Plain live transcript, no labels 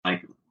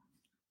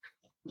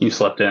You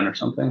slept in or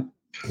something?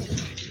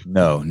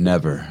 No,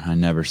 never. I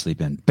never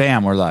sleep in.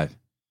 Bam, we're live.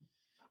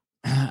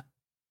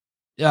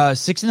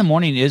 6 a.m.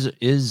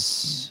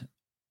 is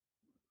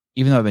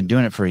even though I've been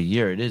doing it for a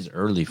year, it is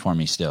early for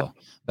me still.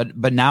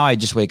 But now I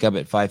just wake up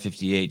at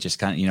 5:58, just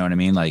kind of, you know what I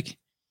mean, like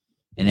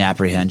in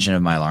apprehension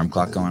of my alarm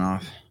clock going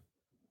off.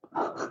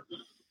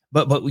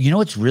 But you know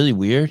what's really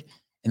weird?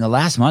 In the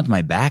last month,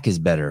 my back is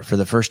better for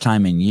the first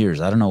time in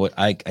years. I don't know what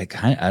I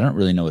don't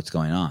really know what's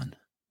going on.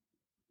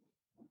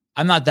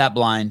 I'm not that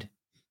blind.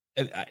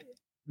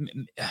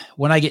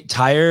 When I get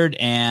tired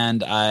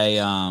and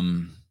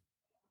when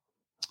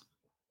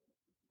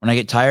I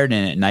get tired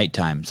and at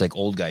nighttime, it's like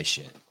old guy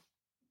shit.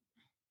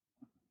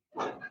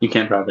 You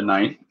can't drive at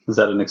night. Is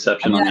that an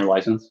exception on your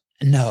license?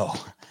 No.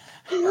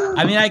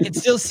 I mean, I can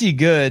still see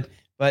good,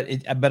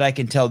 but I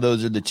can tell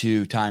those are the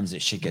two times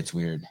that shit gets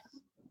weird.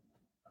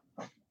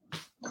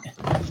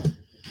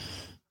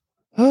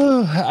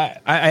 I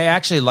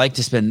actually like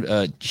to spend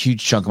a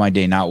huge chunk of my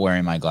day not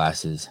wearing my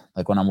glasses.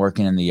 Like when I'm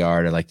working in the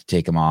yard, I like to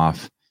take them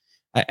off.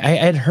 I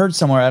had heard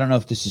somewhere, I don't know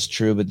if this is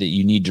true, but that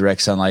you need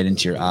direct sunlight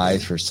into your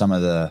eyes for some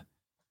of the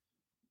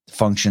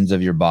functions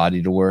of your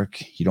body to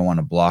work. You don't want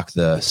to block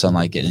the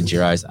sunlight getting into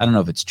your eyes. I don't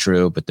know if it's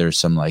true, but there's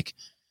some like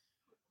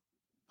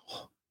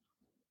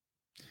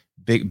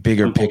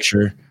bigger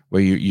picture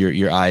where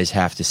your eyes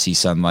have to see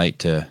sunlight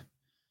to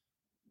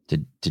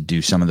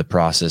do some of the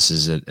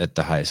processes at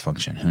the highest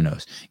function. Who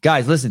knows?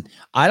 Guys, listen,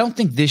 I don't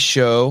think this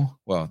show,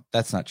 well,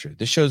 that's not true.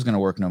 This show is going to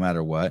work no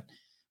matter what.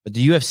 But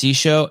the UFC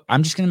show,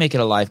 I'm just going to make it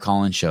a live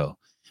call-in show.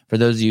 For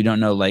those of you who don't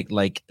know,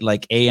 like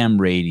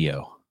AM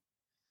radio.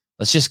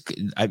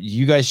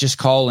 You guys just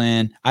call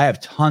in. I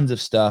have tons of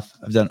stuff.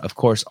 I've done, of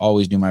course,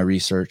 always do my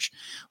research.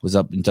 Was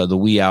up until the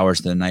wee hours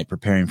of the night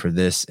preparing for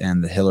this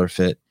and the Hiller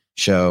Fit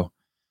show.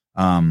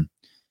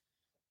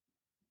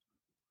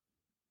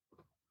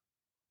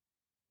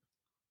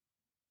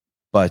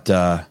 But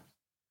we're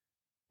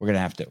gonna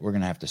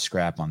have to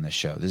scrap on this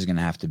show. This is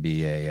gonna have to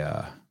be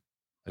a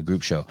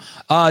group show.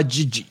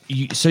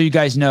 So you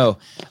guys know,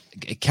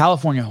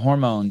 California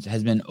Hormones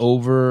has been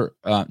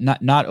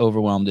not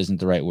overwhelmed isn't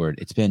the right word.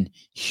 It's been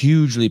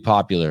hugely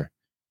popular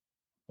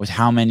with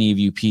how many of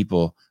you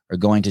people are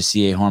going to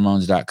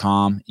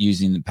cahormones.com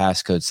using the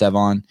passcode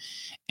Sevon,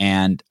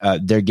 and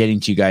they're getting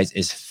to you guys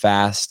as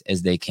fast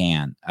as they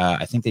can.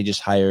 I think they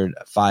just hired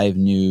 5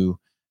 new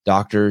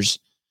doctors.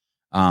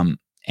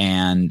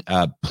 And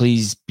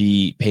please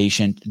be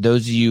patient.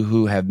 Those of you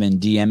who have been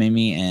DMing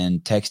me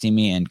and texting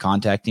me and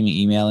contacting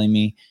me, emailing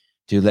me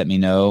to let me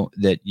know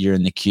that you're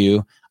in the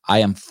queue, I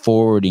am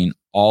forwarding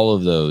all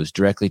of those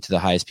directly to the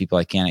highest people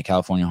I can at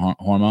California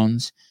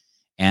Hormones.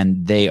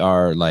 And they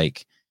are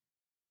like,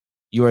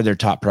 you are their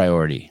top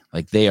priority.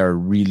 Like they are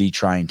really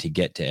trying to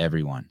get to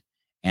everyone.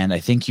 And I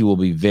think you will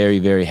be very,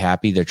 very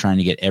happy. They're trying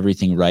to get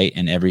everything right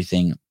and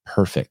everything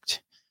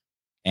perfect.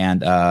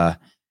 And,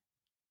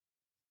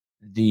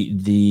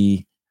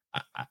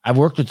 I've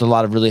worked with a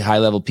lot of really high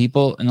level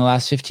people in the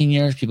last 15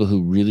 years, people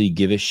who really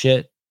give a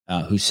shit,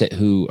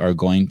 who are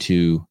going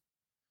to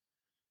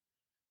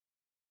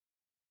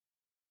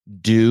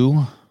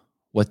do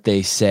what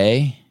they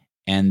say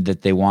and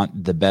that they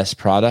want the best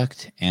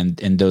product. And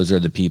those are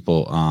the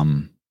people,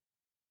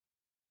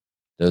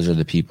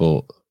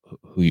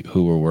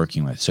 who we're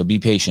working with. So be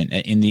patient.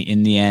 In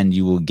the end,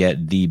 you will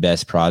get the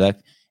best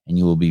product. And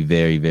you will be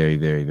very, very,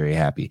 very, very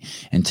happy.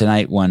 And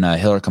tonight, when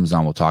Hiller comes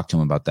on, we'll talk to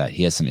him about that.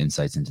 He has some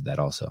insights into that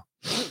also.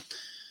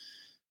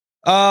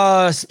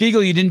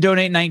 Spiegel, you didn't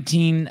donate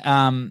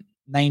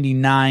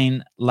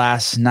 $19.99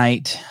 last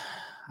night.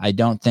 I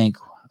don't think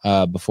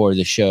before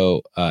the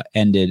show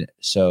ended.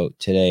 So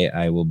today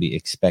I will be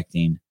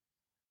expecting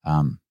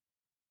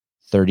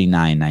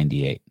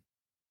 $39.98.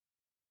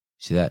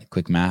 See that?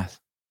 Quick math.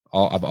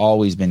 I've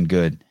always been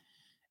good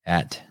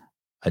at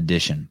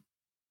addition.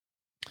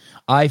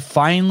 I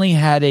finally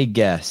had a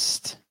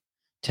guest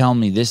tell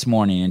me this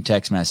morning in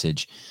text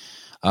message,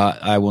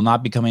 I will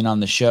not be coming on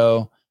the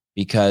show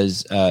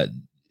because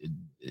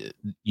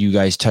you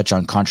guys touch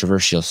on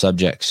controversial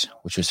subjects,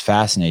 which was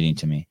fascinating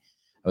to me.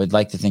 I would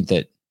like to think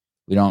that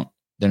they're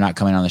not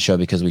coming on the show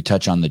because we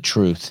touch on the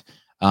truth.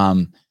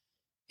 It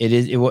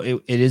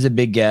is a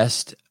big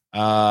guest.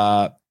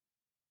 But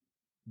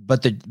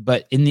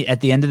at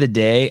the end of the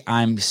day,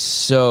 I'm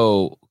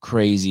so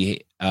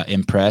crazy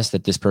impressed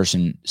that this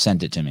person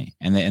sent it to me,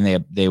 and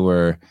they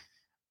were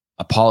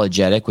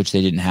apologetic, which they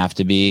didn't have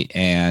to be,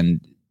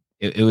 and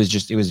it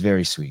was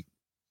very sweet.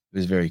 It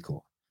was very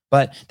cool.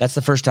 But that's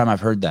the first time I've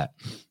heard that.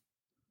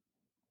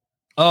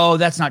 Oh,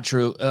 that's not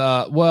true.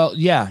 Well,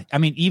 yeah. I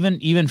mean,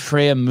 even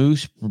Freya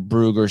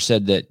Moosbrugger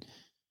said that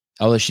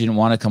although she didn't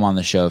want to come on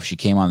the show, if she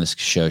came on this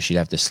show, she'd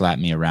have to slap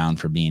me around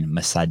for being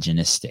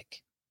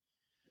misogynistic,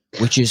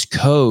 which is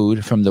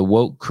code from the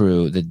woke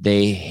crew that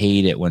they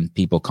hate it when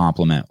people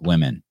compliment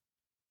women.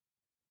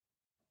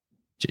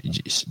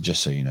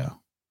 Just so you know.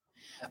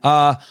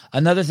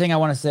 Another thing I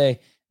want to say,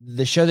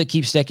 the show that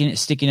keeps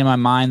sticking in my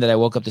mind that I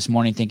woke up this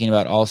morning thinking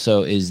about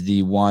also is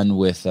the one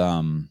with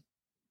Brad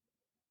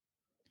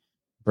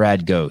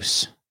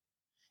Gose.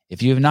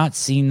 If you have not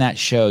seen that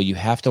show, you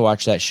have to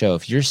watch that show.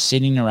 If you're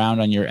sitting around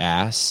on your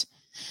ass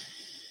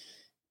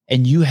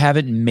and you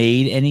haven't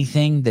made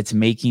anything that's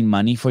making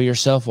money for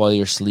yourself while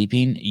you're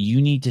sleeping, you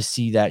need to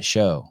see that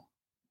show.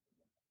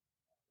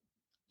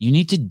 You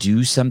need to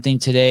do something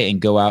today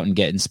and go out and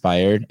get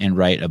inspired and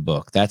write a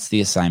book. That's the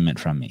assignment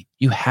from me.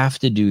 You have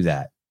to do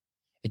that.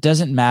 It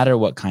doesn't matter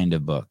what kind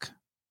of book.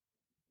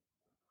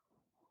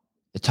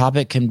 The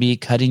topic can be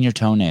cutting your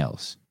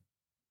toenails.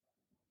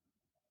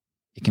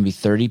 It can be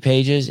 30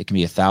 pages. It can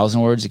be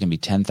 1,000 words. It can be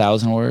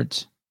 10,000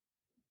 words.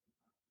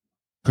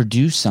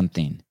 Produce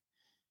something.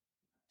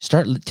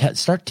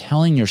 Start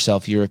telling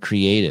yourself you're a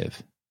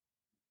creative.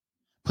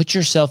 Put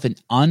yourself in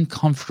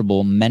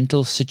uncomfortable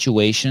mental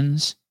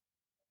situations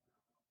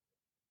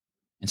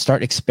and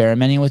start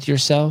experimenting with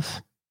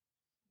yourself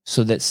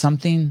so that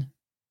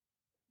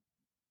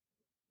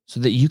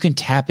you can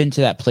tap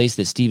into that place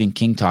that Stephen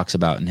King talks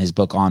about in his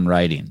book On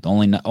Writing.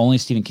 The only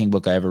Stephen King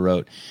book I ever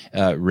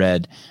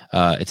read.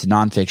 It's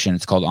nonfiction.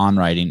 It's called On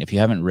Writing. If you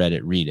haven't read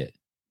it, read it.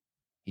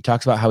 He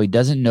talks about how he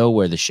doesn't know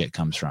where the shit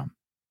comes from.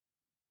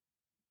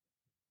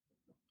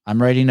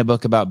 I'm writing a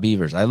book about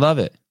beavers. I love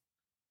it.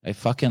 I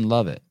fucking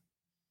love it.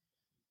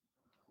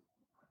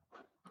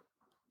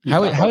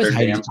 How is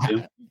Heidi?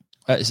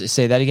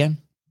 Say that again.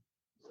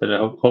 But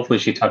hopefully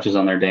she touches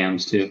on their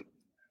dams too.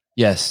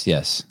 Yes.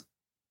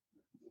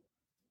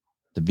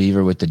 The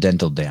beaver with the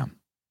dental dam.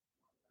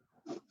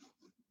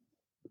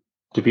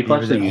 Do people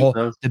actually use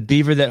those? The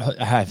beaver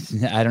that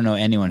I don't know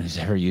anyone who's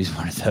ever used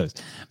one of those.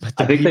 But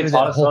I think they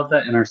taught us about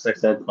that in our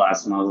sex ed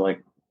class, and I was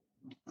like,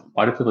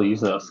 "Why do people use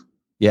those?"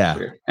 Yeah.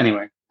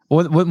 Anyway,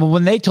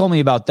 when they told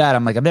me about that,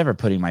 I'm like, I'm never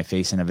putting my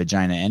face in a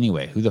vagina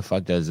anyway. Who the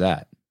fuck does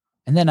that?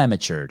 And then I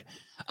matured.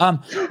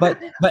 But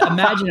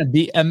imagine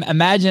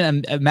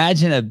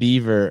a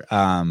beaver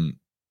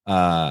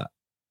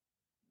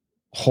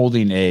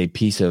holding a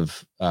piece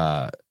of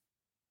a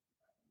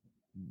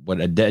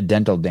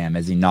dental dam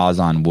as he gnaws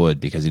on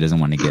wood because he doesn't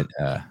want to get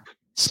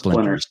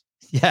splinters.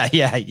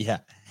 Yeah.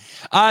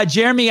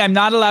 Jeremy, I'm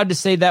not allowed to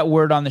say that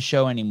word on the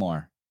show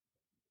anymore.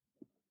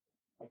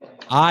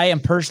 I am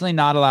personally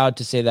not allowed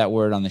to say that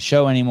word on the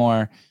show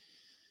anymore.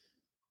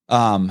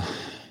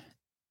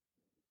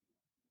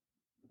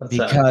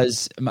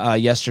 Because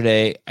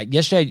yesterday, I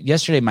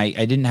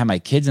didn't have my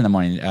kids in the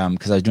morning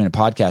because I was doing a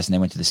podcast and they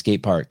went to the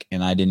skate park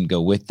and I didn't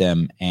go with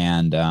them.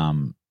 And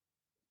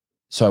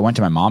so I went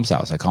to my mom's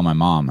house. I called my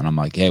mom and I'm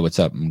like, "Hey, what's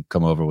up? And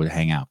come over, we'll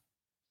hang out."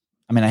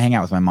 I mean, I hang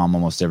out with my mom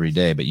almost every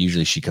day, but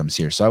usually she comes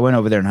here. So I went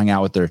over there and hung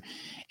out with her,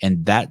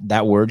 and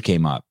that word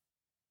came up,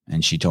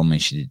 and she told me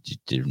she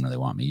didn't really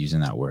want me using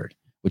that word,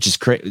 which is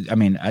crazy. I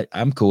mean,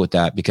 I'm cool with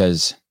that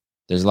because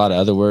there's a lot of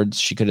other words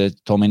she could have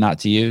told me not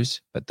to use,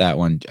 but that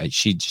one,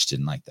 she just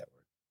didn't like that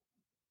word.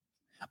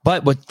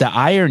 But what the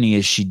irony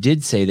is, she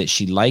did say that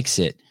she likes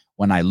it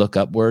when I look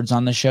up words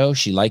on the show.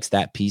 She likes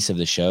that piece of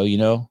the show, you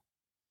know?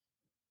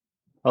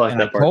 I like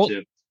that part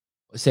too.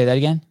 Say that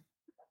again?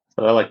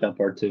 But I like that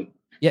part too.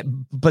 Yeah,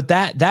 but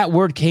that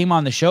word came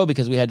on the show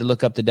because we had to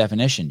look up the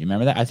definition. Do you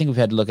remember that? I think we've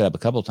had to look it up a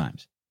couple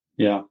times.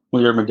 Yeah,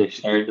 we read my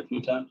dictionary a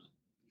few times.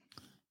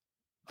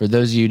 For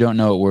those of you who don't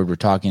know what word we're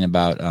talking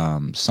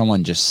about,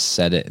 someone just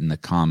said it in the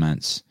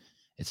comments.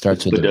 It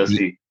starts with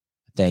Badussi.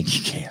 Thank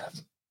you, Caleb.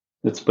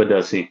 It's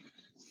Badussi.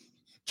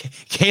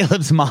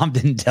 Caleb's mom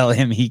didn't tell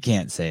him he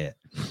can't say it.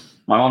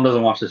 My mom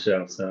doesn't watch the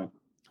show, so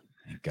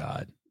thank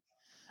God.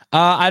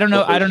 I don't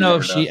know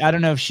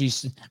if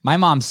she's my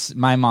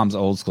mom's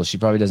old school. She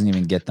probably doesn't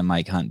even get the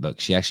Mike Hunt book.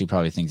 She actually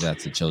probably thinks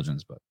that's a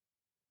children's book.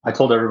 I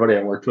told everybody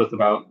I worked with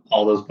about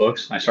all those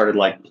books. I started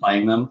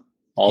playing them,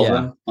 all of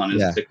them on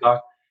his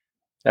TikTok.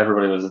 They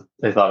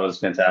thought it was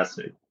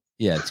fantastic.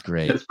 Yeah, it's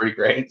great. It's pretty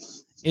great.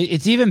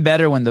 It's even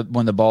better when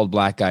the bald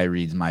black guy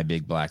reads My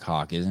Big Black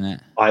Hawk, isn't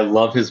it? I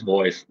love his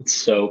voice. It's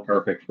so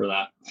perfect for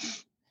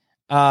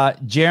that.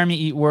 Jeremy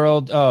Eat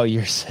World. Oh,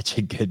 you're such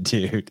a good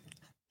dude.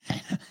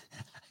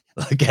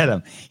 Look at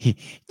him. He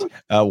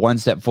one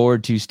step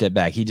forward, two step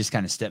back. He just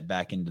kind of stepped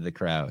back into the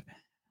crowd.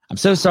 I'm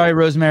so sorry,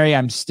 Rosemary.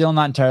 I'm still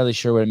not entirely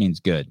sure what it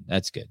means. Good.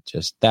 That's good.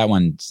 Just that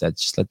one.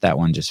 Just let that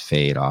one just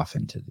fade off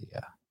into the.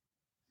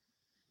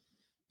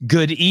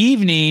 Good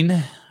evening.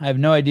 I have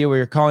no idea where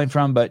you're calling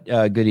from, but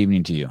good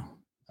evening to you,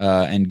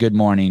 and good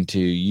morning to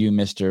you,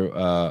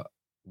 Mr.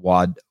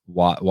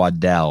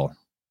 Waddell.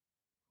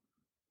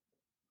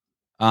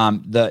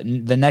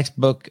 The next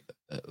book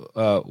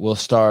will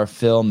star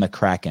Phil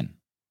McCracken.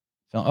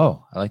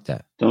 Oh, I like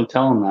that. Don't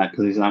tell him that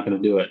because he's not going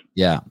to do it.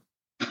 Yeah.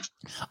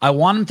 I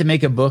want him to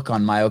make a book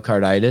on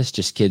myocarditis,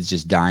 just kids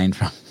just dying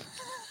from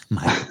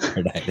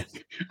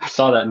myocarditis. I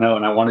saw that note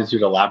and I wanted you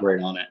to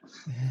elaborate on it,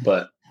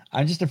 but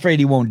I'm just afraid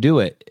he won't do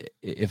it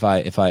if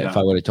I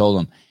would have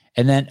told him.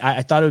 And then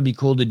I thought it would be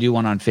cool to do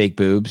one on fake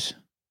boobs.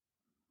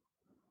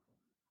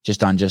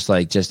 Just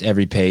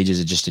every page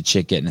is just a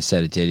chick getting a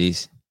set of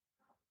titties.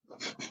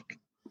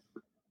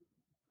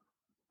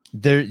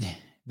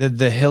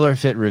 The Hiller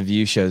Fit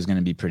review show is going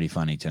to be pretty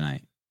funny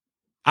tonight.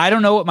 I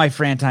don't know what my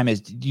Fran time is.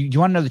 Do you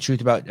want to know the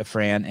truth about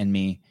Fran and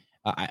me?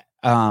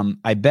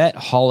 I bet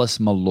Hollis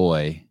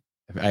Malloy,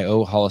 I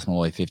owe Hollis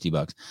Malloy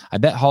 $50. I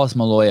bet Hollis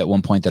Malloy at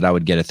one point that I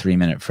would get a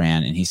 3-minute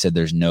Fran, and he said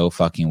there's no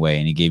fucking way,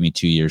 and he gave me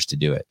 2 years to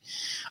do it.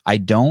 I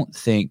don't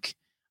think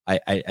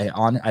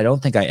I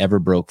don't think I ever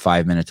broke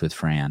 5 minutes with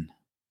Fran.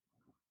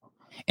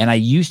 And I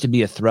used to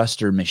be a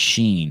thruster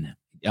machine.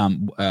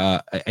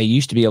 I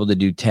used to be able to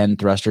do 10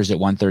 thrusters at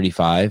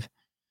 135.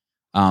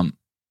 I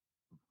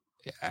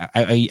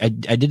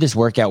did this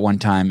workout one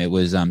time. It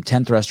was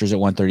 10 thrusters at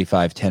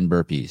 135, 10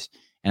 burpees.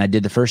 And I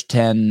did the first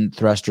 10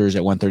 thrusters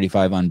at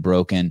 135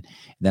 unbroken.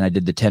 Then I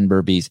did the 10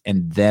 burpees.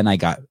 And then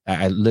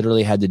I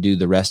literally had to do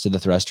the rest of the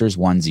thrusters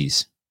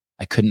onesies.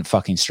 I couldn't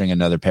fucking string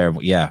another pair of,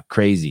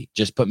 crazy.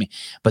 Just put me.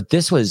 But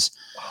that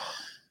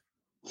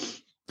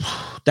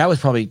was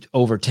probably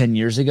over 10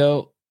 years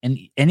ago. And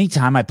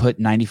anytime I put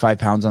 95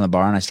 pounds on the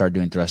bar and I start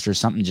doing thrusters,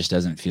 something just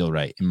doesn't feel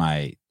right in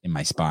my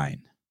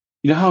spine.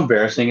 You know how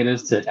embarrassing it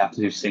is to have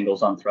to do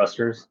singles on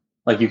thrusters?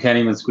 Like you can't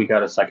even squeak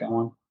out a second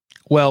one.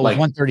 Well, like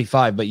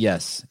 135, but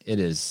yes, it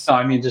is.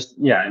 I mean, just,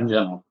 in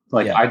general.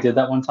 Like I did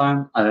that one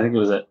time. I think it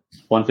was at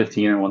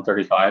 115 and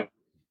 135.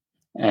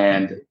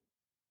 And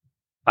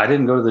I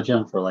didn't go to the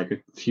gym for like a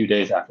few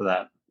days after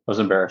that. I was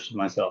embarrassed with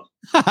myself.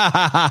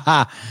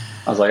 I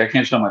was like, I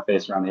can't show my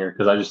face around here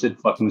because I just did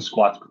fucking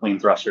squats, clean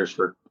thrusters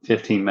for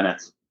 15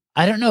 minutes.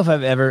 I don't know if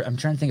I'm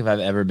trying to think if I've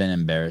ever been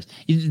embarrassed.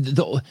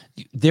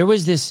 There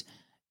was this,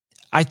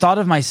 I thought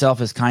of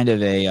myself as kind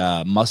of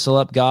a muscle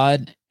up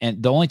god.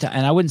 And the only time,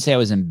 and I wouldn't say I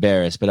was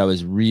embarrassed, but I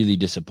was really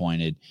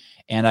disappointed.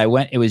 And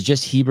it was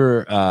just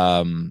Heber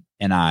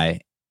and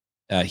I,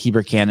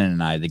 Heber Cannon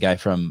and I, the guy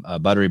from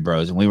Buttery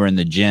Bros, and we were in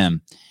the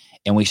gym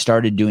and we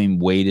started doing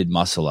weighted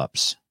muscle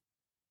ups.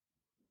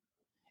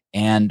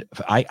 And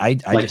I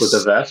like just,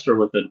 with the vest or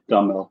with the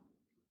dumbbell?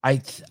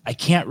 I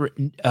can't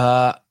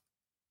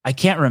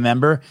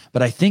remember,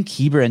 but I think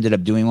Heber ended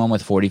up doing one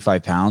with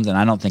 45 pounds, and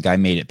I don't think I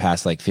made it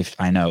past like 50.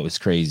 I know, it was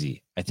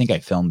crazy. I think I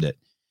filmed it,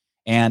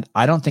 and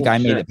I don't think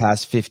made it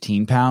past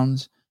 15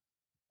 pounds.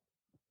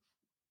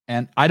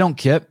 And I don't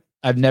kip.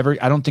 I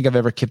don't think I've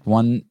ever kipped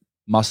one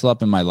muscle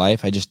up in my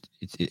life.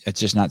 It's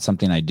just not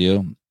something I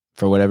do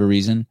for whatever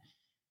reason.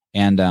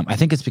 And I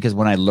think it's because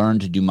when I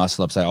learned to do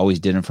muscle ups, I always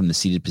did them from the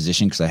seated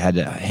position because I had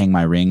to hang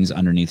my rings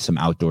underneath some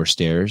outdoor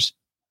stairs.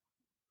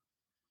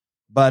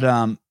 But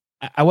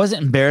I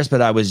wasn't embarrassed,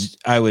 but I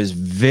was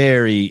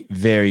very,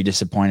 very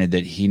disappointed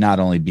that he not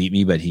only beat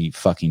me, but he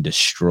fucking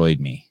destroyed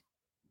me.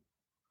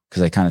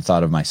 Because I kind of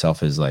thought of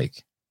myself as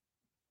like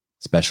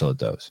special at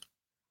those.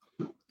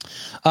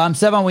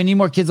 Sevon, we need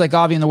more kids like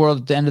Avi in the world.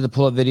 At the end of the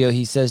pull-up video,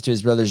 he says to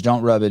his brothers,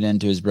 don't rub it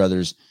into his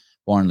brother's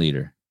born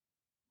leader.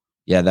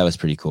 Yeah, that was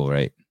pretty cool,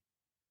 right?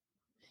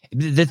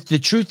 The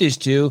truth is,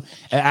 too,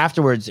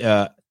 afterwards,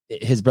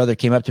 his brother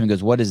came up to him and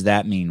goes, what does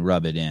that mean,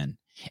 rub it in?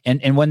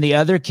 And when the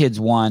other kids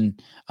won,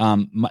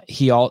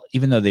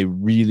 even though they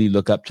really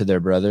look up to their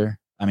brother,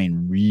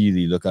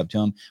 really look up to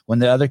him. When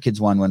the other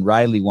kids won, when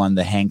Riley won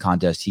the hang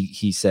contest,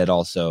 he said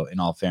also, in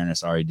all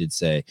fairness, Ari did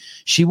say,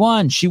 she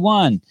won.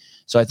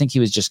 So I think he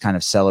was just kind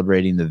of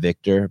celebrating the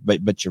victor.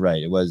 But you're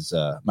right. It was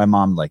my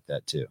mom liked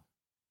that too.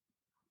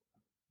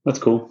 That's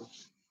cool.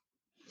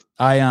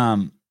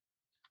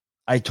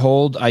 I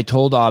told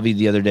Avi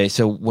the other day.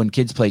 So when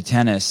kids play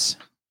tennis,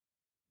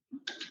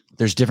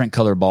 there's different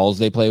color balls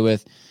they play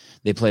with.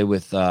 They play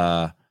with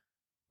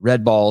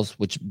red balls,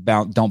 which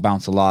don't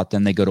bounce a lot.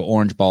 Then they go to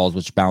orange balls,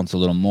 which bounce a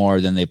little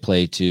more. Then they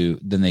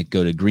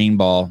go to green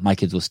ball. My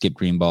kids will skip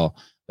green ball,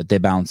 but they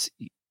bounce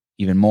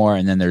even more.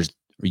 And then there's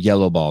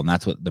yellow ball, and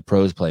that's what the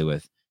pros play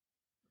with.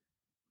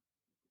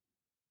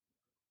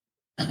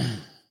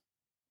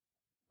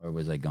 Where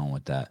was I going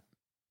with that?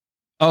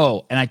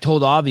 Oh, and I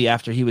told Avi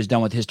after he was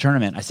done with his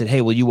tournament, I said, hey,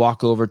 will you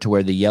walk over to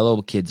where the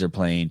yellow kids are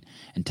playing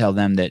and tell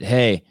them that,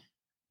 hey,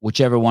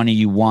 whichever one of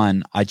you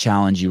won, I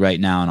challenge you right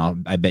now,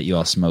 and I bet you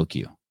I'll smoke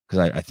you,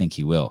 because I think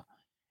he will.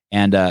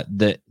 And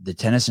the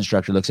tennis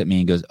instructor looks at me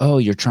and goes, oh,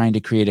 you're trying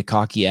to create a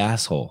cocky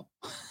asshole.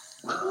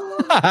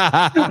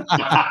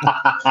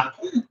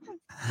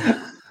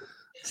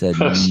 Said,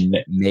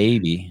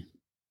 maybe.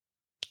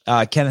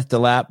 Kenneth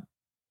DeLapp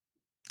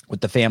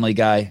with the Family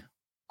Guy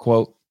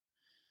quote,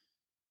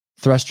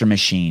 thruster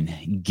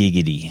machine,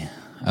 giggity.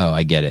 Oh,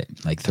 I get it.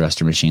 Like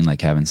thruster machine,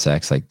 like having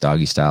sex, like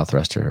doggy style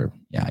thruster.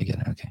 Yeah, I get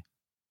it.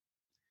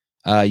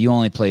 Okay. You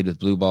only played with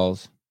blue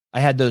balls. I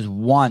had those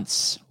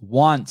once.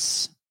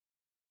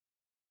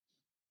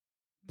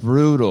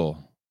 Brutal.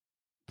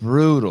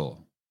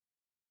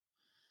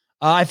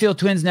 I feel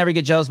twins never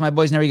get jealous. My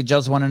boys never get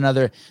jealous of one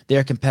another.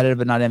 They're competitive,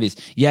 but not envious.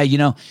 Yeah,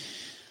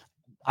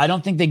 I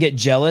don't think they get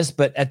jealous,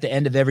 but at the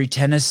end of every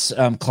tennis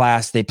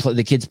class,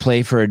 the kids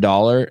play for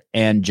 $1,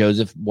 and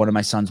Joseph, one of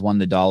my sons, won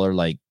the $1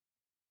 like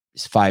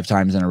 5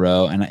 times in a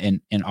row.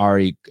 And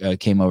Ari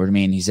came over to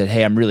me and he said,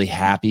 hey, I'm really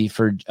happy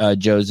for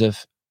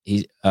Joseph.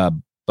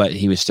 But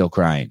he was still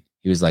crying.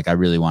 He was like, I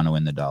really want to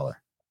win the $1.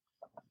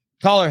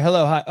 Caller,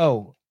 hello, hi.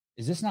 Oh,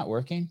 is this not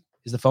working?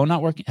 Is the phone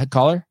not working?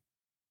 Caller?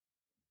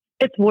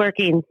 It's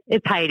working.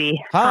 It's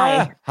Heidi.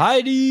 Hi.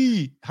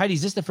 Heidi,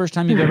 is this the first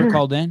time you've ever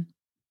called in?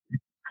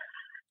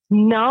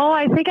 No,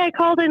 I think I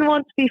called in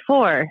once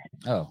before.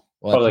 Oh,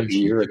 Well, like a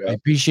year ago. I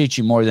appreciate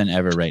you more than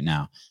ever right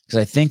now because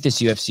I think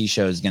this UFC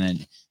show is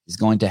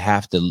going to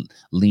have to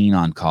lean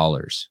on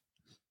callers.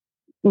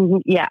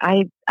 Yeah,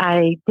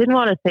 I didn't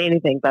want to say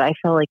anything, but I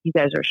felt like you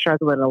guys are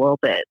struggling a little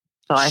bit,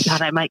 so I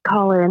thought I might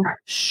call in.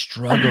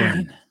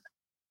 Struggling.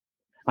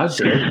 That's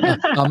great.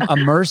 A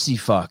mercy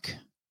fuck.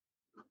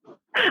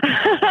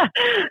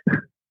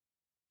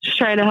 Just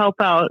trying to help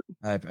out.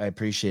 I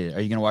appreciate it.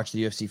 Are you going to watch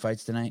the UFC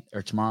fights tonight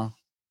or tomorrow?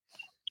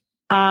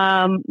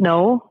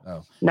 No,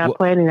 not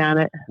planning on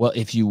it. Well,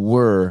 if you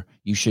were,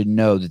 you should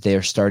know that they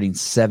are starting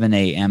 7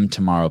 a.m.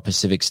 tomorrow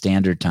Pacific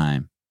Standard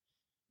Time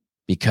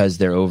because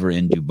they're over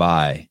in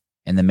Dubai,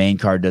 and the main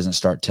card doesn't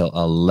start till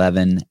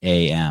 11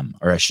 a.m.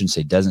 Or I shouldn't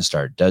say does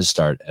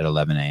start at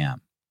 11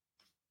 a.m.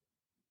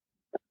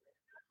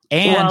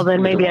 And well,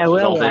 then maybe I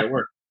will.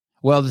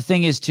 Well, the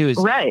thing is too is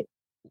right.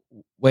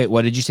 Wait,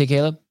 what did you say,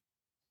 Caleb?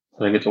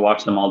 So I get to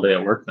watch them all day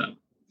at work then.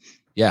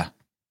 Yeah.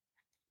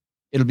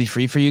 It'll be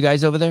free for you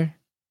guys over there?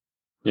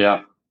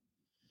 Yeah.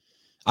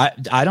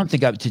 I don't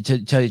think to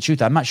tell you the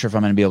truth, I'm not sure if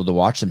I'm going to be able to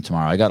watch them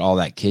tomorrow. I got all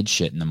that kid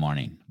shit in the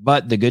morning.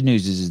 But the good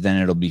news is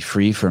then it'll be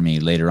free for me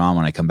later on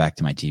when I come back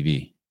to my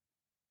TV.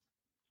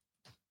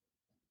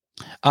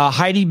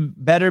 Heidi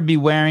better be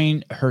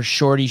wearing her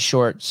shorty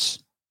shorts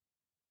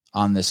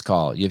on this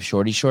call. You have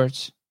shorty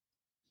shorts?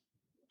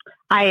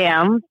 I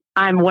am.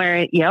 I'm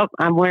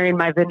wearing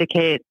my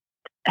Vindicate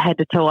head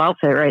to toe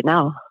outfit right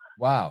now.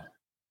 Wow.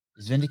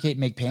 Does Vindicate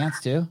make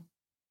pants too?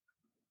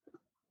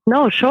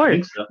 No,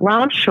 shorts. So.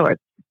 Round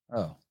shorts.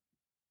 Oh.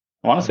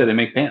 I want to say they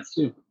make pants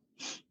too.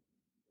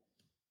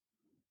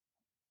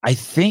 I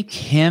think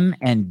him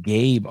and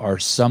Gabe are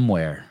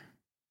somewhere.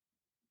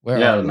 Where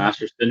are the they?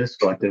 Masters Fitness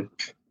Collective.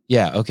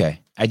 Yeah, okay.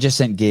 I just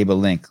sent Gabe a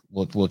link.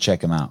 We'll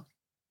check him out.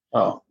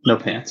 Oh, no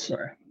pants.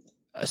 Sorry.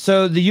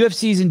 So the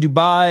UFC's in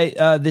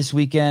Dubai this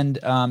weekend.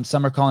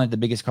 Some are calling it the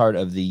biggest card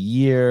of the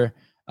year.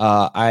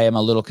 I am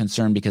a little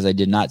concerned because I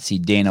did not see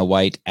Dana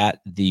White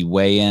at the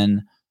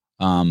weigh-in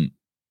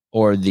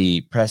or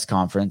the press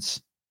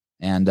conference.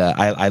 And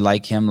I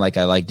like him like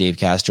I like Dave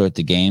Castro at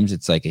the games.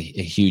 It's like a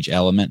huge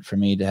element for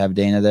me to have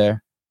Dana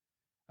there.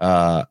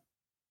 Are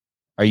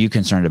you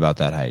concerned about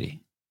that,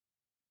 Heidi?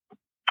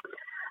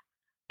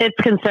 It's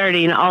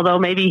concerning, although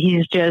maybe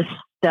he's just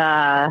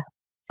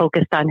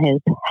focused on his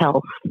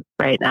health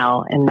right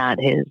now and not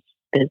his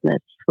business.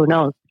 Who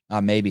knows?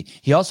 Maybe.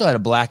 He also had a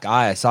black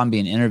eye. I saw him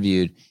being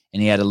interviewed,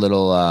 and he had a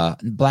little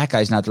black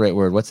eye is not the right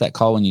word. What's that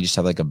called when you just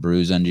have like a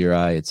bruise under your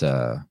eye? It's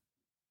a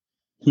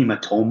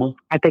hematoma.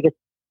 I think it's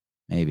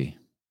maybe.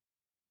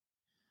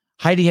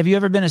 Heidi, have you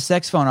ever been a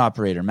sex phone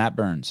operator? Matt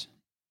Burns.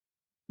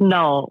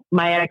 No,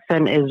 my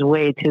accent is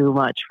way too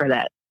much for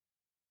that.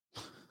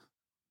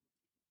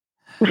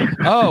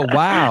 Oh,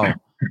 wow.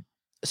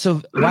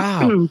 So,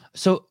 wow.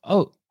 So,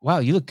 oh, wow.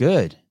 You look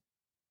good.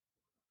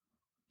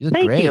 You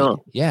look great.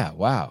 You. Yeah.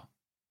 Wow.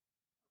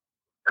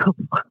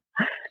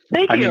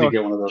 Thank I you. need to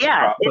get one of those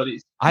crop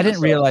hoodies. I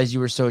didn't realize you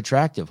were so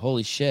attractive.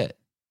 Holy shit.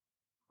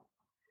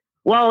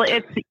 Well,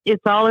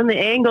 it's all in the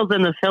angles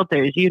and the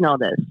filters. You know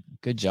this.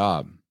 Good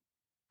job.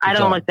 I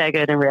don't look that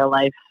good in real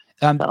life.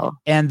 So.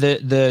 And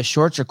the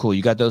shorts are cool.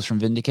 You got those from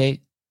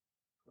Vindicate?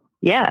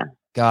 Yeah.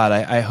 God,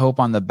 I hope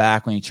on the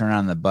back when you turn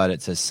on the butt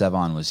it says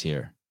Sevon was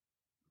here.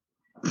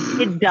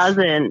 It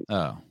doesn't.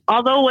 Oh.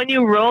 Although when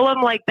you roll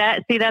them like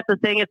that, see, that's the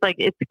thing. It's like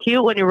it's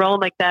cute when you roll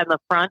them like that in the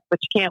front, but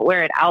you can't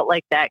wear it out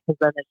like that because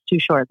then it's too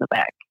short in the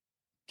back.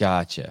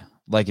 Gotcha.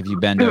 Like if you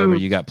bend over,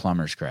 you got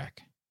plumber's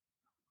crack.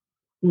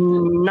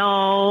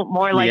 No,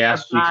 more like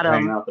the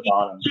bottom. Out the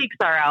bottom. Cheeks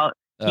are out.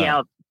 Oh.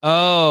 Yeah.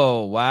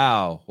 Oh,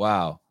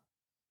 wow.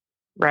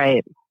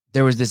 Right.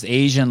 There was this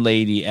Asian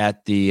lady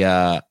at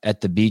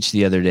the beach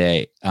the other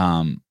day,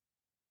 and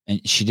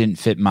she didn't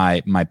fit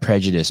my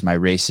prejudice, my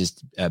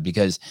racist,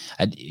 because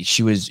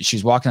she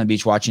was walking on the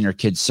beach watching her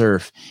kids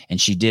surf,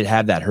 and she did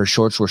have that. Her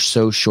shorts were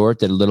so short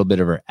that a little bit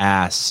of her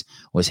ass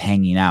was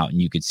hanging out,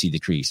 and you could see the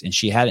crease. And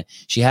she had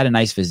a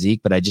nice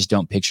physique, but I just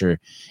don't picture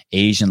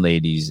Asian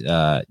ladies,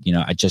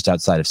 just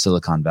outside of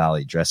Silicon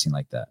Valley dressing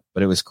like that.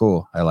 But it was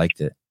cool. I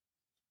liked it.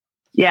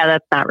 Yeah,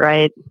 that's not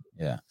right.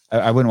 Yeah.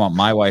 I wouldn't want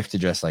my wife to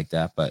dress like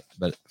that, but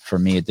for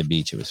me at the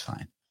beach, it was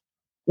fine.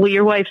 Well,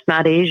 your wife's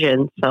not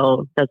Asian,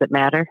 so does it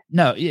matter?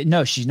 No,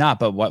 she's not.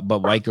 But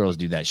white girls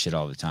do that shit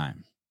all the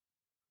time,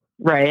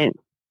 right?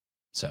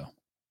 So,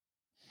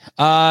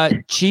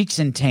 cheeks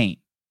and taint,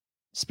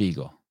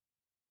 Spiegel.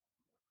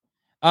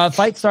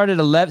 Fight started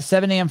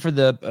 7 a.m. for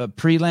the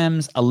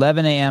prelims,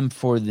 11 a.m.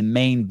 for the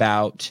main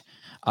bout.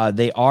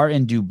 They are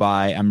in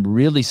Dubai. I'm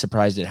really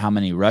surprised at how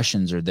many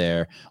Russians are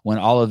there. When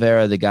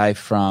Oliveira, the guy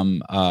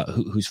from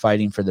who's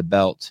fighting for the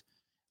belt,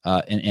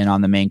 and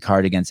on the main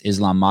card against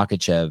Islam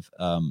Makhachev,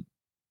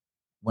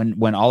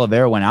 when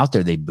Oliveira went out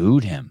there, they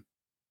booed him.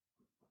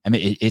 I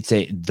mean,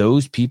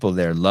 those people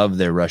there love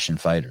their Russian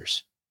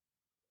fighters.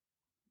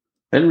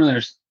 I didn't really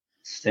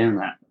understand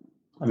that.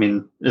 I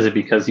mean, is it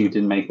because he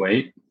didn't make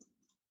weight?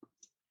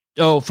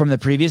 Oh, from the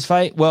previous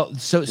fight? Well,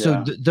 so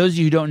those of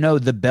you who don't know,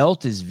 the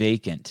belt is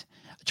vacant.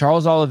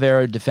 Charles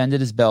Oliveira defended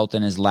his belt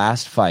in his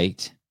last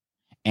fight,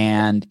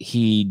 and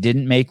he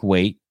didn't make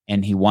weight,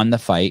 and he won the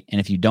fight.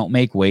 And if you don't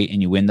make weight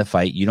and you win the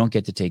fight, you don't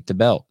get to take the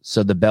belt.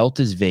 So the belt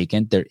is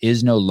vacant. There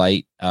is no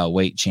light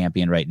weight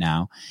champion right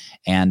now.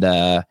 And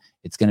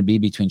it's going to be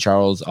between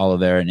Charles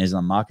Oliveira and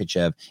Islam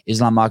Makhachev.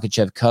 Islam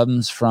Makhachev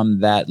comes from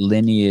that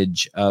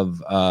lineage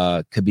of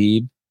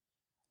Khabib,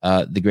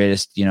 the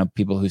greatest,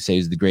 people who say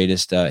he's the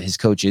greatest. His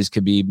coach is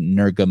Khabib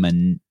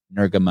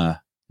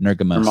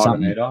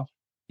Nurmagomedov.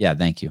 Yeah,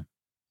 thank you.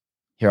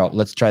 Here,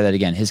 let's try that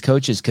again. His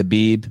coach is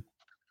Khabib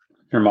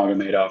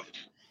Nurmagomedov.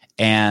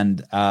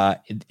 And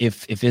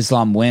if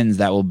Islam wins,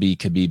 that will be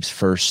Khabib's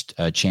first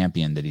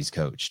champion that he's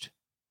coached.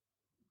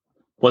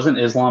 Wasn't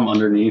Islam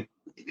underneath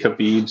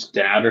Khabib's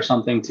dad or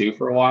something too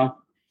for a while?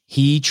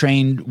 He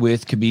trained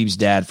with Khabib's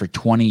dad for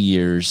 20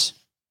 years,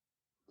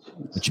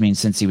 which means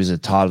since he was a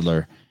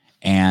toddler.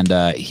 And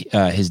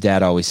his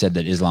dad always said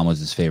that Islam was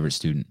his favorite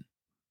student.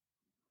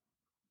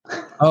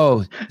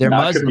 Oh, they're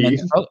Muslim.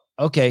 Oh,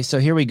 okay, so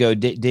here we go.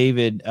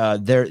 David,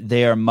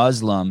 they are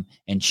Muslim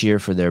and cheer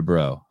for their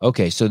bro.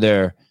 Okay, so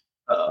they're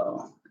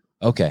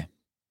okay.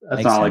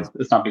 That's not sense.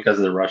 It's not because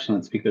they're Russian.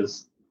 It's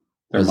because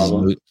they're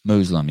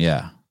Muslim.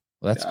 Yeah,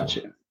 well, that's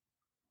gotcha. Cool.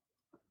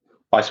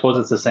 Well, I suppose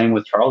it's the same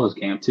with Charles's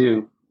camp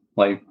too.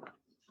 Like,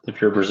 if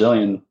you're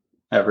Brazilian,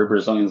 every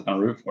Brazilian's gonna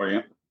root for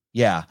you.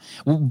 Yeah.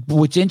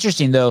 What's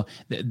interesting though,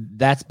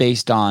 that's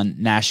based on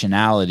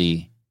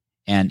nationality.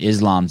 And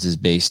Islam's is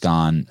based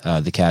on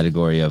the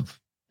category of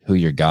who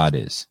your God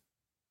is,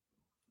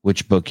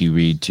 which book you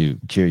read to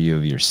cure you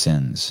of your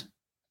sins.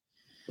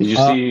 Did you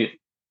see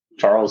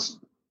Charles'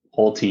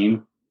 whole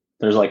team?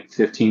 There's like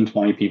 15,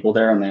 20 people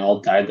there, and they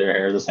all dyed their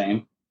hair the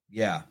same.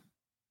 Yeah.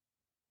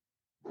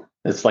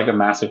 It's like a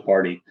massive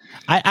party.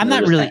 I'm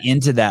not really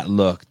into that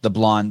look,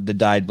 the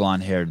dyed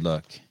blonde haired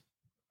look.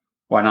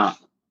 Why not?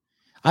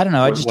 I don't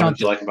know. What don't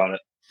you like about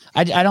it?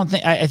 I don't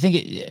think I think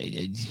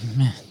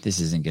this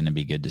isn't going to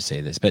be good to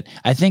say this, but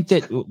I think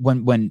that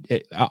when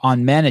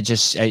on men it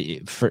just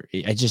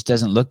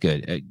doesn't look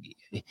good.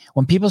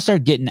 When people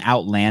start getting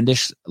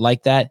outlandish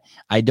like that,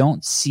 I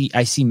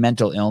see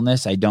mental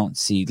illness. I don't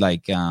see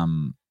like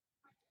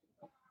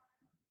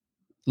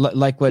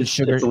what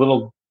Sugar.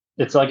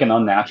 It's like an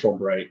unnatural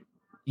bright.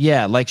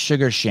 Yeah, like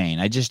Sugar Shane.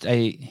 I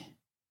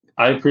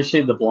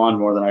appreciate the blonde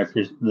more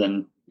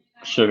than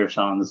Sugar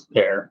Sean's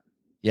hair.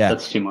 Yeah,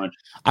 that's too much.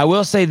 I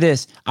will say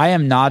this. I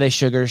am not a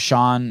Sugar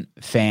Sean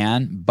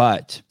fan,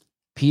 but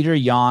Peter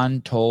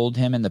Yan told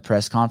him in the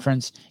press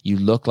conference, "You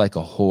look like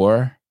a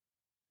whore."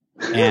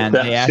 And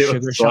they asked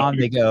Sugar Sean,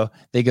 they go,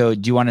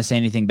 "Do you want to say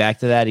anything back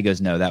to that?" He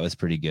goes, "No, that was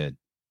pretty good."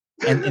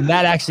 And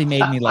that actually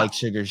made me like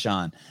Sugar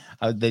Sean.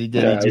 That he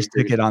did. Yeah, he just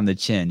took it on the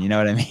chin. You know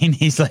what I mean?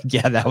 He's like,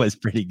 "Yeah, that was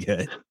pretty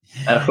good."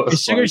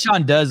 Sugar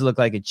Sean does look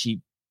like a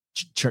cheap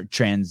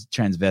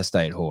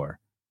transvestite whore.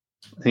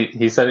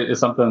 He said it's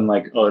something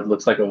like, "Oh, it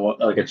looks like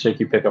a chick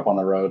you pick up on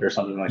the road or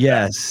something like that."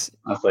 Yes.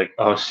 I was like,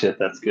 "Oh shit,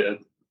 that's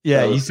good."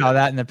 Yeah, you saw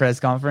that in the press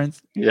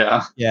conference?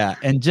 Yeah. Yeah,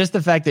 and just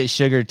the fact that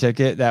Sugar took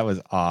it, that was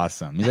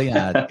awesome. He's like,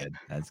 "Yeah, that's good.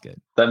 That's good."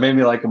 That made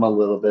me like him a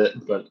little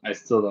bit, but I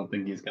still don't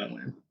think he's gonna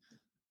win.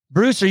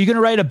 Bruce, are you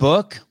gonna write a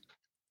book?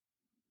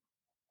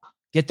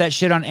 Get that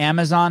shit on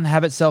Amazon,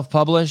 have it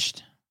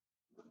self-published.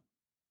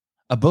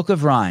 A Book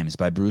of Rhymes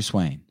by Bruce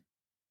Wayne.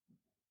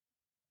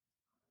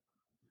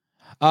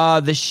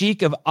 The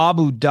Sheikh of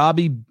Abu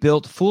Dhabi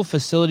built full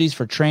facilities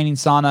for training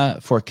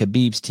sauna for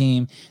Khabib's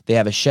team. They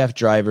have a chef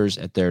drivers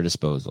at their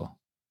disposal.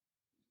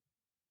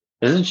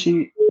 Isn't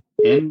she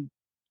in?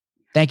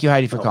 Thank you,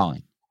 Heidi, for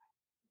calling.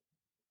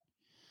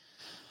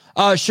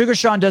 Sugar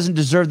Sean doesn't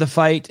deserve the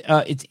fight.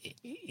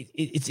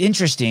 It's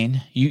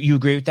interesting. You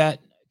agree with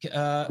that?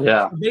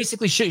 Yeah.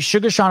 Basically,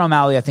 Sugar Sean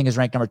O'Malley, I think, is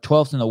ranked number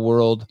 12th in the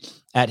world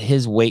at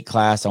his weight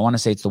class. I want to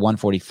say it's the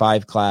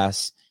 145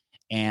 class.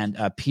 And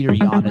Peter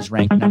Yan is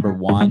ranked number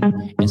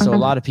 1. And so a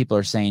lot of people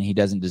are saying he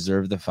doesn't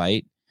deserve the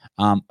fight.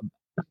 Caller,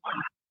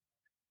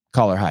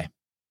 hi.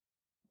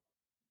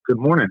 Good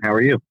morning. How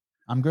are you?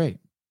 I'm great.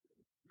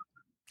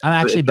 I'm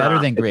actually better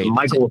than great.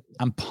 Michael,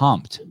 I'm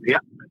pumped. Yeah.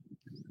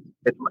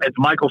 It's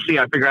Michael C.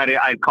 I figured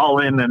I'd call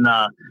in and,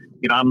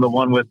 I'm the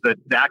one with the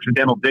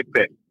accidental dick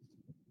pic.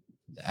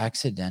 The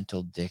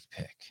accidental dick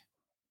pic.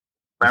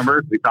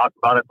 Remember? We talked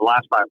about it the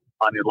last time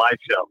on your live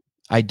show.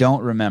 I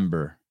don't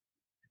remember.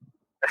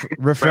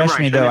 Refresh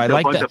me though. I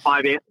like that.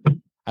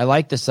 I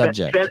like the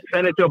subject.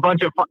 Send it to a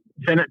bunch of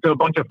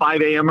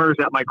 5 a.m.ers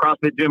at my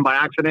CrossFit gym by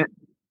accident.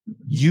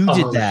 You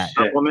did that.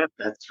 Supplement.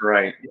 That's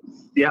right.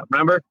 Yeah,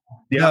 remember?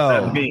 Yeah,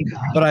 no, that's me.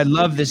 But I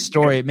love this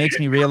story. It makes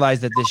me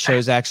realize that this show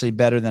is actually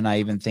better than I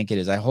even think it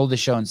is. I hold the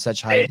show in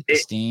such high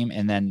esteem,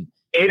 and then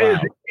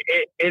it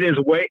is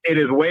way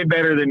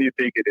better than you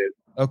think it is.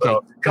 Okay,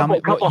 so,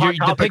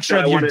 the picture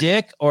of your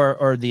dick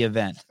or the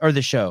event or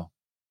the show?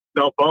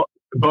 No,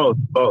 both.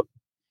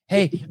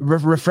 Hey,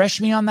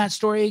 refresh me on that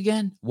story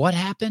again. What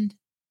happened?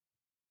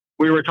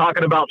 We were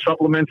talking about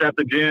supplements at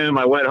the gym.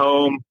 I went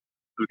home,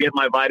 was getting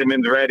my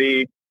vitamins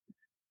ready,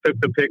 took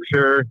the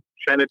picture,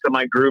 sent it to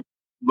my group,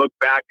 looked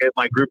back at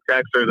my group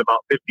text. There's about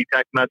 50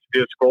 text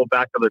messages, scrolled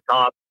back to the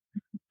top,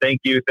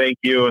 thank you.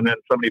 And then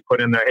somebody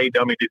put in there, hey,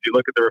 dummy, did you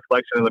look at the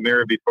reflection in the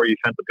mirror before you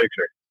sent the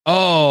picture?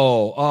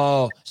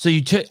 Oh, so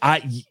you took,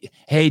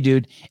 hey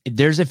dude,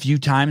 there's a few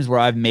times where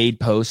I've made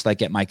posts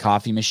like at my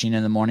coffee machine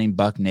in the morning,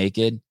 buck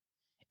naked.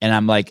 And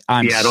I'm like,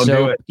 I'm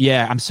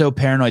so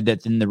paranoid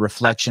that in the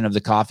reflection of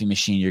the coffee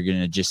machine, you're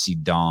going to just see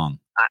dong.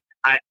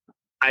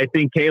 I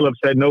think Caleb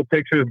said no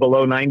pictures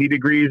below 90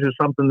 degrees is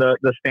something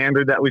the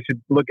standard that we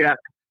should look at.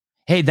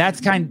 Hey, that's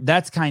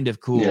kind of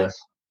cool. Yes.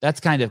 That's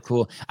kind of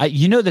cool.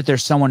 You know that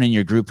there's someone in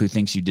your group who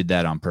thinks you did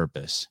that on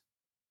purpose.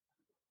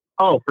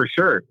 Oh, for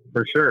sure.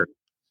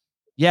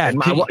 Yeah.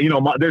 And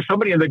there's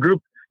somebody in the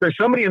group. There's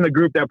somebody in the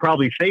group that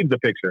probably saved the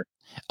picture.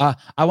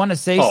 I want to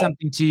say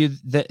something to you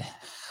that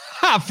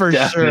for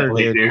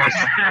Definitely, sure, dude. dude.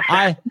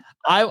 I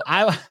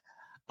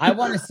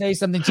want to say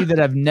something to you that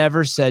I've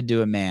never said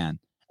to a man.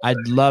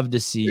 I'd love to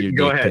see your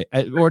dick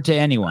pic, or to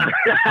anyone.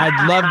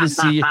 I'd love to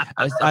see.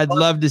 I'd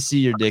love to see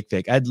your dick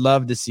pic. I'd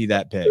love to see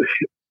that pic.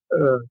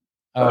 Oh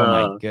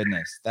my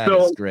goodness, that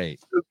is great.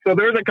 So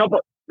there was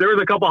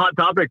a couple hot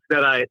topics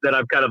that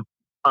I've kind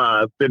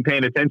of been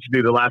paying attention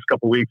to the last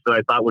couple of weeks that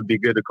I thought would be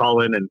good to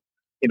call in and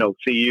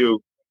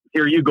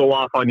hear you go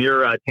off on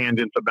your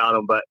tangents about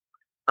them. But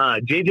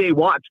JJ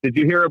Watts, did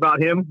you hear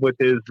about him with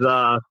his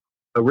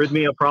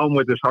arrhythmia problem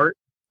with his heart?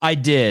 I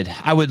did.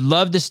 I would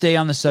love to stay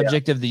on the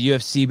subject of the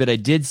UFC, but I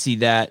did see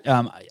that.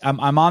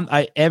 I'm on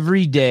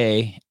every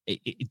day.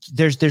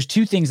 There's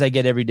two things I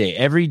get every day.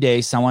 Every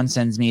day, someone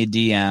sends me a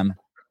DM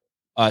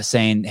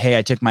saying, "Hey,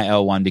 I took my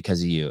L1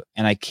 because of you,"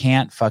 and I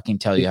can't fucking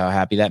tell you how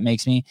happy that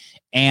makes me.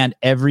 And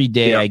every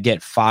day, I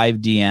get 5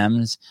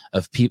 DMs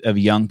of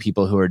young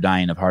people who are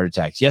dying of heart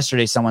attacks.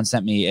 Yesterday, someone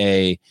sent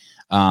me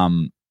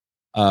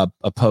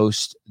a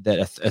post that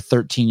a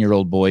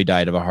 13-year-old boy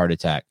died of a heart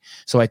attack.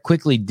 So I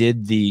quickly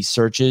did the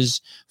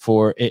searches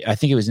for it. I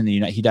think it was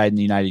he died in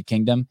the United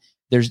Kingdom.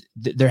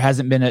 There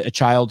hasn't been a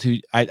child who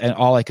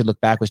all I could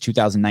look back was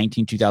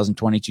 2019,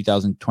 2020,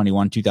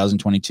 2021,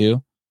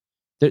 2022.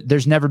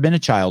 There's never been a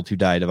child who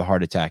died of a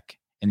heart attack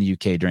in the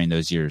UK during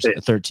those years,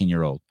 a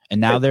 13-year-old. And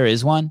now there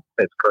is one.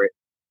 It's great.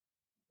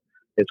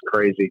 It's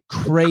crazy.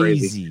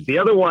 Crazy. The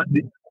other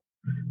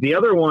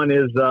one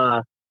is,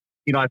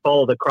 I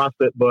follow the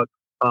CrossFit book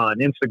on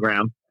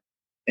Instagram,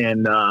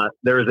 and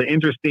there was an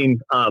interesting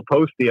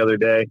post the other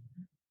day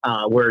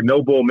where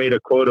Noble made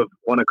a quote of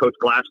one of Coach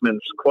Glassman's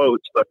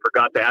quotes, but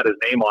forgot to add his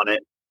name on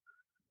it.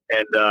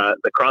 And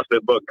the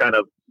CrossFit book kind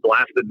of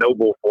blasted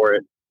Noble for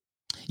it.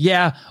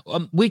 Yeah,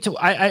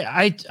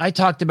 I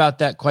talked about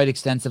that quite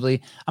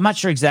extensively. I'm not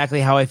sure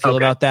exactly how I feel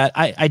about that.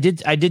 I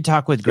did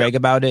talk with Greg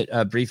about it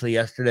briefly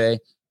yesterday.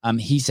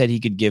 He said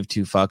he could give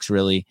 2 fucks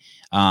really.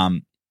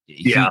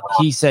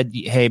 He said,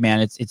 "Hey man,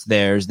 it's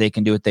theirs. They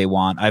can do what they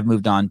want. I've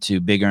moved on to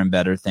bigger and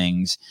better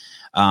things."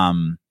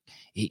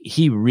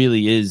 He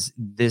really is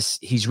this.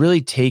 He's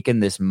really taken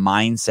this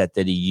mindset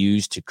that he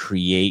used to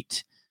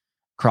create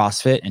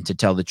CrossFit and to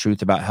tell the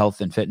truth about health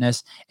and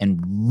fitness,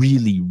 and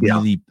really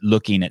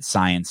looking at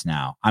science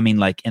now. I mean,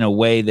 like in a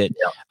way that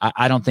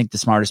I don't think the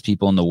smartest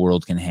people in the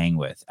world can hang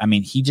with. I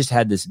mean, he just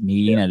had this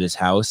meeting at his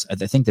house. I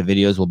think the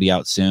videos will be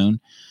out soon.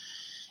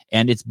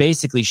 And it's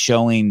basically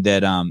showing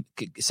that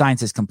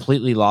science has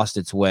completely lost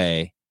its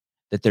way,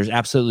 that there's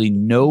absolutely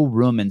no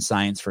room in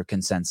science for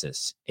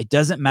consensus. It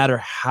doesn't matter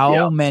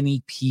how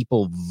many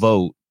people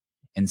vote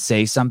and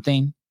say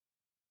something.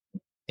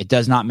 It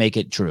does not make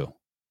it true.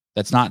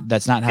 That's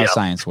not how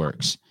science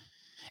works.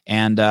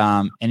 And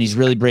he's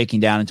really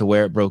breaking down into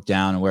where it broke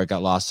down and where it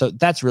got lost. So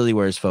that's really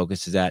where his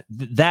focus is at.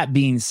 That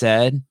being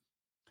said,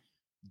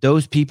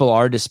 those people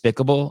are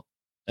despicable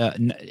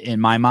in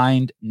my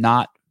mind,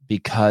 not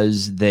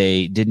because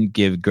they didn't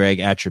give Greg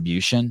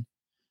attribution,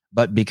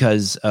 but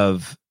because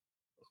of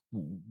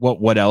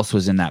what else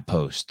was in that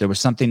post. There was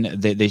something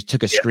they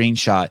took a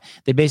screenshot.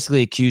 They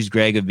basically accused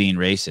Greg of being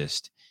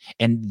racist.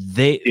 And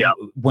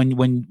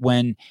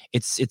when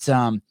it's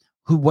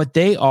what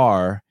they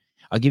are,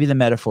 I'll give you the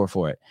metaphor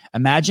for it.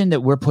 Imagine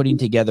that we're putting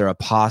together a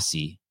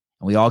posse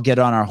and we all get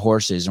on our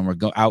horses and we're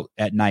go out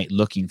at night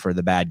looking for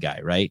the bad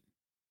guy, right?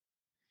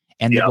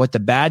 And what the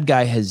bad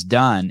guy has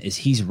done is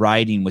he's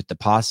riding with the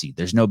posse.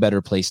 There's no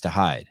better place to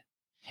hide.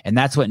 And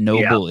that's what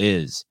Noble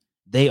is.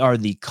 They are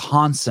the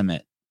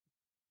consummate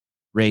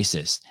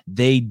racist.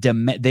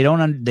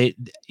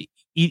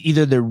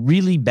 Either they're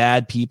really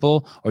bad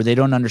people or they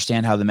don't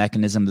understand how the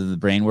mechanism of the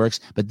brain works,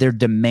 but they're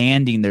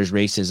demanding there's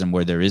racism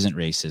where there isn't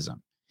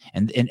racism.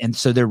 And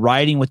so they're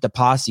riding with the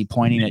posse,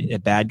 pointing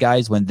at bad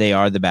guys when they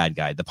are the bad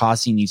guy. The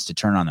posse needs to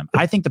turn on them.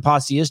 I think the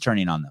posse is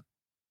turning on them.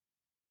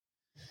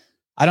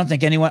 I don't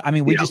think anyone, I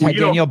mean, we just had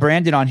Danielle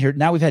Brandon on here.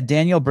 Now we've had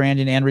Danielle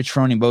Brandon and Rich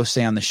Froning both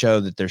say on the show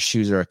that their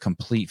shoes are a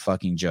complete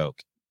fucking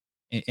joke.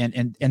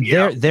 And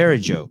they're a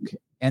joke.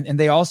 And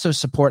they also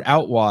support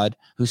Outwad,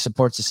 who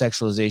supports the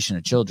sexualization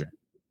of children.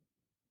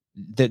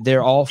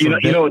 They're all for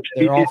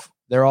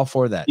they're all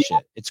for that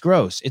shit. It's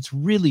gross. It's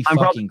really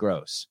fucking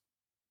gross.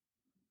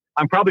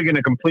 I'm probably going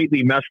to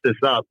completely mess this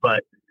up,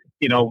 but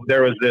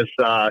there was this,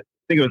 I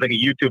think it was like a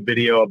YouTube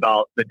video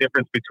about the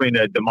difference between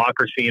a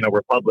democracy and a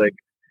republic.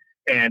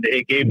 And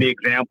it gave the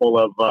example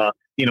of,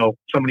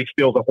 somebody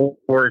steals a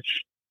horse,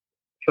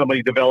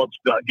 somebody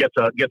gets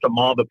a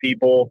mob of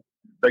people.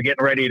 They're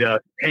getting ready to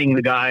hang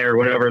the guy or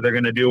whatever they're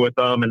going to do with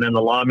them. And then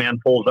the lawman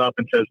pulls up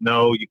and says,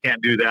 no, you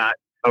can't do that.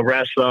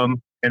 Arrest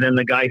them. And then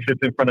the guy sits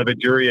in front of a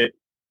jury.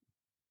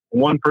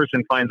 One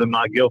person finds him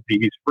not guilty.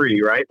 He's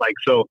free, right? Like,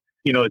 so,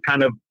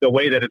 kind of the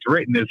way that it's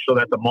written is so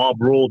that the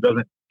mob rule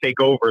doesn't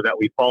take over, that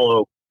we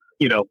follow,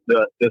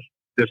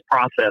 this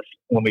process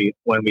when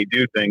we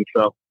do things.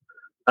 So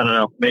I don't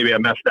know, maybe I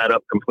messed that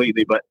up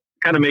completely, but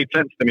kind of made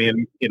sense to me.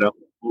 And,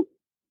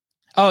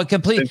 Oh,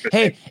 completely.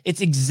 Hey,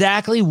 it's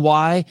exactly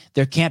why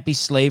there can't be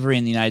slavery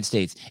in the United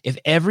States. If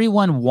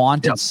everyone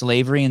wanted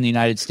slavery in the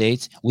United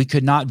States, we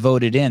could not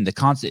vote it in.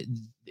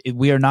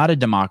 We are not a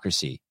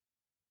democracy.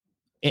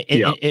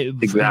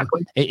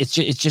 Exactly. It's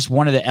just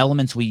one of the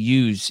elements we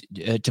use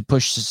to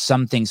push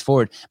some things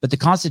forward. But the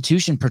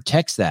Constitution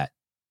protects that.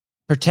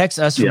 Protects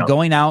us from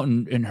going out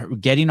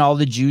and getting all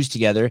the Jews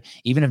together.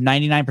 Even if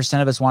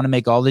 99% of us want to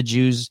make all the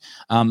Jews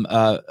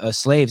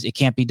slaves, it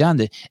can't be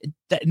done.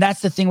 That's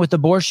the thing with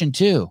abortion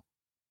too.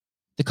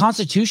 The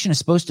Constitution is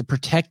supposed to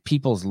protect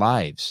people's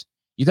lives.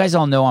 You guys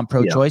all know I'm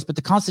pro-choice, but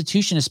the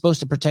Constitution is supposed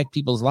to protect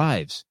people's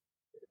lives.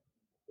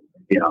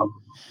 Yeah.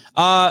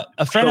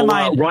 A friend of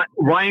mine,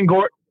 Ryan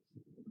Gordon.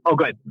 Oh,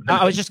 go ahead.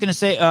 I was just going to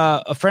say,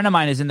 a friend of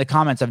mine is in the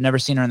comments. I've never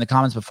seen her in the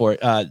comments before.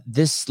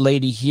 This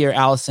lady here,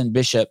 Allison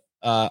Bishop,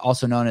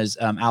 also known as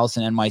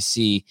Allison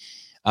NYC,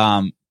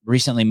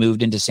 recently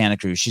moved into Santa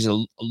Cruz. She's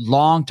a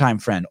longtime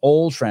friend,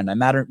 old friend. I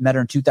met her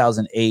in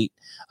 2008.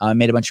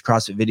 Made a bunch of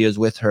CrossFit videos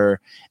with her.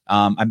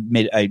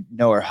 I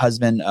know her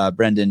husband,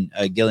 Brendan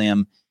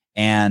Gilliam,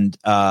 and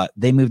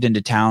they moved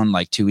into town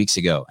like 2 weeks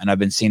ago, and I've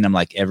been seeing them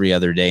like every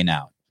other day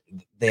now.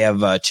 They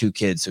have 2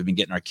 kids, so we've been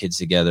getting our kids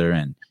together,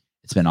 and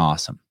it's been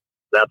awesome.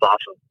 That's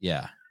awesome.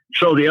 Yeah.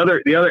 So the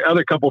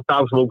other couple of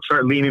topics we'll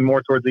start leaning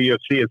more towards the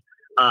UFC is,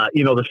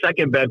 the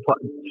second best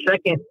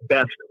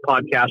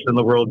podcast in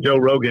the world, Joe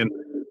Rogan,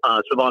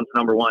 Savant's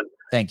number one.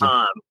 Thank you.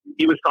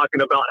 He was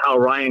talking about how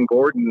Ryan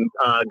Gordon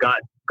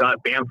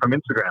got banned from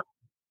Instagram.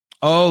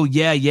 Oh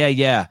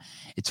yeah.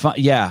 It's fun.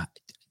 Yeah.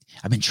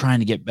 I've been trying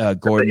to get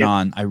Gordon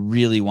on. I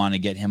really want to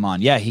get him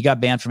on. Yeah, he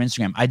got banned from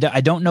Instagram. I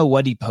don't know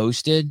what he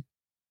posted,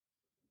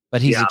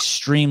 but he's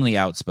extremely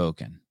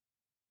outspoken.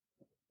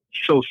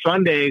 So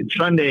Sunday,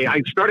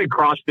 I started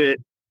CrossFit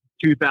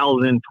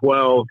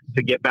 2012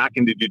 to get back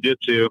into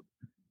jiu-jitsu,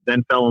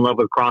 then fell in love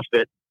with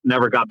CrossFit,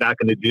 never got back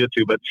into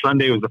jiu-jitsu. But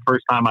Sunday was the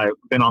first time I've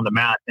been on the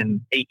mat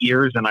in 8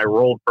 years, and I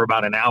rolled for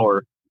about an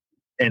hour.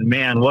 And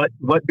man, what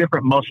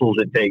different muscles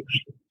it takes.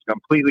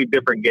 Completely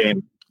different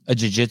game. A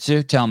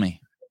jiu-jitsu? Tell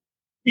me.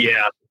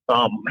 Yeah.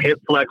 Hip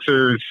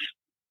flexors,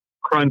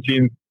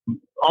 crunching,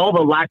 all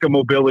the lack of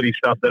mobility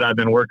stuff that I've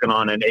been working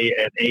on at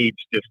age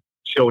just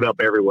showed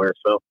up everywhere.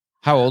 So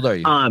how old are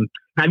you?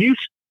 Have you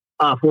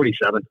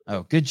 47.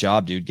 Oh, good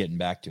job, dude, getting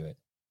back to it.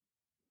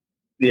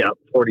 Yeah,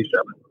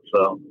 47.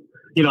 So,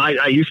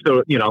 I used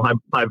to,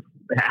 I've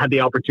had the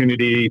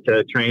opportunity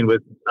to train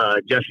with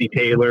Jesse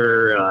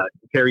Taylor,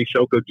 Terry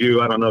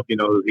Sokoju. I don't know if you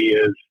know who he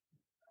is.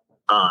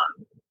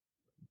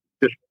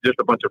 Just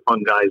a bunch of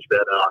fun guys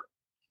that.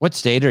 What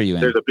state are you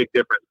in? There's a big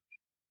difference.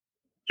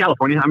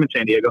 California. I'm in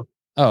San Diego.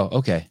 Oh,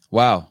 okay.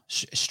 Wow.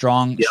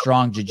 Strong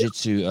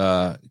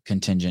jiu-jitsu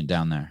contingent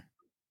down there.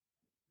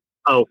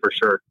 Oh, for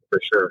sure.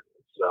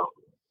 So,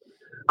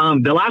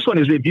 the last one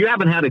is, if you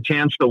haven't had a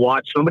chance to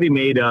watch, somebody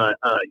made a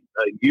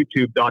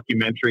YouTube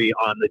documentary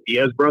on the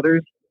Diaz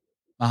brothers.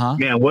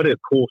 Man, what a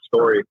cool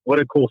story! What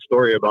a coul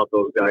story about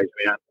those guys,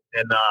 man.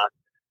 And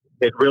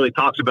it really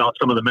talks about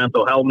some of the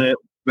mental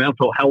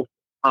health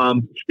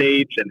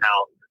states, and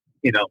how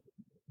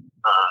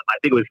I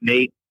think it was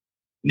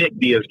Nick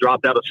Diaz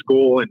dropped out of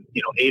school, and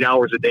 8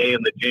 hours a day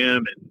in the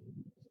gym, and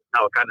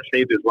how it kind of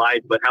saved his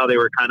life, but how they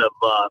were kind of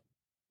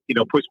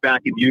pushed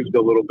back and used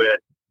a little bit,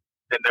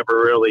 and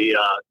never really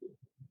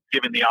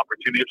given the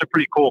opportunity. It's a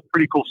pretty cool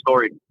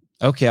story.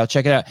 Okay, I'll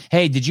check it out.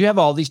 Hey, did you have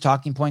all these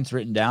talking points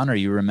written down, or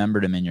you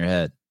remembered them in your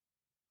head?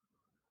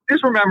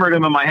 Just remembered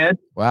them in my head.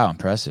 Wow,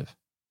 impressive.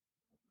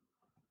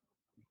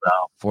 So,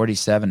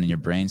 47 and your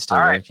brain's still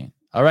working.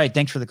 All right,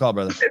 thanks for the call,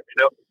 brother.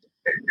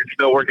 It's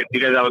still working. You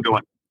guys have a good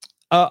one.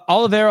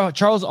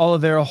 Charles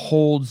Oliveira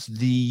holds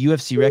the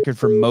UFC record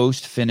for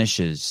most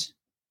finishes.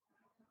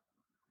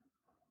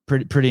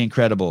 Pretty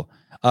incredible.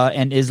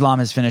 And Islam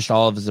has finished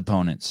all of his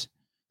opponents.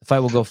 The fight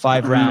will go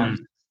 5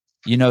 rounds.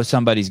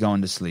 Somebody's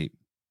going to sleep.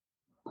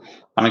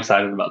 I'm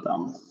excited about that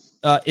one.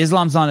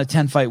 Islam's on a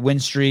 10-fight win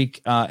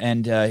streak,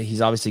 and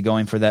he's obviously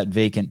going for that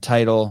vacant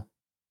title.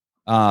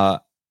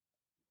 One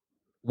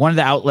of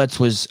the outlets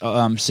was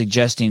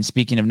suggesting,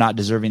 speaking of not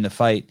deserving the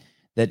fight,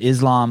 that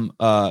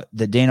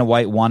that Dana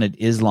White wanted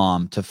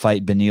Islam to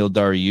fight Beneil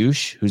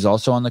Dariush, who's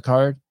also on the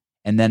card.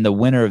 And then the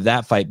winner of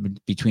that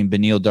fight between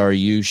Beneil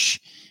Dariush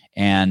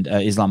and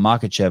Islam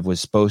Makhachev was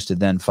supposed to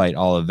then fight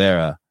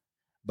Oliveira.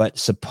 But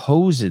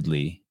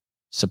supposedly,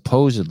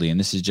 and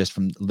this is just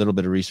from a little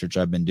bit of research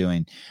I've been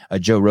doing,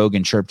 Joe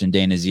Rogan chirped in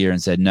Dana's ear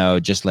and said, no,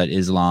 just let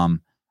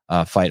Islam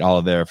fight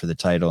Oliveira for the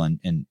title. And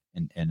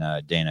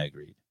and Dana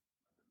agreed.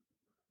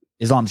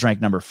 Islam's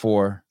ranked number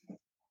 4.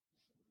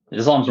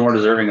 Islam's more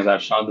deserving of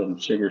that shot than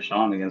Sugar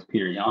Sean against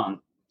Peter Yan.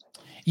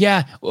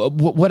 Yeah,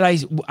 what I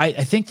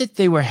think that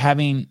they were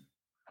having.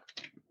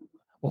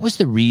 What was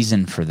the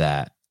reason for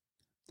that?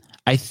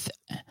 I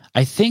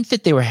think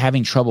that they were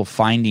having trouble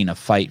finding a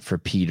fight for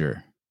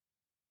Peter,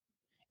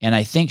 and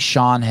I think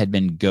Sean had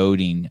been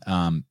goading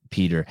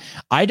Peter.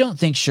 I don't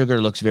think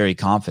Sugar looks very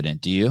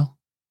confident. Do you?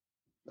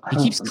 He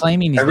keeps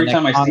claiming he's every the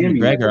time next I see Conor him,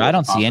 McGregor. I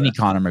don't see any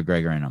Conor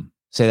McGregor in him.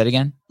 Say that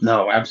again.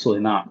 No,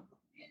 absolutely not.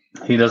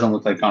 He doesn't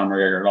look like Conor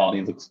McGregor at all.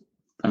 He looks,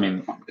 kind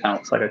of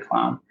looks like a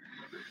clown.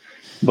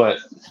 But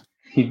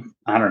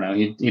I don't know.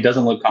 He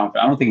doesn't look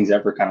confident. I don't think he's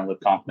ever kind of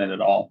looked confident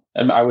at all.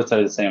 And I would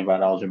say the same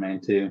about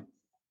Aljamain too.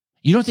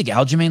 You don't think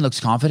Aljamain looks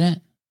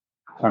confident?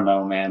 I don't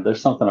know, man.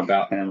 There's something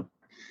about him.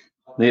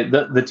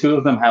 The two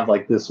of them have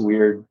like this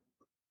weird.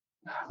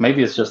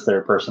 Maybe it's just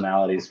their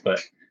personalities, but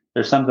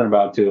there's something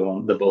about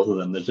the both of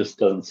them that just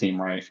doesn't seem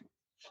right.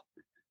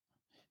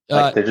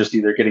 Like they're just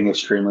either getting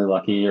extremely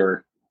lucky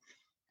or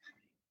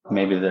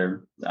maybe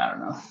they're, I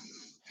don't know.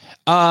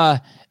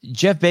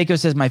 Jeff Bako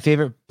says my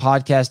favorite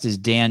podcast is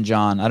Dan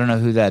John. I don't know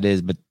who that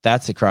is, but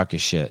that's a crock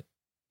of shit.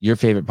 Your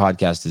favorite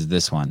podcast is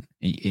this one.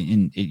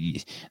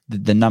 The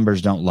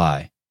numbers don't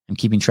lie. I'm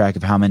keeping track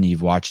of how many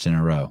you've watched in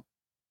a row.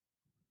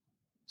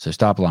 So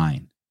stop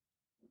lying.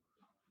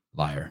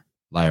 Liar,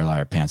 liar,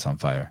 liar, pants on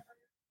fire.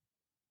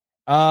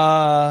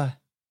 Charles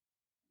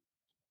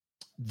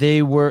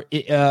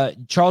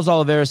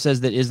Oliveira says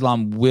that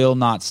Islam will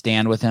not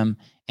stand with him.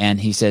 And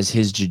he says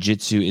his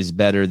jiu-jitsu is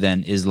better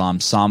than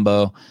Islam's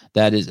sambo.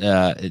 That is,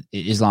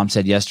 Islam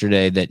said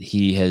yesterday that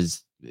he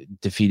has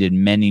defeated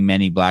many,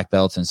 many black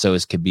belts, and so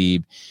is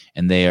Khabib.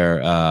 And they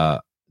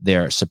are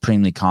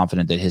supremely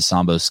confident that his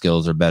sambo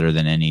skills are better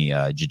than any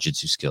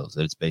jiu-jitsu skills.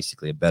 That it's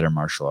basically a better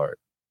martial art.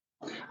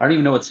 I don't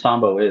even know what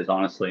sambo is,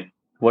 honestly.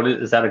 What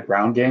is that? A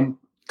ground game?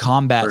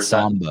 Combat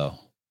sambo.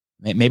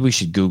 Maybe we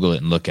should Google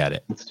it and look at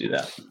it. Let's do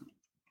that.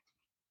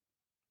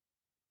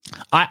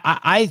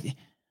 I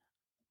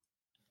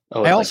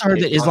also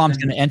heard that Islam's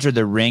going to enter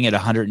the ring at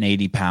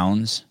 180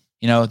 pounds.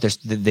 You know,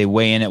 they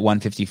weigh in at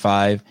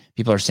 155.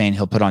 People are saying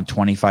he'll put on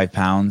 25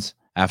 pounds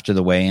after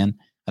the weigh-in.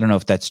 I don't know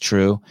if that's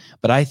true,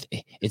 but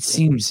it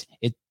seems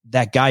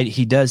that guy,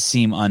 he does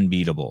seem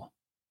unbeatable.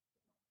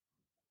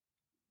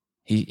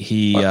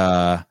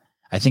 I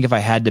think if I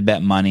had to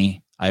bet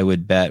money, I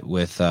would bet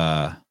with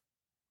I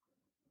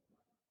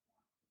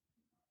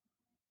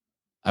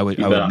would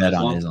bet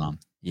on Islam.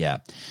 Yeah.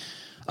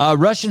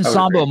 Russian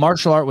Sambo,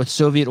 martial art with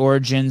Soviet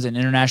origins, an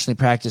internationally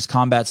practiced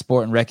combat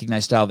sport and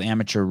recognized style of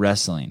amateur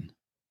wrestling.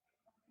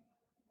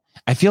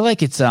 I feel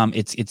like it's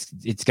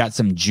got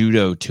some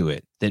judo to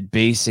it that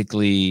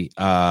basically see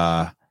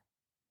how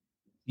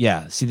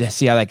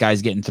that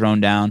guy's getting thrown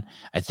down.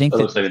 I think it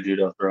looks like a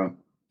judo throw.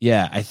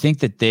 Yeah, I think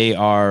that they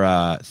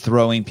are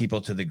throwing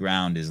people to the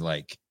ground is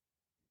like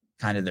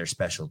kind of their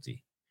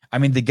specialty. I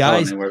mean, the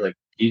guys they wear like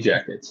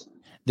e-jackets.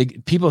 The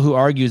people who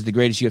argue is the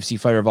greatest UFC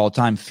fighter of all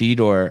time,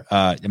 Fedor,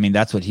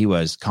 that's what he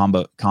was,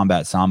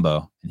 combat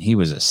sambo, and he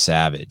was a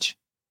savage.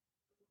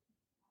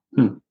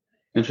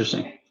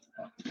 Interesting.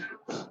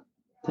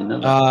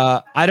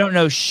 I don't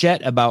know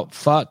shit about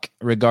fuck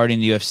regarding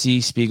the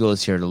UFC. Spiegel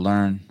is here to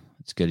learn.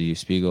 It's good of you,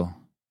 Spiegel.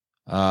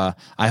 I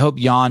hope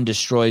Jan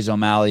destroys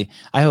O'Malley.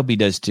 I hope he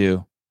does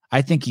too.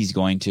 I think he's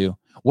going to.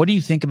 What do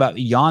you think about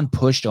Jan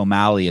pushed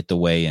O'Malley at the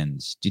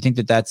weigh-ins? Do you think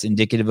that that's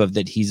indicative of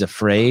that he's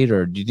afraid,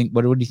 or do you think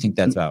what do you think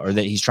that's about, or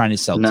that he's trying to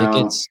sell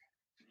tickets?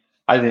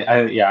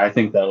 I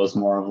think that was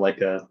more of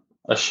like a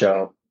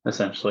show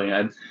essentially.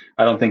 I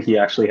don't think he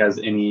actually has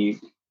any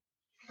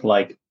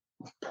like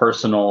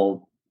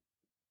personal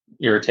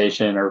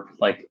irritation or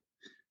like.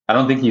 I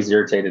don't think he's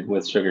irritated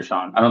with Sugar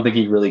Sean. I don't think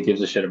he really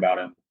gives a shit about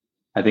him.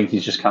 I think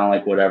he's just kind of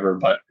like whatever,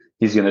 but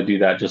he's going to do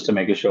that just to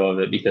make a show of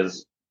it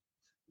because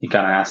he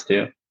kind of has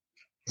to.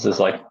 This is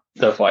like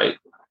the fight.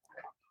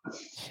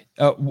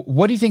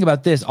 What do you think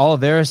about this?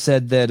 Oliveira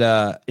said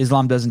that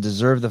Islam doesn't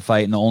deserve the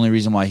fight, and the only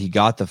reason why he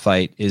got the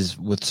fight is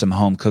with some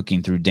home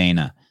cooking through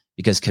Dana,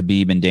 because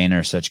Khabib and Dana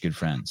are such good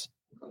friends.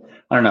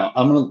 I don't know.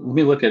 Let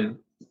me look at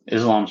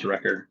Islam's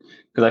record,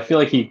 because I feel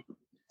like he's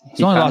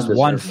only lost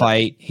one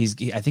fight.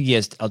 I think he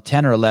has a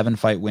 10 or 11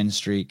 fight win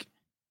streak.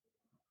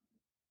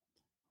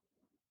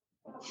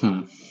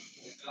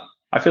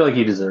 I feel like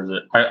he deserves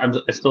it.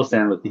 I still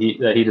stand with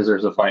that he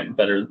deserves a fight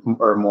better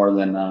or more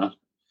than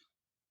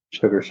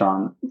Sugar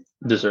Sean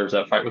deserves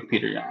that fight with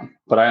Peter Yan.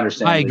 But I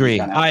understand. I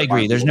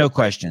agree. There's no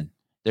question.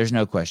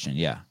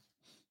 Yeah.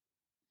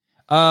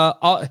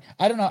 I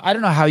don't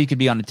know how you could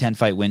be on a 10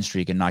 fight win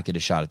streak and not get a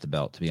shot at the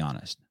belt, to be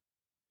honest.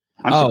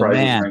 I'm surprised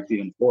he's ranked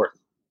even fourth.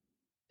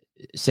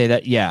 Say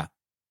that. Yeah.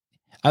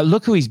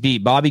 Look who he's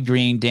beat: Bobby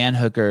Green, Dan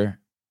Hooker,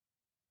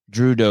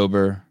 Drew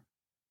Dober,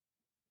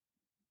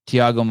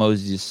 Thiago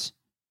Moses.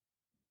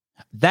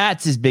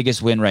 That's his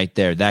biggest win right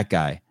there. That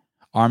guy,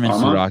 Arman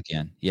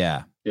Sarakian.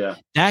 Yeah. Yeah.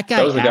 That guy.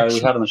 That was the guy we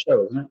had on the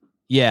show, wasn't it?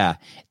 Yeah.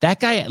 That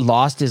guy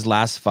lost his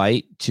last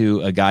fight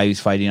to a guy who's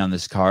fighting on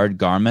this card,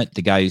 Garment,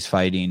 the guy who's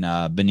fighting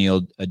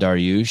Beneil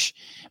Dariush.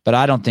 But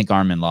I don't think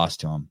Armin lost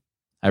to him.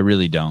 I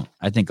really don't.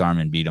 I think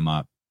Armin beat him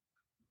up.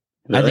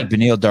 Really? I think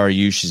Beneil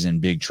Dariush is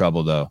in big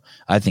trouble, though.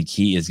 I think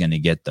he is going to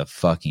get the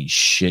fucking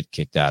shit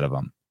kicked out of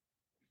him.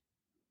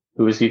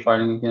 Who is he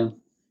fighting again?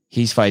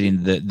 He's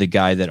fighting the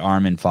guy that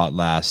Armin fought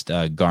last,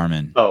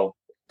 Garmin. Oh.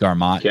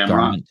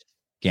 Gamrot.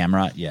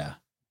 Gamrot, yeah.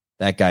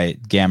 That guy,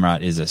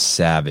 Gamrot, is a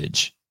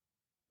savage.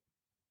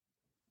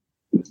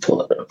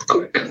 Pull it up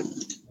quick.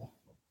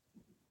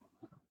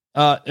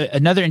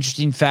 Another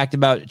interesting fact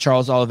about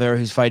Charles Oliveira,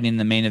 who's fighting in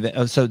the main event.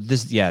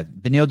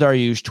 Beneil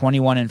Dariush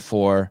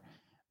 21-4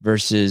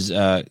 versus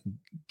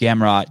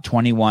Gamrot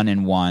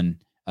 21-1.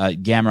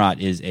 Gamrot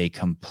is a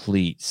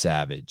complete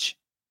savage.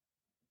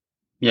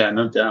 Yeah,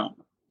 no doubt.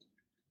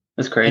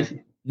 That's crazy.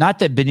 And not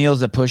that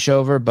Beneil's a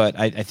pushover, but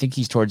I think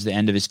he's towards the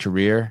end of his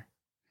career.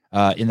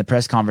 In the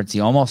press conference,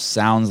 he almost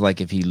sounds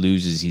like if he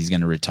loses, he's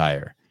going to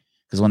retire.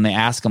 Because when they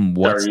ask him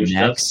what's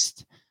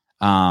next,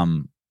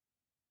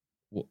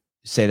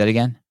 say that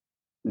again.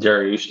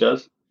 Dariush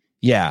does?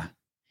 Yeah.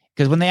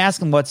 Because when they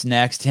ask him what's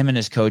next, him and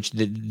his coach,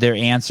 their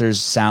answers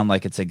sound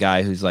like it's a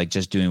guy who's like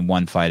just doing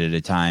one fight at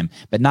a time,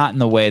 but not in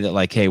the way that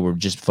like, hey, we're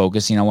just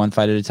focusing on one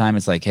fight at a time.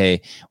 It's like,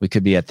 hey, we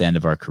could be at the end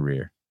of our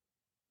career.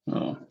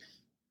 Oh.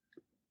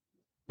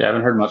 Yeah, I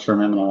haven't heard much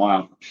from him in a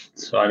while.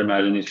 So I'd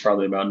imagine he's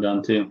probably about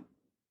done too.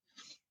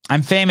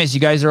 I'm famous. You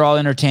guys are all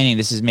entertaining.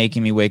 This is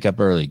making me wake up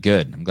early.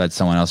 Good. I'm glad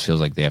someone else feels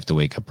like they have to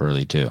wake up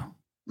early too.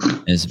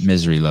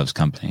 Misery loves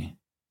company.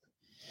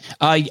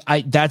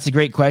 That's a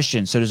great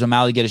question. So does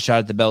O'Malley get a shot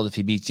at the belt if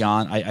he beats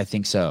Jan? I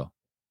think so.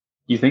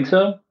 You think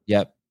so?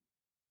 Yep.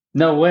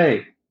 No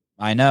way.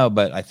 I know,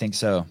 but I think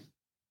so.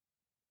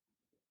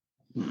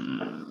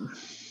 Pull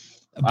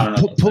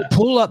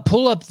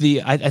up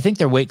the. I think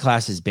their weight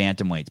class is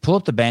bantamweight. Pull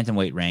up the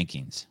bantamweight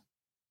rankings.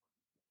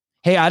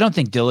 Hey, I don't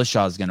think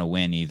Dillashaw is going to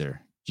win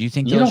either. Do you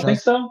think? You don't think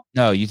so?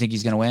 No, you think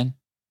he's going to win?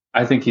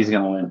 I think he's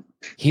going to win.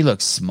 He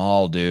looks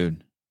small,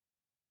 dude.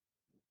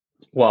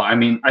 Well, I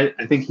mean, I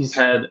think he's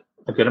had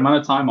a good amount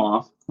of time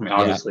off. I mean,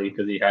 obviously,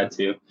 because he had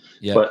to.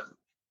 Yeah. But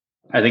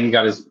I think he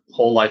got his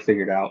whole life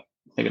figured out.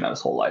 Maybe not his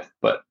whole life,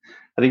 but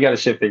I think he got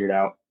his shit figured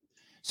out.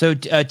 So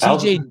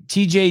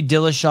TJ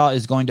Dillashaw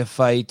is going to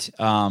fight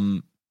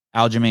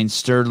Aljamain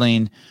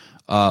Sterling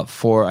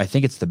for, I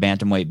think it's the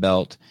bantamweight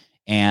belt,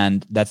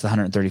 and that's the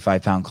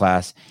 135-pound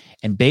class.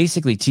 And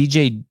basically,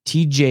 TJ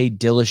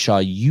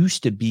Dillashaw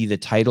used to be the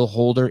title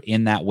holder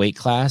in that weight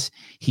class.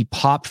 He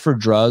popped for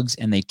drugs,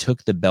 and they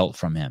took the belt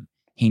from him.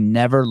 He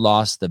never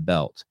lost the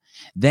belt.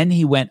 Then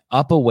he went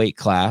up a weight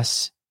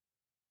class,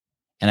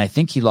 and I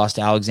think he lost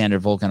to Alexander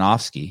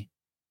Volkanovski.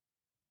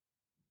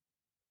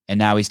 And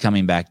now he's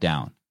coming back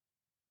down.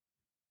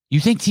 You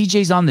think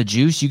TJ's on the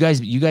juice? You guys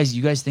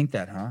think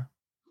that, huh?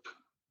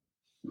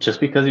 Just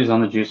because he was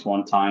on the juice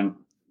one time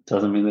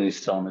doesn't mean that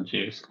he's still on the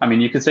juice. I mean,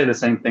 you could say the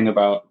same thing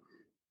about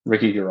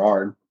Ricky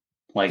Garrard.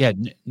 Like, yeah,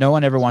 no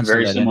one ever wants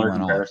very to let similar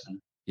anyone comparison.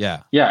 Off.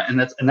 Yeah, yeah,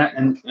 and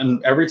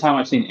every time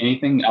I've seen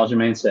anything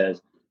Aljamain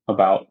says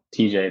about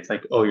TJ, it's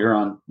like, oh,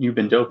 you've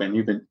been doping.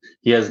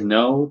 He has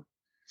no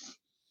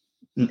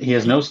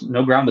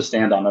ground to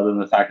stand on other than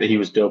the fact that he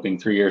was doping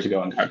 3 years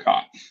ago and got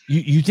caught.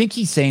 You think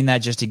he's saying that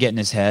just to get in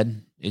his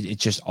head?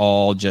 It's just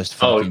all just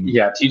fucking... Oh,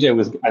 yeah. TJ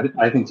was...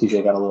 I think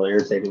TJ got a little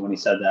irritated when he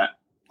said that.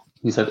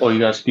 He said, oh, you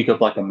got to speak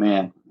up like a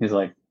man. He's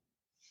like,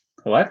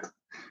 what?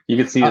 You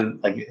could see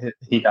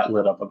he got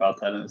lit up about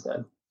that in his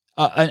head.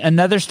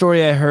 Another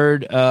story I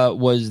heard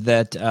was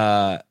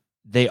that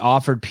they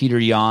offered Peter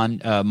Yan,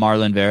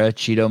 Marlon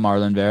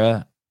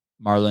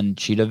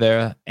Cheetah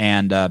Vera,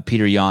 and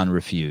Peter Yan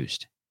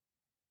refused.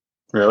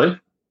 Really?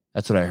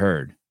 That's what I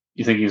heard.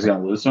 You think he's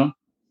going to lose to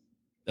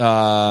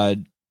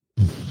him?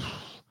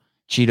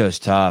 Cheeto's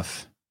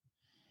tough.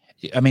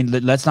 I mean,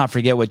 let's not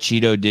forget what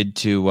Cheeto did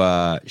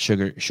to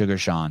Sugar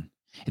Sean.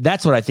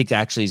 That's what I think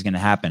actually is going to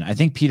happen. I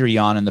think Peter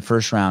Yan in the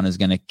first round is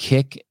going to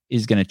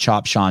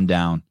chop Sean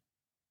down.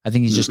 I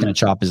think he's just going to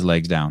chop his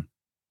legs down.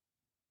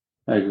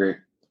 I agree.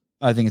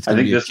 I think it's going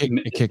to be a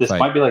kick this fight.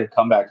 Might be like a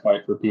comeback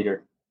fight for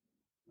Peter.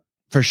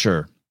 For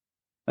sure.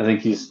 I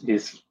think he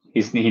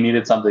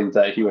needed something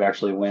that he would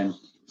actually win.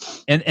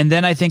 And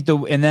then I think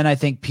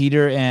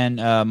Peter and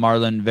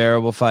Marlon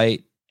Vera will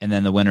fight, and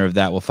then the winner of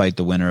that will fight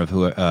the winner of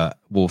who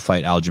will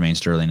fight Aljamain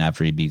Sterling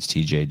after he beats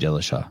TJ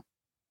Dillashaw.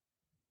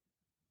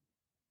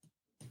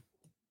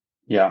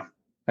 Yeah,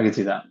 I can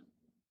see that.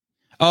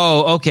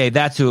 Oh, okay,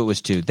 that's who it was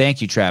to.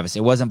 Thank you, Travis.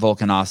 It wasn't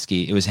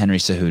Volkanovski. It was Henry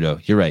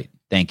Cejudo. You're right.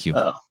 Thank you.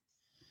 Oh,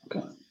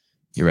 okay.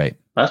 You're right.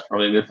 That's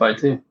probably a good fight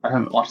too. I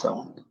haven't watched that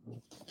one.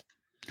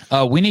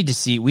 We need to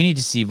see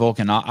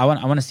Volkan. I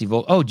want to see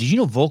Oh, did you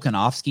know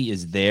Volkanovski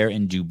is there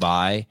in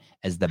Dubai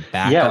as the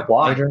backup? Yeah,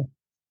 why? Fighter?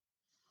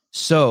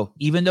 So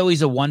even though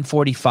he's a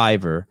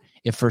 145er,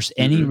 if for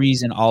any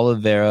reason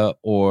Oliveira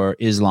or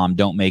Islam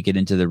don't make it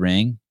into the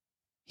ring,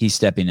 he's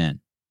stepping in.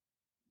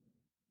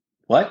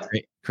 What?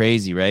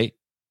 Crazy, right?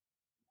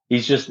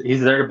 He's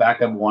there to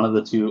back up one of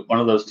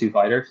those two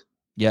fighters.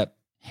 Yep.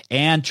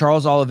 And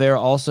Charles Oliveira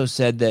also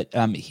said that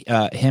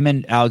him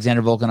and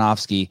Alexander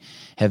Volkanovski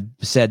have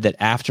said that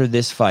after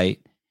this fight,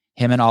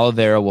 him and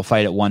Oliveira will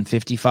fight at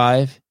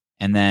 155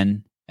 and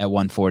then at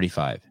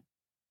 145.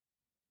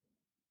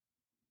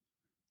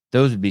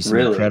 Those would be some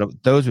incredible.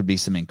 Those would be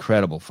some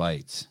incredible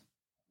fights.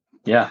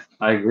 Yeah,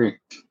 I agree.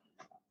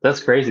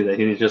 That's crazy that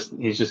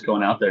he's just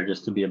going out there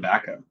just to be a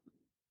backup.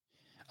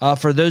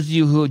 For those of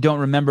you who don't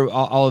remember,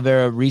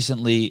 Oliveira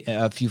recently,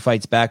 a few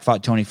fights back,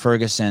 fought Tony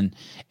Ferguson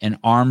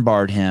and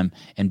armbarred him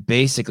and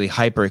basically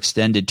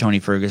hyperextended Tony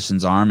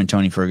Ferguson's arm, and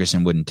Tony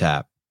Ferguson wouldn't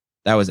tap.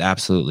 That was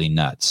absolutely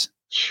nuts.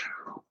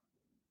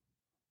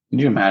 Can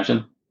you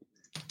imagine?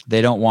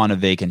 They don't want a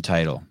vacant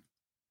title.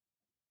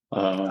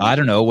 I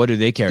don't know. What do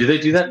they care? Do they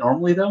do that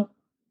normally, though?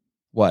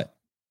 What?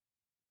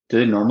 Do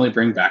they normally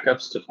bring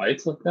backups to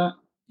fights like that?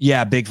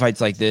 Yeah, big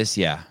fights like this,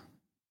 yeah.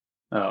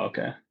 Oh,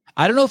 okay.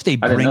 I don't know if they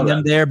bring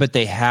them there, but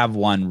they have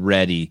one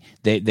ready.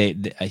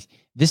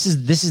 This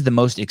is the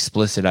most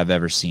explicit I've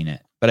ever seen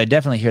it. But I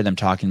definitely hear them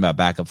talking about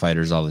backup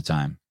fighters all the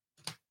time.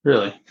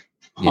 Really?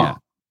 Yeah.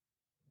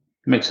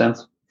 Makes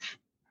sense.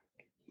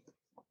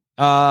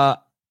 I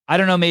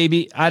don't know.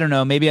 Maybe I don't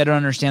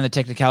understand the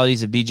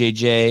technicalities of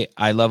BJJ.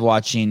 I love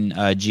watching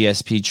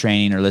GSP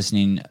training or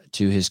listening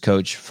to his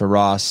coach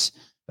Faraz,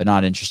 but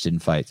not interested in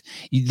fights.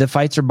 The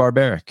fights are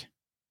barbaric.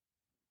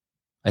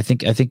 I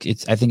think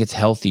it's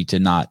healthy to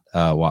not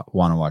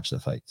want to watch the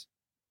fights.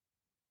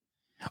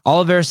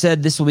 Oliveira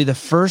said this will be the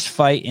first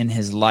fight in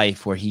his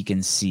life where he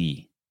can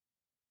see.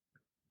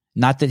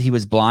 Not that he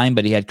was blind,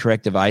 but he had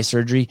corrective eye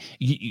surgery.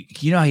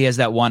 You know, he has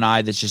that one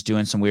eye that's just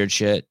doing some weird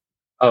shit.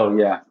 Oh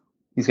yeah,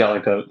 he's got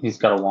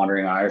a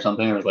wandering eye or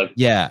something, or like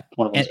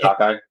one of those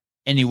cockeyed.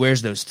 And he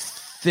wears those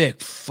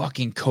thick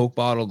fucking Coke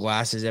bottle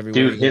glasses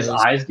everywhere. Dude, his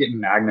eyes get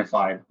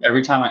magnified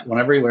every time.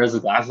 Whenever he wears the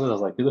glasses, I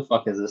was like, who the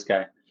fuck is this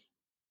guy?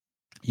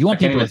 You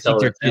want people to think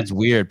their kid's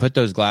weird? Put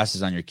those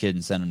glasses on your kid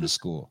and send them to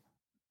school.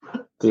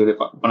 Dude,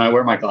 when I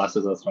wear my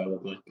glasses, that's what I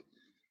look like.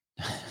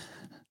 Do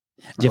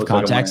you have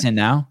contacts in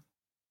now?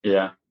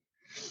 Yeah.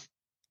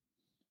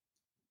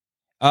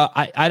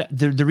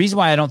 The reason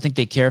why I don't think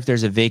they care if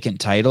there's a vacant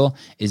title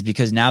is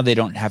because now they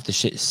don't have to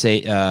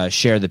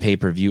share the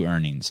pay-per-view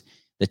earnings.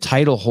 The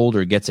title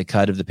holder gets a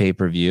cut of the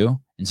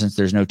pay-per-view, and since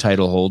there's no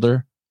title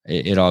holder,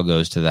 it all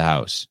goes to the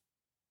house,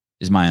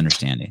 is my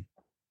understanding.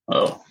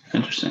 Oh,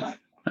 interesting.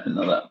 I didn't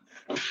know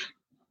that.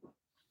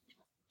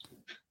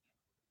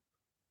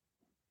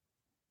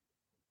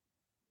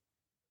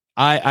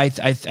 I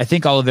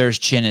think Oliveira's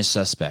chin is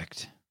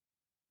suspect.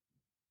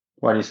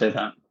 Why do you say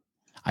that?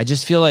 I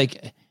feel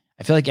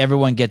like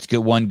everyone gets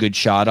one good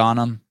shot on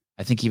him.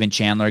 I think even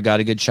Chandler got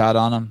a good shot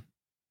on him.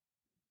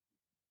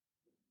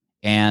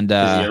 And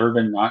has he ever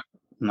been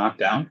knocked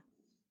down?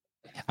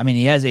 I mean,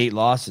 he has 8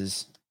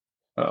 losses.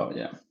 Oh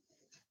yeah.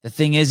 The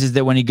thing is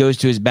that when he goes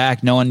to his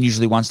back, no one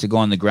usually wants to go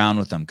on the ground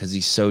with him because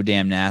he's so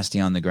damn nasty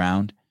on the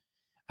ground.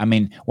 I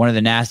mean, one of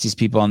the nastiest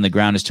people on the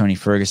ground is Tony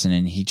Ferguson,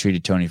 and he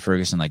treated Tony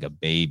Ferguson like a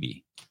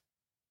baby.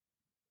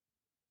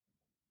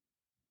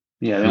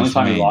 Yeah, the only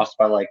time he lost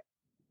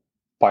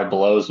by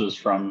blows was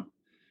from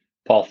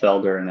Paul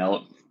Felder and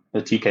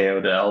the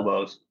TKO to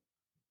elbows.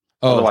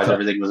 Otherwise,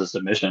 everything was a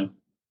submission.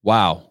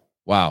 Wow.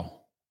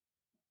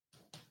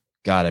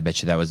 God, I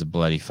bet you that was a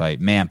bloody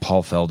fight. Man,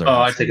 Paul Felder.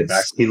 Oh, I take it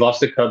back. He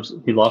lost to Cub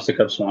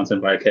Swanson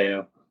by a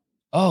KO.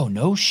 Oh,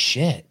 no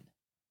shit.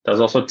 That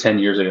was also 10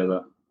 years ago,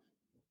 though.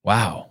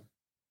 Wow.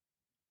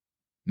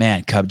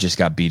 Man, Cub just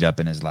got beat up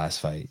in his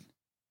last fight.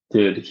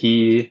 Dude,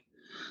 he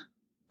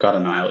got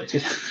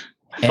annihilated.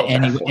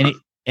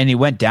 And he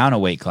went down a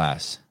weight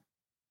class.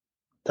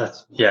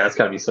 That's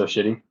got to be so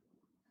shitty.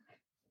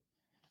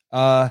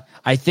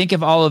 I think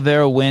if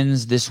Oliveira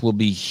wins, this will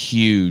be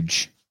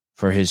huge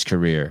for his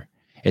career.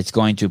 It's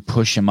going to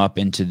push him up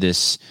into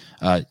this,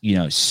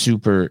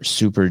 super,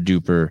 super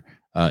duper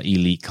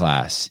elite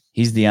class.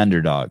 He's the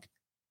underdog.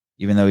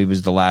 Even though he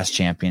was the last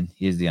champion,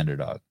 he is the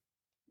underdog.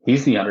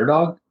 He's the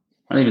underdog?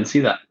 I didn't even see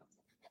that.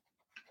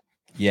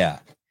 Yeah.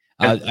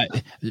 I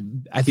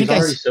think he's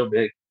already so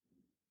big.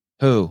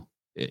 Who?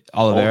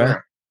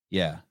 Oliveira?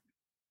 Yeah.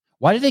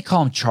 Why did they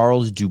call him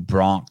Charles Du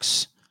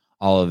Bronx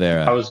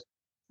Oliveira? I was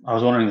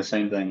wondering the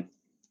same thing.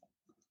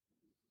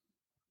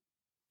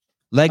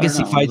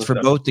 Legacy fights for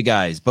both the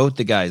guys.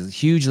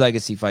 Huge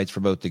legacy fights for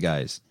both the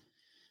guys.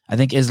 I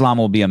think Islam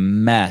will be a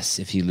mess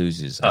if he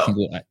loses. I think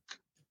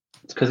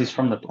it's because he's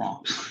from the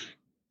Bronx.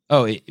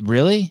 Oh,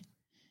 really?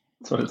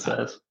 That's what it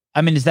says.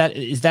 I mean, is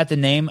that the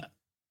name?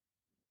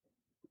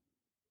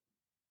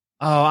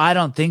 Oh, I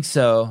don't think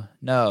so.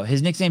 No,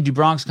 his nickname Du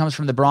Bronx comes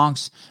from the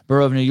Bronx,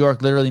 borough of New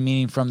York, literally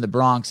meaning from the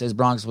Bronx, as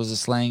Bronx was a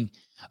slang.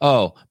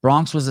 Oh,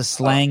 Bronx was a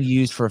slang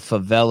used for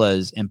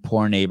favelas and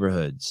poor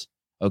neighborhoods.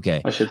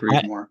 Okay, I should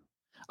read more.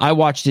 I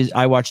watched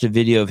a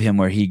video of him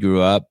where he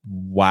grew up.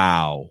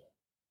 Wow.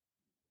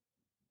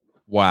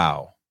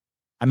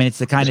 I mean, it's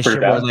the kind of shit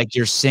where like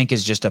your sink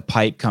is just a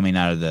pipe coming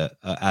out of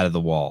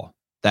the wall.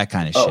 That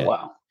kind of shit. Oh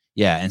wow.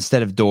 Yeah.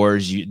 Instead of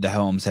doors, the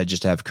homes had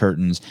just have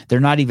curtains. They're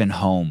not even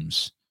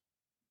homes.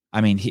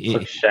 I mean,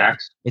 Like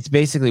shacks. it's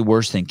basically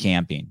worse than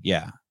camping.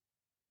 Yeah.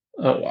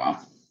 Oh wow.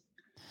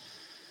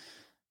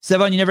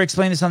 Sevon, you never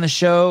explained this on the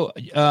show.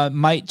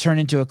 Might turn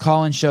into a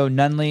call-in show.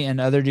 Nunley and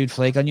other dude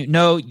flake on you.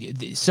 No,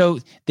 so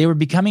they were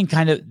becoming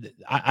kind of.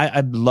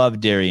 I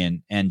love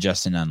Darian and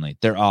Justin Nunley.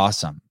 They're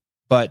awesome.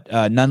 But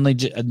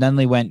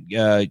Nunley went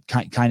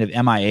kind of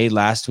MIA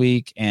last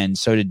week, and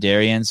so did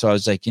Darian. So I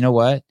was like, you know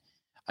what?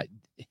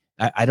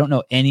 I don't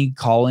know any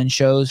call-in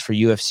shows for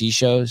UFC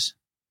shows.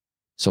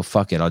 So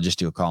fuck it. I'll just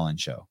do a call-in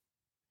show.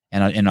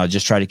 And I'll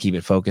just try to keep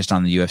it focused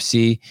on the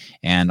UFC,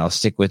 and I'll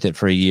stick with it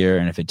for a year.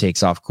 And if it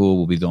takes off, cool,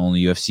 we'll be the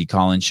only UFC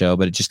call-in show.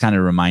 But it just kind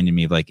of reminded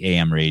me of like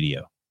AM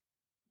radio.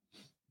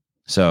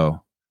 So.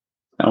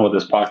 And what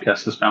this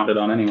podcast is founded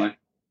on anyway.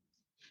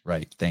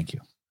 Right. Thank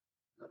you.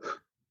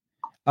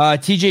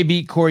 TJ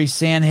beat Corey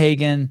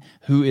Sandhagen,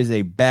 who is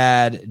a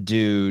bad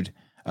dude.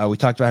 We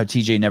talked about how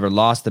TJ never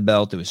lost the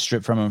belt. It was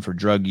stripped from him for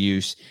drug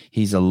use.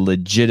 He's a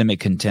legitimate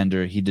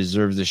contender. He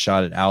deserves a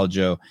shot at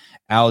Aljo.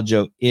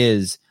 Aljo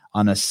is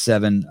on a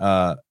 7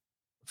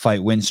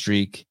 fight win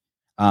streak.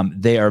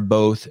 They are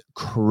both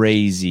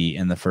crazy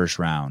in the first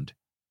round.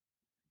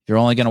 If you're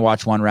only going to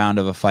watch one round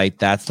of a fight,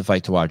 that's the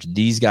fight to watch.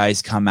 These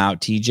guys come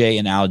out, TJ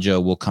and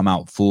Aljo will come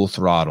out full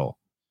throttle.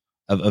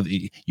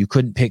 You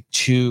couldn't pick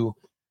two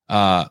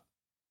guys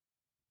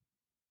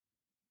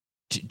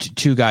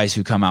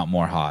who come out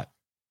more hot.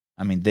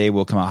 I mean, they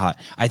will come out hot.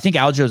 I think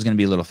Aljo is going to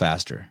be a little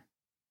faster.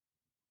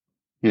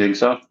 You think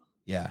so?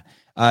 Yeah.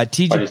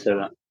 TJ. Why do you say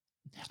that?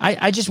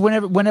 I just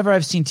whenever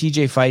I've seen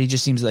TJ fight, he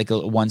just seems like a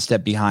one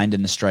step behind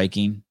in the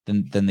striking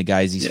than the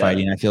guys he's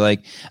fighting. I feel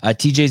like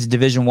TJ's a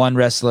Division I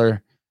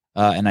wrestler,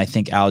 and I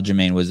think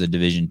Aljamain was a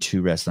Division II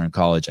wrestler in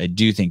college. I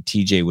do think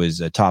TJ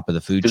was top of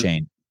the food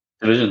chain.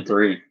 Division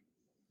III.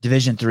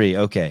 Division III,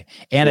 okay.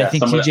 And I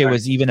think TJ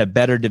was even a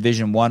better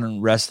Division I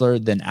wrestler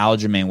than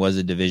Aljamain was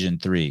a Division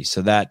III.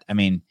 So that, I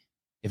mean,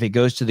 if it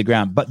goes to the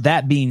ground. But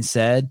that being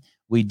said,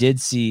 we did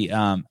see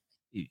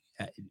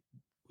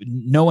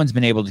no one's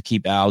been able to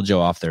keep Aljo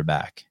off their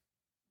back.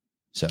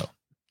 So,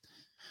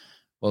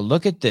 well,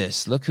 look at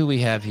this. Look who we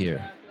have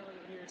here.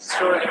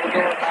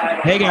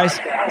 Hey, guys.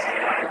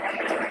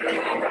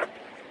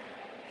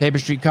 Paper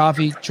Street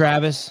Coffee,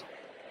 Travis,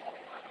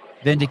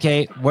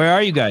 Vindicate. Where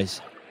are you guys?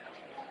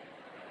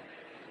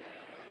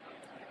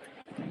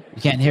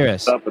 You can't hear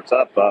us. What's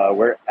up?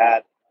 We're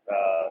at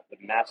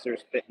the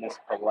Masters Fitness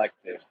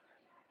Collective.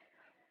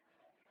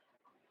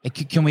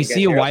 Can we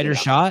see a wider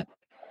shot?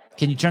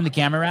 Can you turn the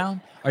camera around?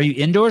 Are you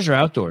indoors or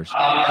outdoors?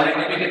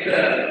 Let me get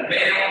the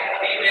male,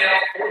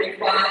 female,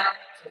 45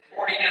 to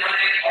 49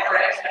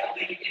 RX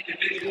elite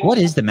individual. What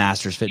is the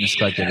Masters Fitness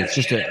Collective? It's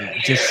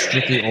just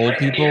strictly old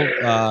people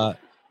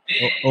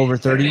over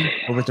 30,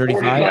 over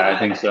 35? Yeah, I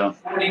think so.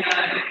 49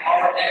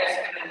 RX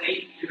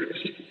elite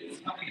is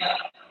coming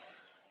up.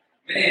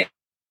 Man.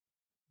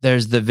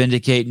 There's the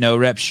Vindicate No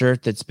Rep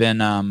shirt that's been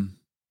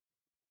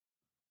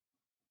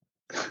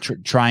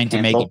trying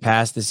to make it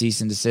past the cease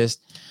and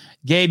desist.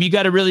 Gabe, you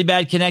got a really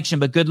bad connection,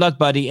 but good luck,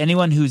 buddy.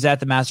 Anyone who's at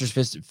the Masters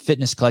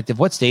Fitness Collective,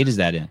 what state is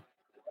that in?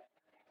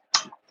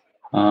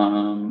 I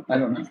don't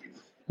know.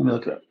 Let me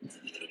look it up.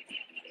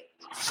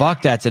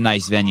 Fuck, that's a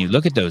nice venue.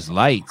 Look at those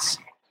lights.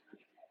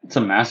 It's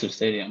a massive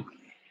stadium.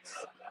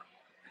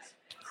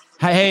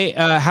 Hey,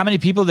 how many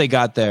people they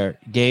got there,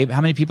 Gabe?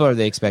 How many people are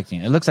they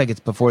expecting? It looks like it's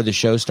before the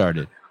show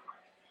started.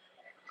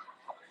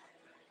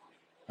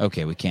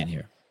 Okay, we can't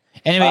hear.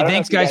 Anyway,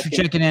 thanks, guys, for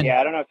checking in.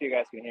 Yeah, I don't know if you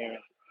guys can hear me.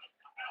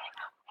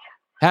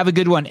 Have a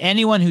good one.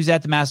 Anyone who's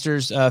at the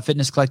Masters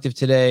Fitness Collective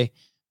today,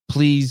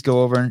 please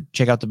go over and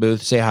check out the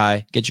booth. Say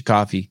hi. Get your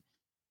coffee.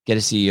 Get a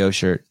CEO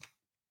shirt.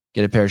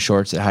 Get a pair of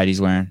shorts that Heidi's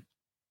wearing.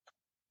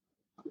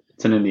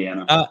 It's in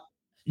Indiana.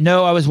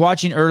 No, I was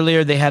watching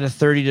earlier. They had a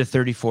 30 to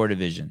 34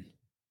 division.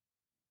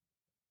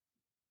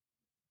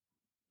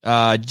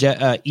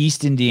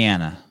 East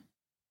Indiana.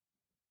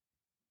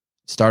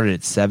 Started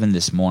at 7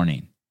 this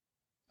morning.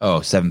 Oh,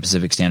 7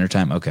 Pacific Standard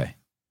Time. Okay.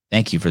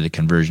 Thank you for the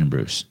conversion,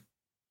 Bruce.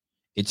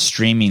 It's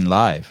streaming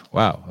live.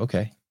 Wow.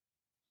 Okay.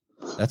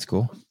 That's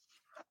cool.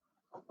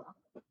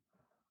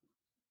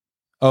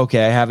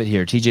 Okay, I have it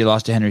here. TJ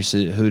lost to Henry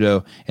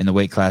Cejudo in the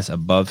weight class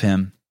above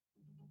him.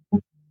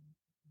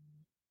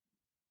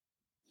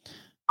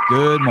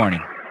 Good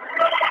morning.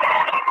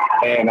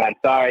 Hey, man.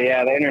 Sorry.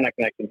 Yeah, the internet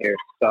connection here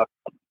sucks.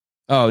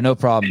 Oh, no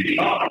problem.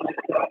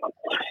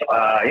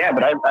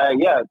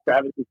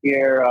 Travis is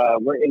here.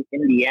 We're in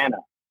Indiana.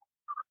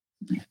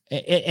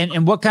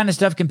 And what kind of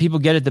stuff can people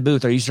get at the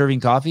booth? Are you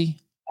serving coffee?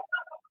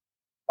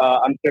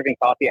 I'm serving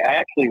coffee. I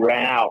actually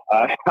ran out.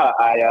 I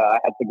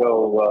had to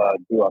go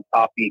do a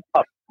coffee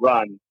cup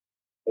run.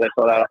 I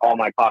sold out all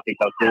my coffee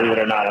cups, believe it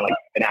or not, in like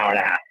an hour and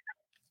a half.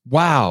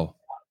 Wow.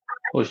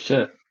 Oh,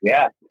 shit.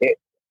 Yeah.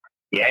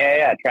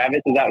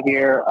 Travis is out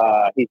here.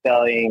 He's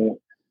selling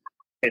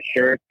his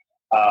shirts.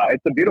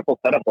 It's a beautiful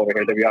setup over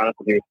here, to be honest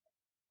with you.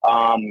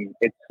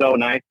 It's so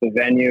nice, the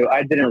venue.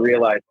 I didn't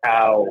realize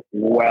how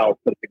well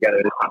put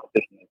together this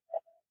competition is.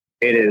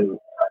 It is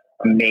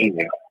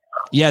amazing.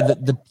 Yeah,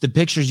 the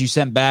pictures you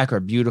sent back are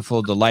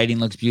beautiful. The lighting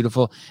looks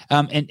beautiful.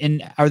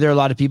 And are there a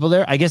lot of people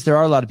there? I guess there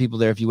are a lot of people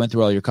there if you went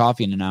through all your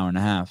coffee in an hour and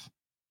a half.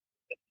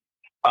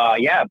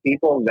 Yeah,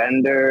 people,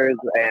 vendors,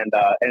 and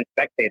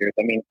spectators.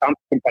 I mean, some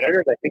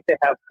competitors, I think they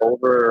have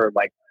over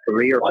like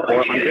 300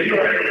 or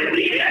 400.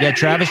 Yeah,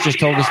 Travis just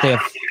told us they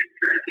have.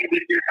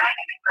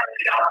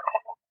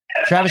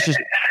 Travis just.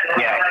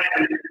 Yeah.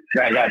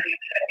 Right.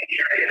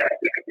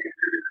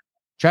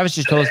 Travis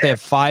just told us they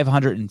have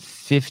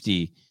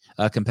 550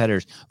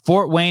 competitors.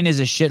 Fort Wayne is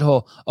a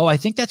shithole. Oh, I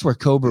think that's where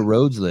Cobra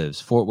Rhodes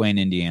lives, Fort Wayne,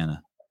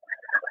 Indiana.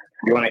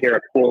 You want to hear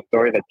a cool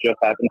story that just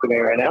happened to me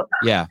right now?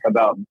 Yeah.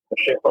 About the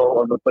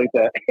shithole of the place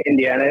that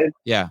Indiana is?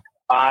 Yeah.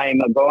 I'm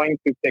going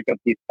to pick up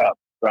these cups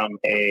from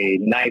a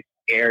nice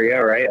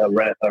area, right? A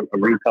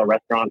retail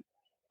restaurant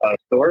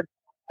store.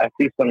 I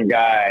see some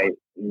guy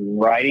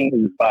riding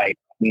his bike,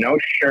 no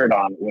shirt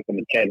on, with a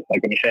machete,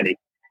 like a machete.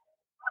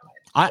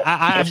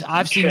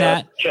 I've seen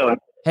that. Chilling.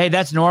 Hey,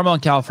 that's normal in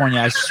California.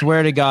 I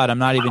swear to God, I'm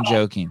not even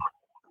joking.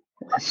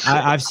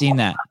 I've seen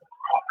that.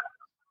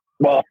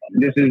 Well,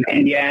 this is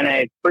Indiana.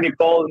 It's pretty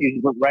cold.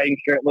 He's riding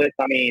shirtless.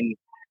 I mean,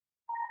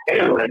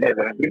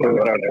 whatever they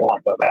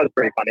want, but that was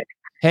pretty funny.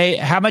 Hey,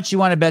 how much you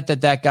want to bet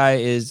that guy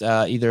is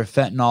either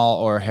fentanyl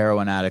or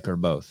heroin addict or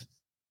both?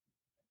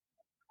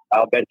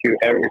 I'll bet you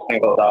every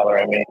single dollar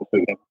I made this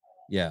weekend.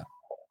 Yeah.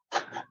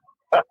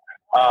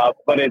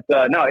 But it's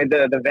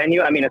the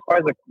venue. I mean, as far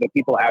as the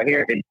people out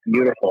here, it's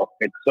beautiful.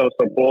 It's so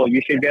cool.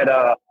 You should get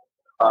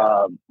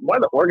one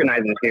of the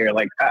organizers here.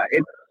 Like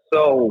it's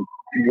so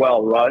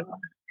well run,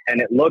 and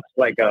it looks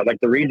like the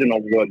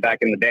regionals would back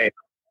in the day.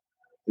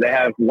 They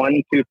have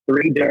 1, 2,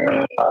 3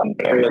 different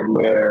areas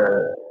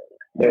where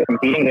they're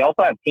competing. They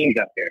also have teams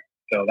out here,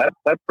 so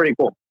that's pretty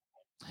cool.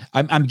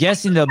 I'm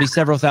guessing there'll be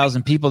several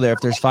thousand people there.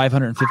 If there's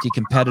 550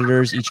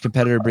 competitors, each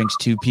competitor brings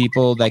 2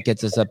 people. That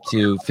gets us up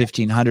to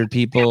 1,500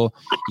 people.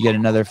 You get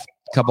another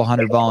couple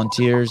hundred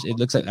volunteers. It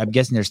looks like, I'm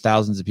guessing there's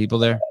thousands of people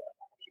there.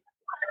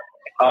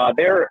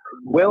 There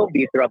will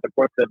be throughout the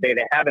course of the day.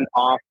 They have an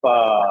off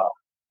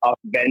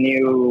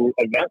venue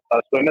event,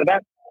 a swim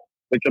event,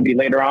 which will be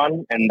later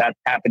on, and that's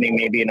happening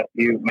maybe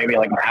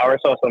like an hour or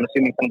so. So I'm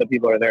assuming some of the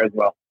people are there as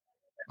well.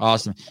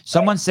 Awesome.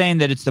 Someone's saying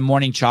that it's the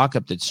Morning Chalk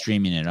Up that's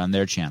streaming it on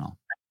their channel.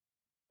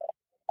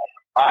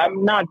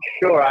 I'm not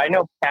sure. I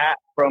know Pat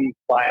from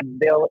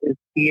Clydesdale is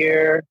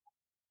here.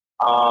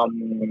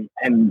 And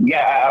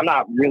yeah, I'm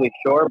not really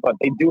sure, but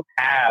they do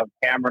have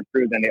camera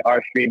crews and they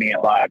are streaming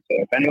it live. So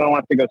if anyone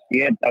wants to go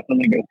see it,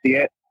 definitely go see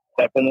it.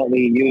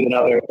 Definitely use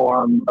another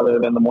forum other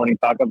than the Morning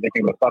Talk Up. They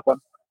can go fuck up.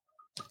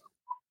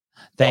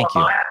 Thank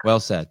you. Well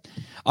said.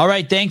 All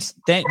right. Thanks.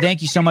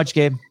 Thank you so much,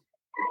 Gabe.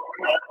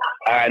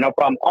 All right. No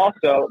problem.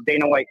 Also,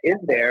 Dana White is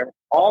there.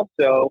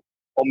 Also,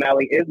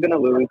 O'Malley is going to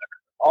lose.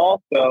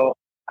 Also,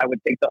 I would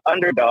take the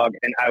underdog,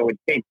 and I would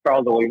take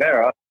Charles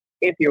Oliveira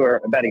if you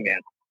were a betting man.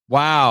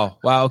 Wow.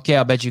 Okay,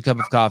 I'll bet you a cup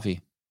of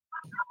coffee.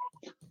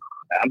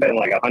 I'm betting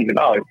like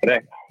 $100 today.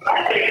 All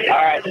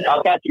right,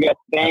 I'll catch you guys.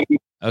 Thank you.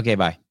 Okay,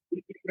 bye.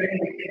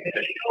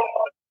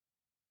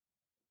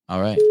 All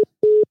right.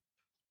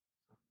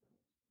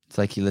 It's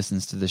like he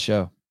listens to the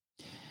show.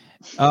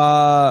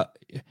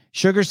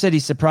 Sugar said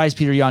he's surprised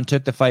Peter Yan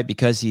took the fight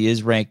because he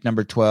is ranked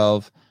number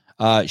 12.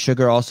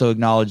 Sugar also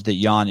acknowledged that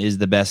Yan is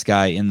the best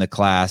guy in the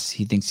class.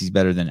 He thinks he's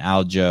better than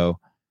Aljo.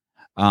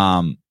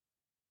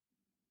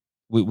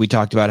 We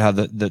talked about how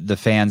the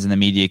fans and the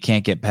media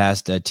can't get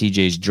past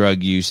TJ's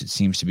drug use. It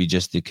seems to be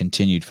just the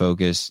continued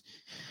focus.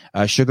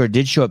 Sugar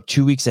did show up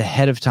 2 weeks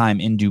ahead of time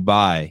in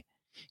Dubai.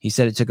 He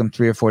said it took him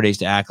 3 or 4 days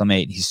to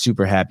acclimate. He's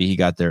super happy he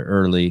got there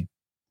early.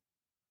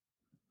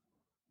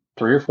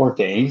 3 or 4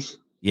 days?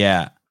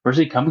 Yeah. Where's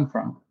he coming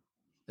from?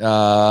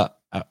 I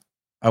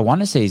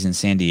want to say he's in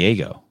San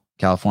Diego,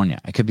 California.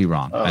 I could be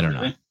wrong. I don't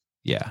know.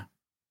 Yeah.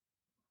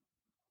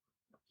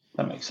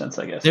 That makes sense,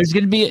 I guess. There's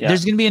gonna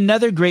be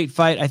another great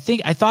fight.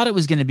 I thought it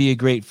was gonna be a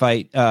great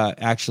fight,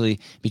 actually,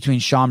 between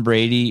Sean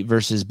Brady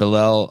versus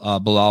Bilal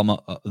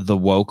the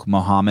woke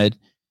Muhammad.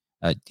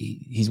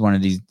 He's one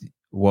of these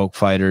woke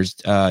fighters.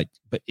 But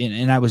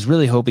I was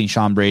really hoping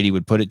Sean Brady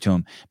would put it to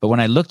him. But when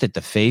I looked at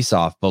the face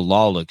off,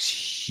 Bilal looks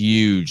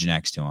huge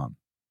next to him.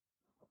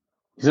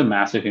 He's a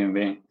massive human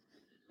being.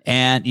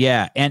 And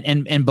yeah,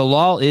 and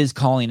Bilal is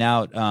calling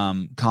out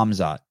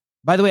Khamzat.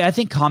 By the way, I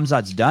think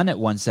Khamzat's done at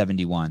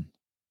 171.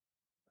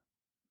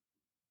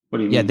 What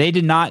do you mean? Yeah,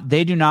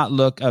 they do not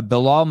look.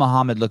 Bilal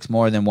Muhammad looks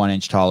more than 1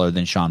 inch taller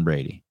than Sean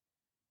Brady.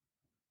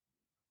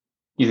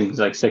 You think he's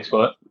like 6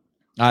 foot?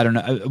 I don't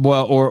know.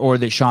 Well, or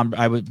that Sean.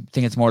 I would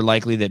think it's more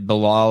likely that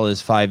Bilal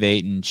is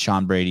 5'8" and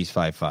Sean Brady's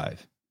 5'5".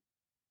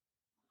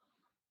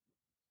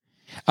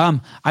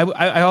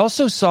 I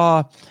also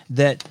saw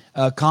that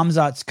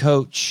Khamzat's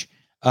coach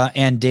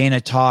and Dana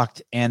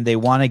talked, and they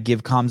want to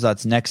give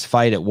Khamzat's next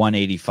fight at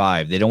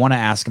 185. They don't want to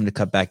ask him to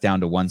cut back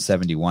down to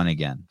 171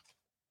 again.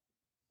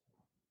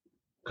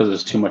 Because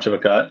it's too much of a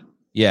cut.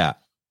 Yeah,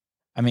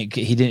 I mean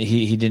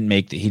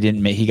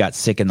he got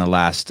sick in the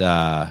last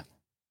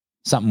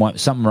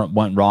Something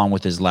went wrong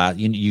with his last.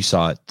 You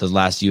saw it. The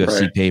last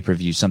UFC Right.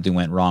 pay-per-view. Something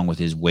went wrong with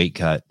his weight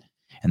cut,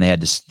 and they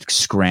had to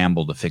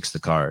scramble to fix the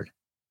card.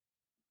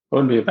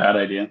 Wouldn't be a bad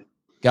idea.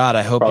 God,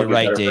 I hope Probably you're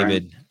right, better for him.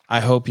 David. I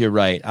hope you're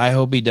right. I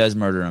hope he does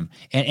murder him.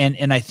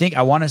 And I think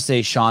I want to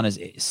say Sean is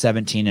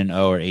 17-0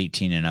 or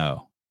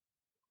 18-0,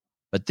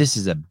 but this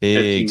is a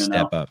big 15-0.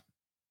 step up.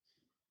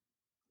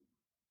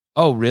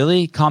 Oh,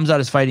 really? Kamzat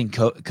is fighting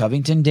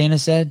Covington, Dana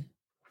said.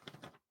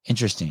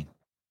 Interesting.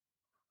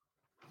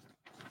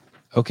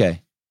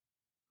 Okay.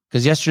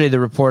 Because yesterday the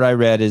report I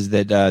read is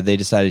that they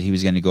decided he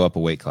was going to go up a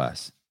weight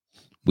class.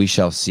 We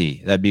shall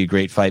see. That'd be a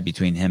great fight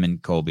between him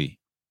and Colby.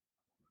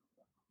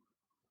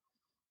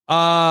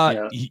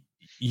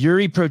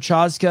 Yuri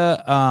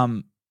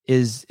Prochazka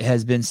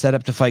has been set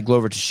up to fight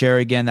Glover Teixeira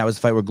again. That was a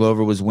fight where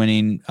Glover was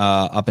winning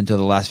up until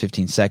the last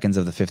 15 seconds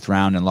of the 5th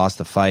round and lost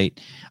the fight.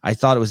 I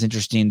thought it was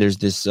interesting. There's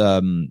this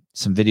some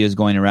videos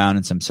going around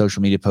and some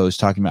social media posts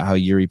talking about how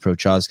Yuri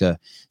Prochazka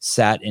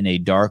sat in a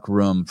dark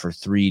room for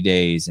 3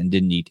 days and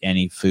didn't eat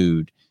any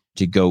food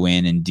to go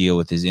in and deal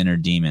with his inner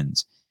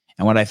demons.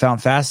 And what I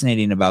found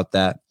fascinating about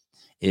that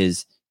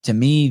is, to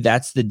me,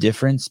 that's the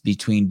difference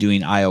between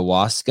doing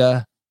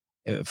ayahuasca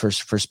for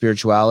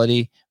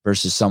spirituality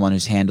versus someone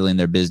who's handling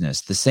their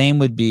business. The same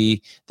would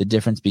be the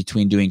difference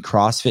between doing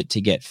CrossFit to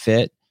get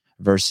fit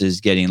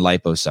versus getting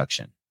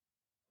liposuction.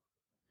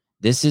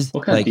 This is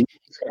like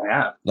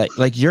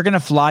you're going to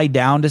fly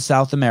down to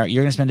South America.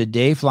 You're going to spend a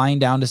day flying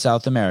down to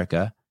South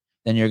America.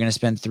 Then you're going to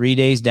spend 3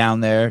 days down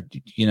there,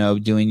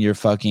 doing your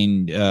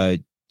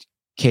fucking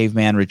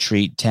caveman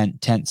retreat,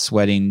 tent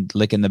sweating,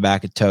 licking the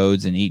back of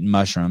toads and eating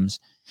mushrooms.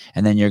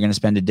 And then you're going to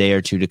spend a day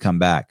or two to come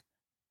back.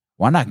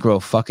 Why not grow a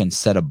fucking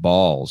set of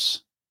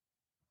balls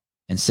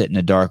and sit in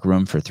a dark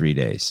room for 3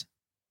 days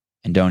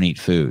and don't eat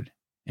food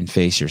and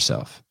face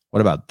yourself? What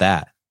about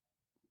that?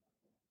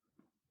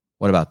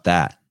 What about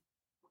that?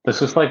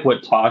 This is like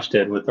what Tosh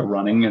did with the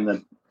running in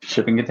the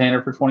shipping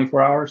container for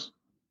 24 hours.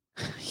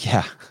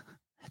 Yeah.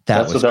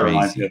 That's what that crazy.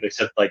 reminds me of,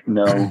 except like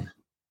no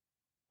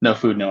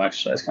food, no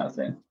exercise kind of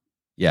thing.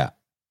 Yeah.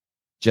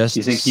 You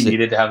think he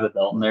needed to have the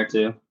belt in there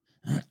too?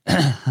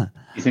 I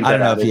don't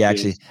know if he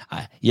actually,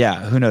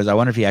 who knows? I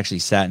wonder if he actually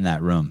sat in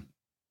that room.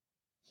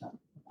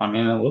 I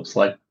mean, it looks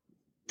like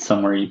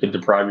somewhere you could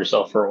deprive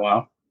yourself for a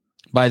while.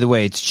 By the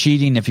way, it's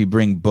cheating if you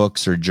bring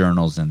books or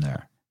journals in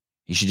there.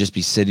 You should just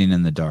be sitting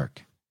in the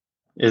dark.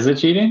 Is it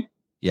cheating?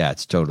 Yeah,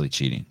 it's totally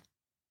cheating.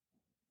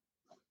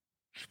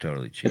 It's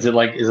totally cheating. Is it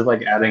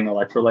like adding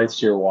electrolytes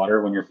to your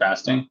water when you're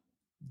fasting?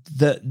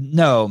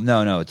 No.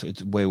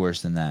 It's way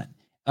worse than that.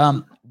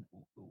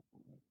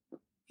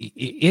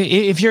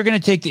 If you're going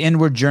to take the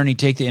inward journey,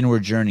 take the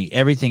inward journey.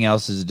 Everything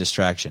else is a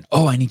distraction.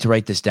 Oh, I need to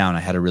write this down. I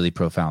had a really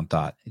profound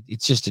thought.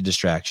 It's just a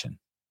distraction.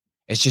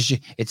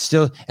 It's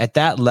still at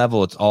that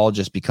level. It's all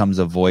just becomes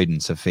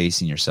avoidance of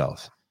facing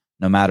yourself,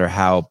 no matter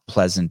how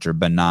pleasant or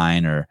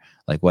benign or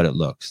like what it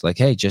looks like.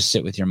 Hey, just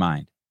sit with your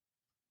mind.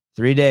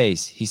 3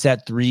 days. He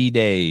sat 3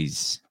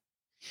 days.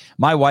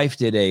 My wife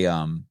did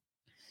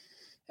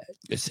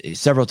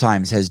several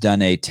times has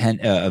done a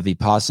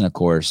Vipassana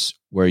course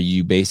where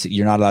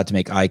you're not allowed to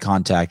make eye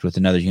contact with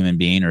another human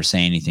being or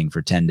say anything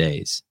for 10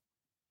 days.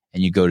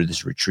 And you go to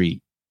this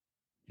retreat.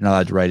 You're not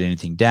allowed to write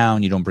anything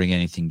down. You don't bring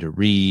anything to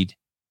read.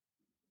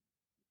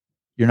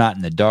 You're not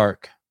in the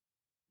dark.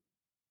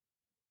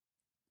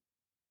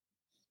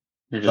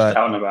 You're just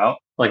out and about.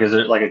 Like, is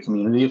it like a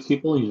community of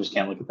people? You just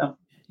can't look at them.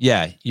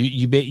 Yeah.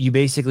 You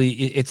basically,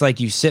 it's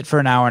like you sit for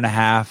an hour and a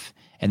half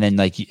and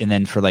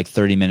then for like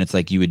 30 minutes,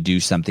 like you would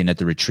do something at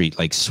the retreat,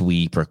 like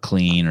sweep or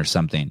clean or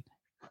something.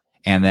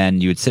 And then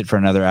you would sit for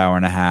another hour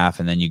and a half,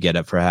 and then you get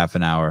up for half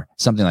an hour,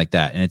 something like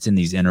that. And it's in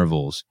these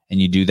intervals,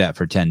 and you do that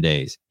for 10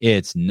 days.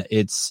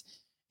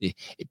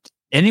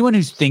 Anyone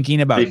who's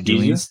thinking about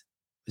doing,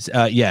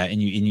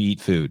 and you eat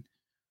food.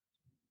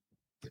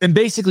 And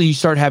basically you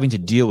start having to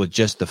deal with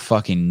just the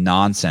fucking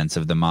nonsense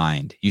of the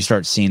mind. You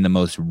start seeing the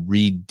most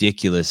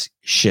ridiculous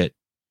shit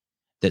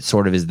that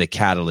sort of is the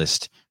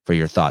catalyst for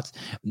your thoughts.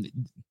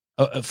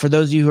 For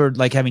those of you who are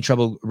like having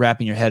trouble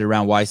wrapping your head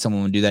around why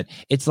someone would do that,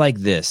 it's like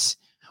this.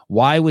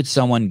 Why would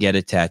someone get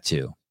a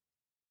tattoo?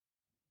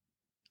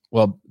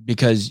 Well,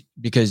 because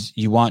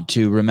you want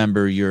to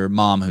remember your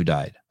mom who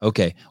died.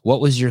 Okay. What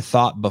was your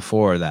thought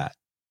before that?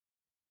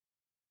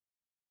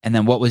 And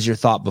then what was your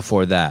thought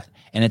before that?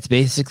 And it's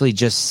basically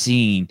just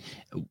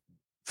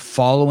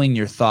following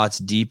your thoughts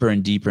deeper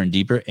and deeper and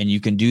deeper. And you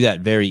can do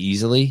that very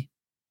easily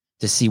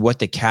to see what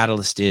the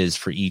catalyst is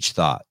for each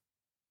thought.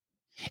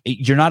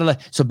 You're not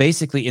allowed. So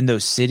basically in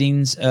those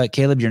sittings,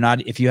 Caleb,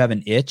 if you have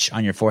an itch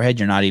on your forehead,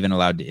 you're not even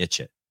allowed to itch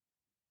it.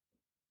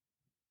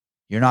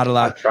 You're not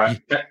allowed.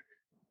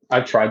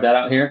 I've tried that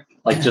out here.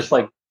 Like just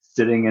like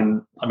sitting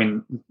in, I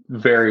mean,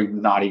 very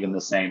not even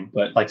the same,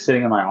 but like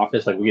sitting in my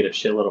office, like we get a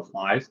shitload of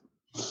flies.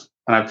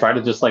 And I've tried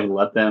to just like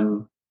let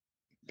them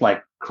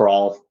like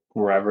crawl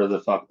wherever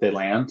the fuck they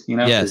land,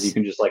 because you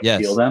can just like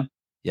feel them.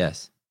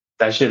 Yes.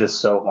 That shit is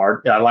so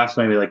hard. Yeah, it lasts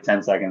maybe like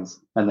 10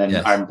 seconds. And then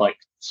I'm like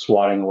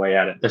swatting away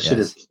at it. That shit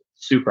is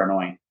super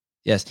annoying.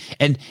 Yes.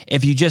 And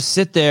if you just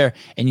sit there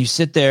and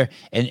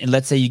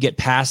let's say you get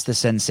past the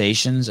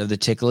sensations of the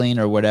tickling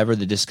or whatever,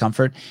 the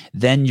discomfort,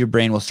 then your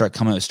brain will start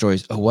coming up with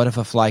stories. Oh, what if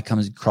a fly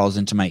crawls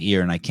into my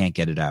ear and I can't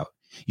get it out?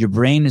 Your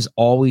brain is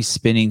always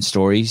spinning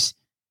stories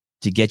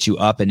to get you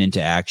up and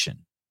into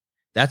action.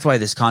 That's why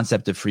this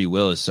concept of free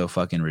will is so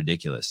fucking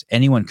ridiculous.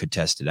 Anyone could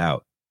test it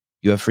out.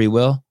 You have free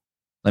will?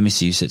 Let me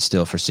see you sit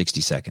still for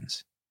 60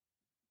 seconds.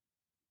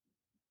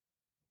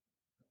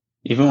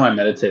 Even when I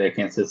meditate, I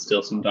can't sit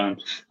still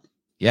sometimes.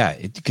 Yeah,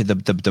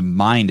 the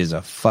mind is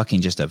a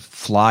fucking just a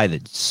fly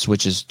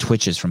that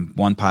twitches from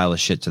one pile of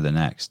shit to the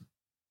next.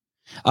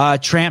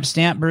 Tramp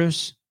stamp,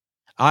 Bruce.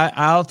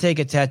 I'll take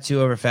a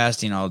tattoo over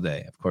fasting all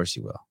day. Of course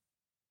you will.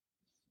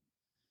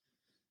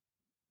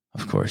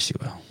 Of course you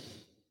will.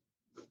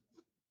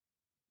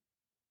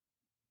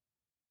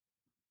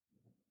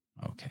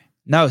 Okay.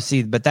 No,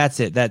 see, but that's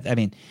it.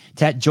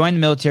 Join the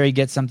military,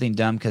 get something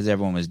done because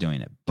everyone was doing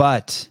it.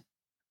 But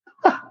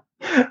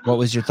what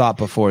was your thought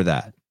before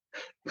that?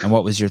 And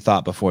what was your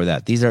thought before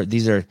that? These are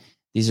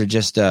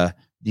just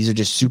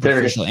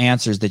superficial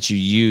answers that you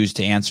use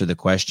to answer the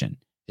question.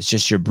 It's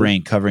just your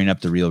brain covering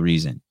up the real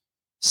reason.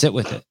 Sit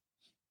with it.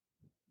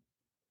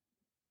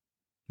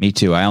 Me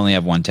too. I only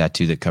have one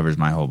tattoo that covers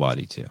my whole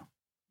body too.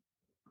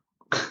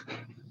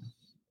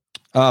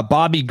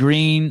 Bobby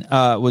Green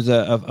was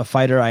a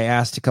fighter I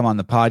asked to come on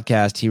the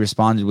podcast. He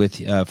responded with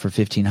for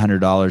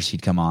 $1,500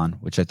 he'd come on,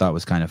 which I thought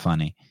was kind of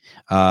funny.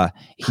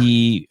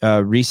 He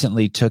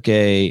recently took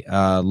a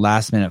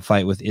last-minute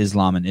fight with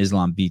Islam, and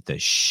Islam beat the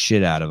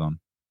shit out of him.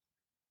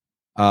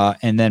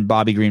 And then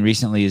Bobby Green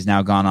recently has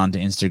now gone on to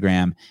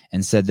Instagram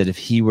and said that if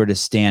he were to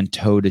stand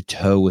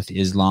toe-to-toe with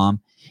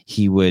Islam,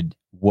 he would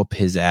whoop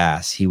his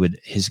ass.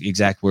 His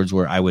exact words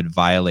were, "I would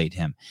violate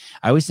him."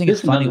 I always think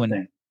it's funny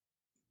when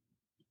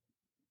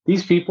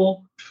these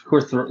people who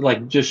are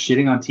just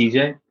shitting on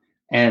TJ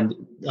and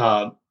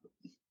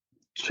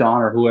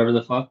Sean or whoever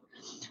the fuck,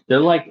 they're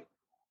like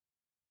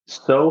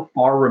so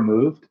far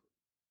removed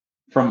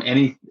from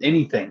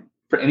anything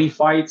for any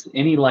fights,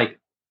 they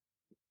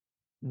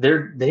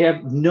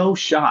have no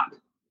shot.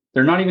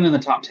 They're not even in the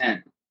top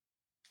 10,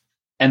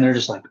 and they're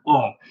just like,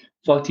 oh,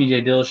 fuck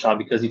TJ Dillashaw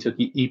because he took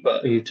he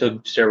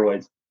took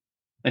steroids,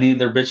 and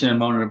they're bitching and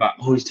moaning about,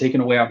 oh, he's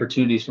taking away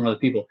opportunities from other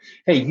people.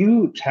 Hey,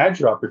 you had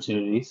your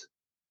opportunities,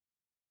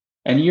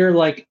 and you're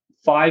like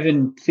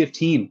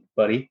 5-15,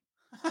 buddy.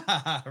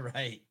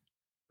 Right.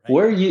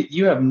 Where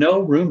you have no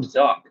room to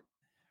talk.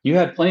 You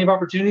had plenty of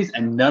opportunities,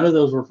 and none of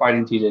those were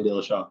fighting TJ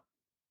Dillashaw.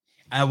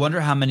 I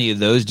wonder how many of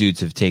those dudes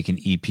have taken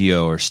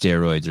EPO or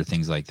steroids or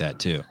things like that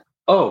too.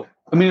 Oh,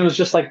 I mean, it was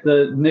just like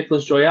the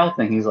Nicholas Joyal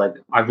thing. He's like,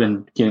 I've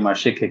been getting my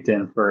shit kicked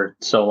in for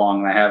so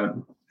long, and I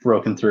haven't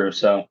broken through.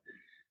 So,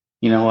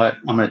 you know what?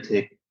 I'm going to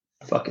take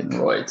fucking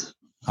roids.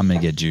 I'm going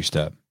to get juiced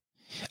up.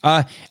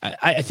 I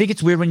think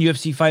it's weird when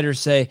UFC fighters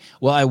say,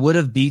 well, I would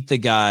have beat the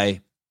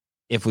guy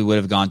if we would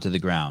have gone to the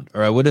ground,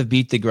 or I would have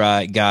beat the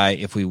guy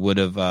if we would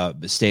have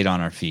stayed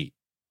on our feet.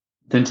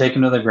 Then take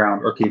him to the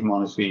ground or keep him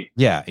on his feet.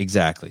 Yeah,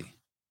 exactly.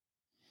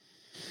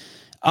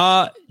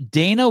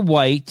 Dana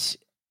White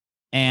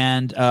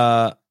and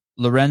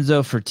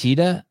Lorenzo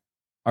Fertitta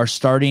are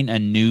starting a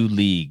new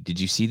league. Did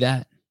you see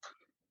that?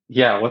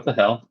 Yeah, what the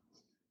hell?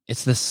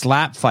 It's the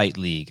Slap Fight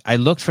League. I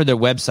looked for their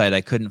website.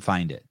 I couldn't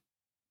find it.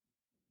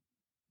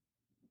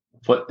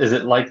 What is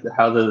it like?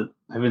 I've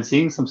been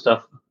seeing some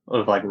stuff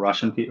of like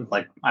Russian people.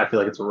 Like, I feel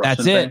like it's a Russian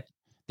That's it. thing.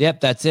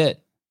 Yep, that's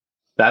it.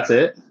 That's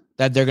it?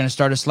 That they're going to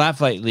start a Slap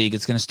Fight League.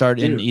 It's going to start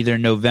in either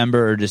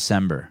November or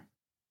December.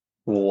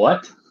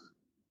 What?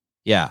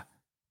 Yeah.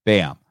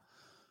 Bam.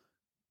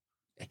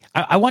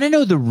 I want to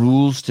know the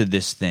rules to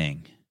this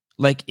thing.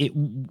 Like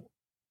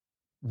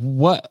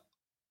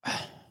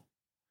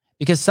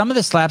because some of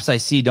the slaps I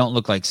see don't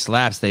look like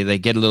slaps. They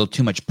get a little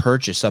too much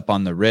purchase up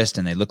on the wrist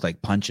and they look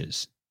like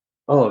punches.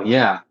 Oh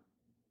yeah.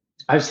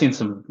 I've seen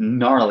some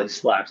gnarly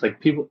slaps. Like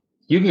you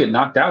can get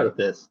knocked out with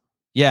this.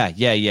 Yeah.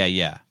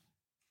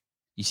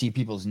 You see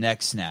people's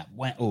necks snap.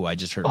 Oh, I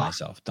just hurt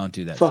myself. Don't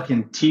do that.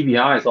 Fucking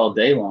TBIs all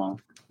day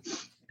long.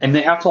 And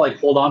they have to like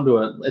hold on to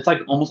it. It's like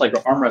almost like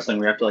arm wrestling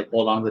where you have to like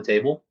hold on to the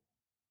table.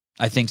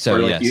 I think so,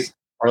 yes.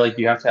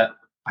 You have to have...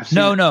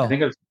 No. I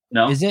think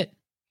no. Is it?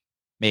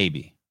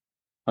 Maybe.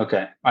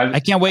 Okay. I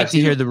can't wait to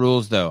hear the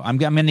rules, though. I'm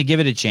going to give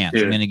it a chance.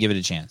 Dude, I'm going to give it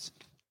a chance.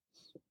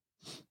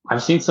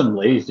 I've seen some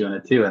ladies doing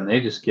it, too, and they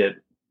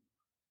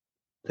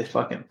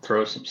fucking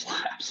throw some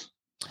slaps.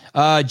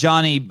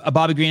 Johnny,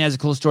 Bobby Green has a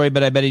cool story,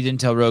 but I bet he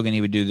didn't tell Rogan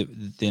he would do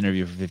the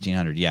interview for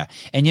 $1,500. Yeah.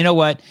 And you know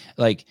what?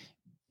 Like,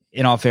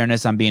 in all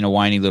fairness, I'm being a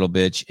whiny little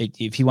bitch.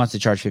 If he wants to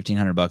charge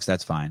 $1,500,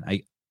 that's fine.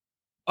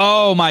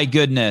 Oh my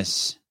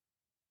goodness.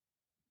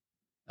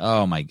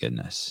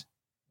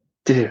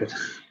 Dude.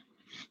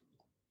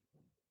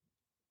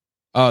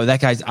 Oh,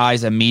 that guy's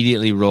eyes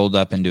immediately rolled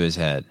up into his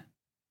head.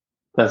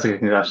 That's a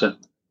concussion.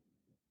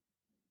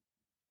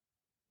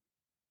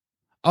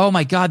 Oh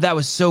my God, that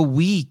was so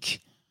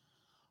weak.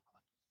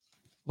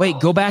 Wait,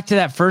 go back to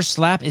that first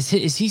slap. Is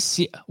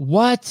he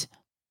what?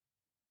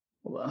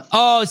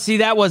 Oh, see,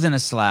 that wasn't a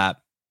slap.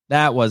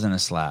 That wasn't a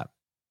slap.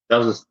 That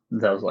was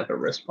like a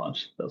wrist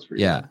punch. That was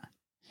pretty Yeah.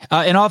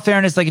 bad. In all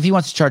fairness, like if he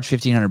wants to charge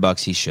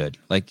 $1,500, he should.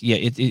 Like, yeah,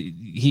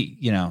 he,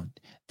 you know,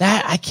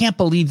 that I can't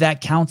believe that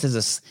counts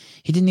as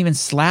he didn't even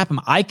slap him.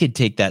 I could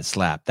take that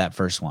slap, that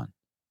first one.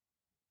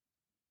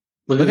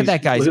 Look at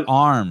that guy's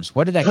arms.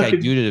 What did that guy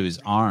do to his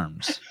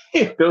arms?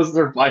 Those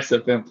are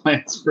bicep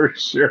implants for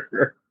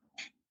sure.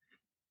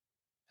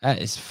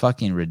 That is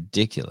fucking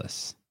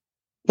ridiculous.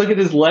 Look at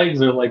his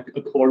legs are like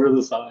a quarter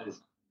the size.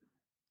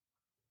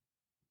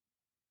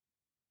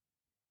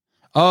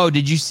 Oh,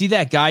 did you see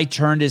that guy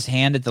turned his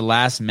hand at the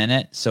last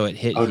minute so it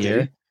hit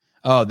here?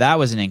 Oh, that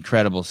was an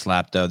incredible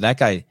slap, though. That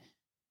guy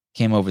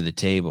came over the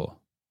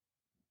table.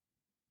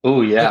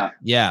 Oh, yeah.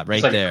 Yeah, right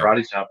it's like there. A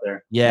karate chop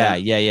there.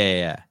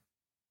 Yeah.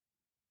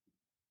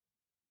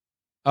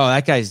 Oh,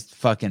 that guy's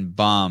fucking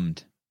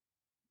bummed.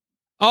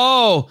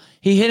 Oh,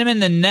 he hit him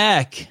in the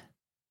neck.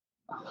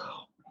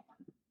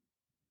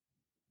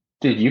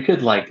 Dude, you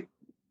could like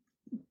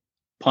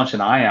punch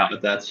an eye out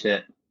with that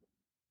shit.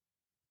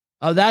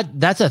 Oh,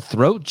 that's a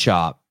throat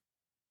chop.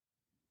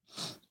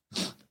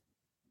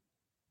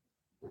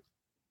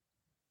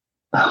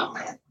 Oh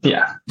man,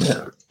 yeah,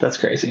 that's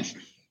crazy.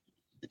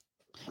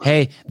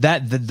 Hey,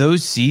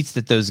 those seats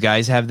that those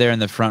guys have there in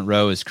the front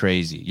row is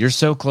crazy. You're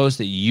so close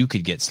that you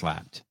could get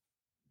slapped.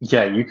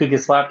 Yeah, you could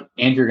get slapped,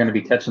 and you're going to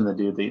be catching the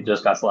dude that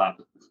just got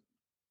slapped.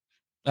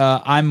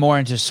 I'm more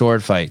into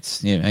sword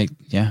fights. Yeah,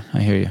 I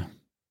hear you.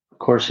 Of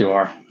course you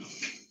are.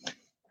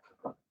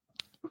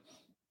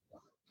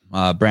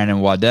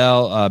 Brandon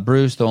Waddell,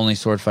 Bruce, the only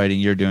sword fighting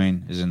you're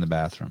doing is in the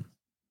bathroom.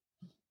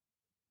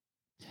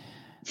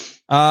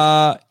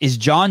 Is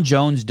John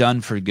Jones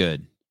done for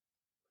good?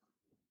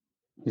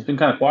 He's been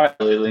kind of quiet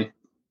lately.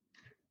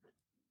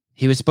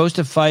 He was supposed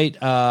to fight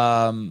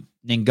Ngannou.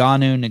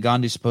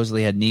 Ngannou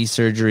supposedly had knee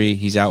surgery.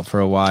 He's out for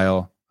a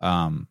while.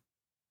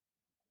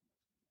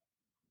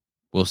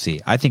 We'll see.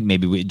 I think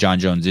maybe John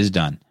Jones is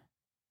done.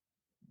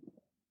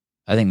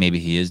 I think maybe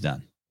he is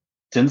done.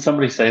 Didn't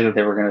somebody say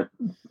that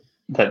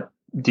that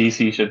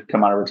DC should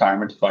come out of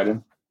retirement to fight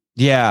him?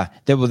 Yeah,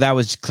 that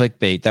was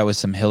clickbait. That was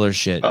some Hiller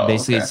shit. Oh,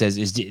 basically, okay. It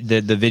says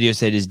the video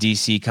said is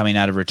DC coming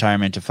out of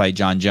retirement to fight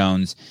John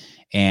Jones,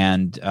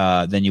 and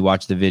then you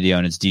watch the video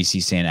and it's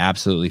DC saying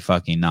absolutely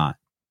fucking not.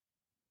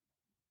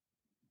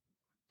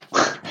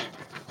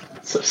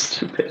 So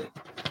stupid.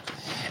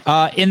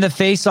 In the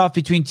face-off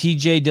between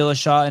TJ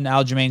Dillashaw and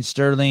Aljamain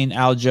Sterling,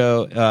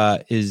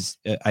 Aljo is.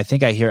 I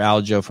think I hear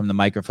Aljo from the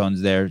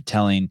microphones there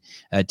telling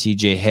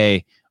TJ,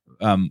 "Hey,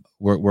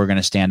 we're going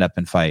to stand up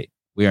and fight.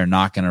 We are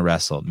not going to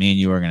wrestle. Me and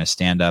you are going to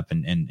stand up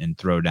and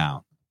throw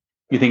down."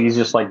 You think he's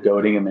just like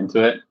goading him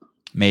into it?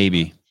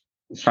 Maybe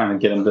he's trying to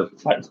get him to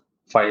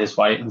fight his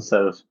fight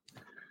instead of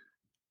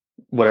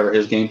whatever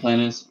his game plan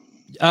is.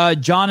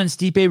 John and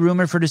Stipe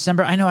rumored for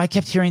December. I know. I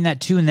kept hearing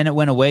that too, and then it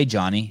went away,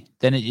 Johnny.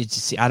 Then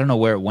it's I don't know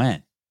where it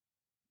went.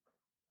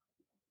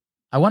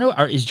 I wonder,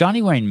 is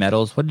Johnny wearing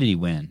medals? What did he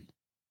win?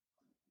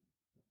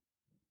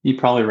 He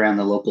probably ran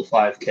the local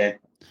 5K.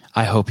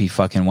 I hope he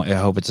fucking won. I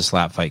hope it's a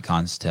slap fight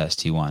contest.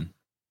 He won.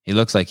 He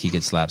looks like he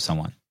could slap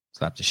the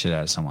shit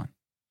out of someone.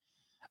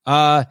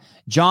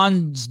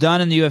 John's done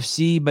in the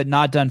UFC, but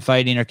not done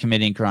fighting or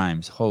committing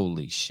crimes.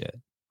 Holy shit.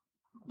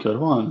 Good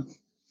one.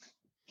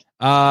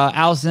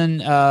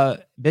 Allison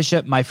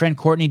Bishop, my friend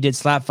Courtney did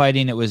slap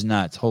fighting. It was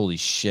nuts. Holy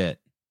shit.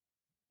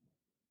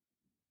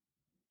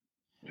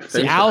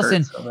 See,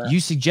 Allison, you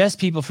suggest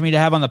people for me to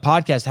have on the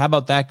podcast. How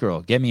about that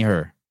girl? Get me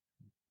her.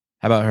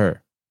 How about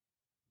her?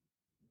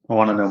 I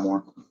want to know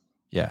more.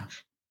 Yeah.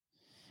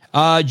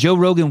 Joe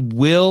Rogan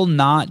will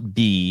not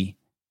be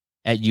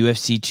at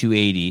UFC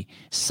 280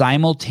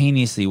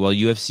 simultaneously while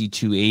UFC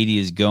 280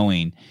 is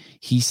going.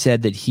 He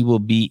said that he will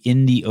be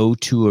in the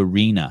O2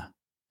 Arena.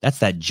 That's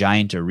that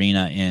giant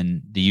arena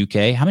in the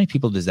UK. How many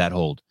people does that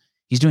hold?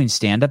 He's doing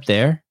stand-up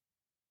there?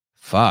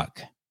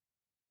 Fuck.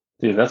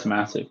 Dude, that's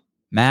massive.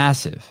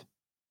 Massive.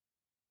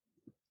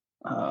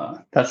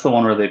 That's the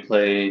one where they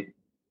play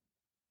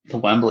the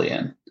Wembley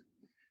in.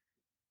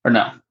 Or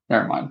no,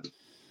 never mind.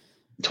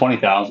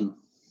 20,000.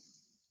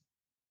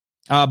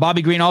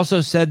 Bobby Green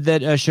also said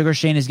that Sugar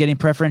Shane is getting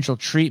preferential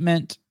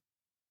treatment,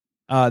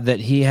 that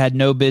he had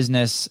no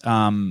business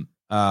fighting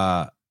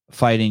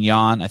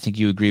Jan. I think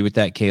you agree with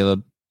that,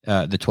 Caleb.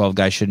 The 12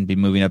 guy shouldn't be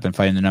moving up and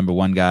fighting the number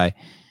one guy.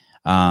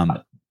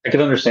 I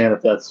could understand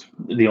if that's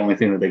the only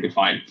thing that they could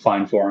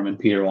find for him and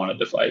Peter wanted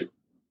to fight.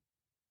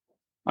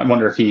 I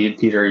wonder if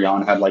Peter or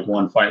Jan had like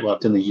one fight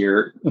left in the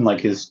year in like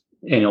his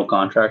annual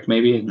contract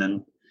maybe, and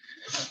then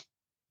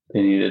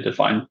they needed to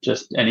find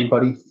just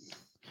anybody.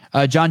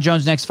 John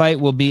Jones' next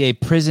fight will be a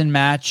prison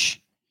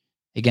match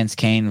against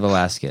Cain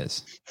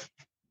Velasquez.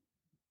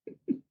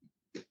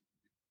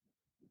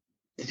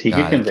 Did he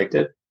get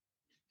convicted?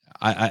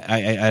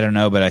 I don't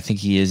know, but I think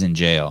he is in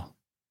jail.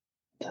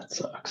 That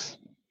sucks.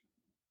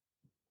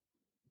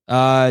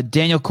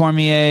 Daniel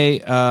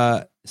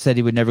Cormier said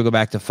he would never go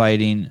back to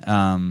fighting,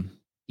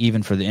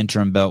 even for the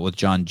interim belt with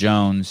John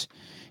Jones.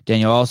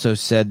 Daniel also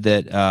said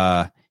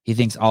that he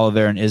thinks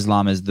Oliveira and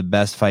Islam is the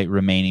best fight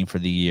remaining for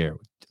the year.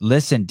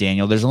 Listen,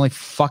 Daniel, there's only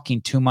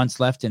fucking 2 months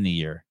left in the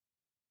year.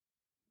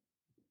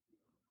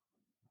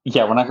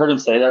 Yeah, when I heard him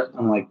say that,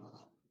 I'm like,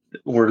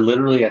 we're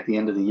literally at the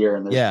end of the year,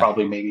 and there's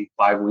probably maybe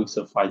 5 weeks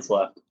of fights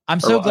left. I'm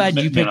so glad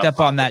you picked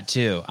up on that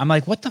too. I'm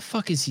like, what the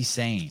fuck is he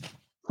saying?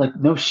 Like,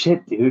 no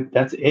shit, dude.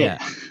 That's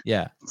it.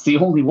 Yeah. It's the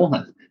only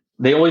one.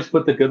 They always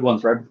put the good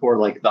ones right before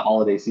like the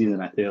holiday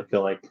season. I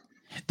feel like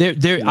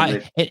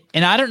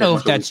and I don't know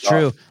if that's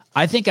true.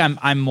 I think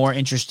I'm more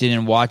interested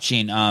in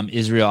watching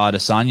Israel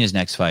Adesanya's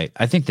next fight.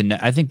 I think the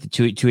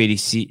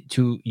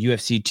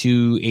UFC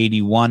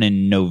 281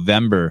 in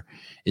November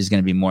is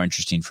going to be more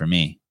interesting for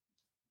me.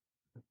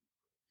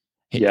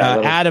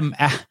 Yeah,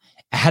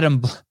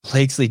 Adam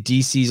Blakesley,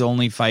 DC's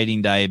only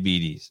fighting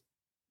diabetes.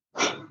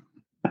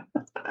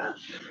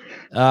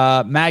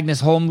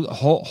 Magnus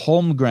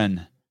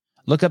Holmgren.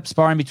 Look up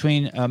sparring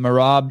between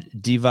Merab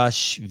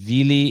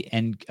Divashvili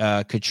and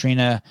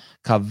Katrina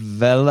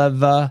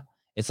Kaveleva.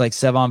 It's like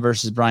Sevon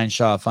versus Brian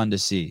Shaw. Fun to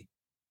see.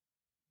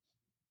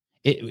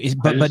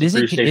 But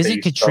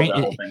isn't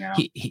Katrina?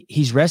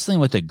 He's wrestling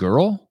with a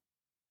girl.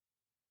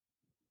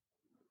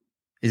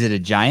 Is it a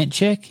giant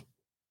chick?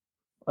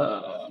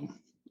 Let's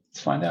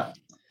find out.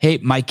 Hey,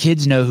 my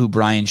kids know who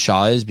Brian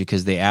Shaw is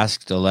because they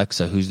asked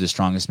Alexa who's the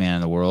strongest man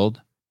in the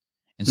world.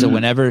 And so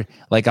whenever,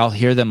 like, I'll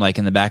hear them, like,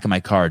 in the back of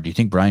my car, do you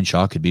think Brian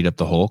Shaw could beat up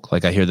the Hulk?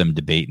 Like, I hear them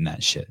debating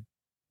that shit.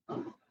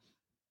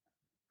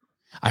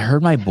 I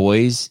heard my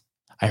boy,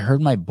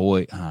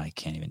 I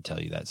can't even tell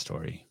you that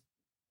story.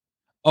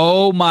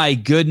 Oh, my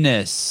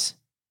goodness.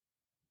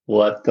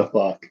 What the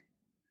fuck?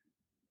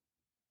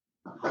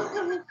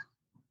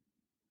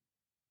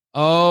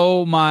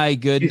 Oh, my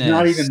goodness. He's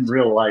not even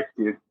real life,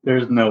 dude.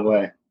 There's no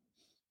way.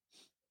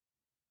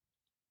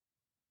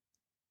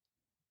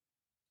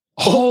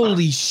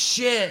 Holy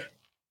shit.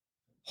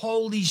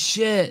 Holy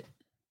shit.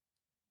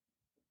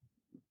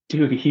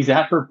 Dude, he's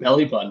at her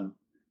belly button.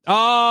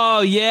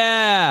 Oh,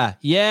 yeah.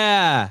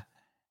 Yeah.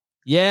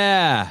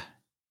 Yeah.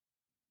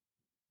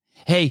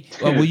 Hey,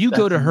 will you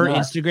go to her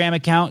Instagram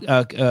account,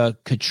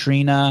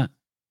 Katrina?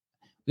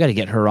 We got to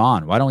get her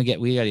on. We got to get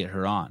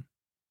her on.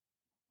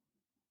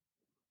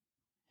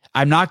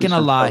 I'm not going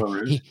to lie.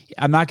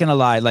 I'm not going to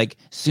lie. Like,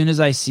 as soon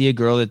as I see a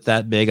girl that's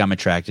that big, I'm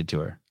attracted to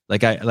her.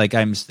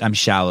 I'm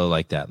shallow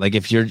like that. Like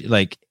if you're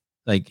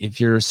if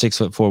you're a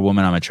 6'4"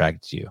 woman, I'm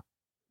attracted to you.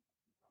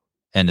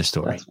 End of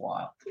story. That's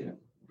wild, dude.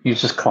 He's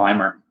just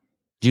climber.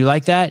 Do you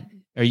like that?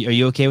 Are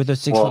you okay with a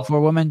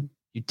 6'4" woman?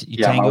 You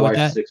tango with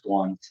that?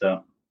 6'1",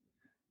 so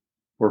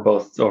we're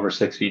both over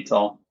 6 feet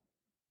tall.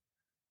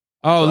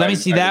 Oh, so let me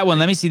see that one.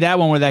 Let me see that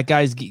one where that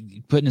guy's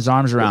putting his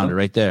arms around her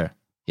right there.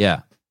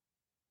 Yeah.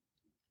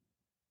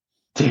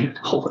 Dude,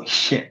 holy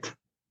shit.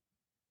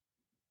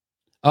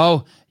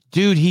 Oh,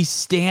 dude, he's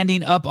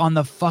standing up on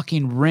the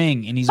fucking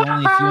ring, and he's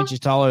only a few inches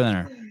taller than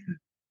her.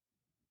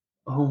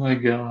 Oh, my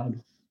God.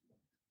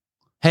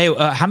 Hey,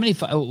 how many?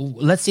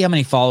 Let's see how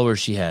many followers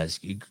she has.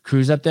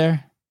 Cruise up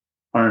there.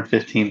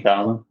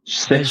 115,000.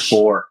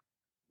 6'4".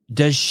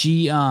 Does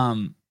she?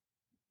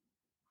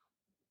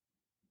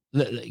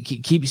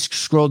 Keep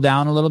scroll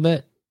down a little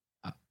bit.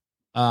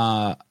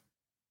 I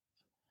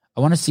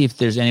want to see if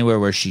there's anywhere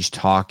where she's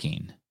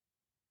talking.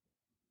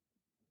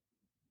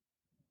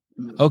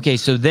 Okay,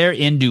 so they're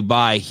in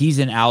Dubai. He's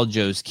in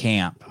Aljo's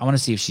camp. I want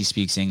to see if she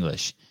speaks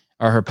English.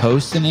 Are her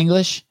posts in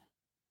English?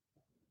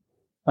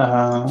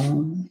 That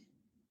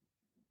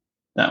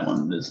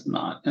one is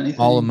not anything.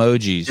 All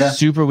emojis. Yeah.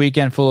 Super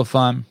weekend full of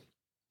fun.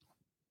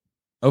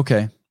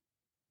 Okay.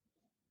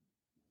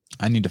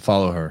 I need to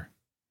follow her.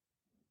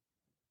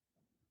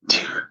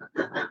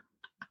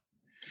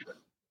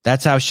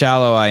 That's how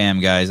shallow I am,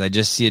 guys. I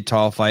just see a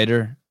tall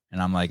fighter,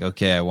 and I'm like,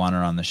 okay, I want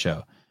her on the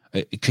show.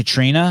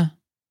 Katrina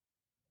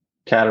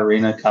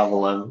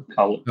Kaveleva.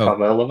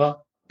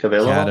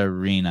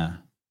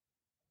 Katerina.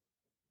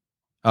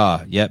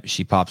 Oh, yep.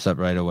 She pops up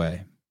right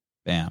away.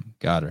 Bam,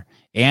 got her.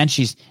 And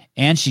she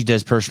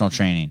does personal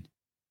training.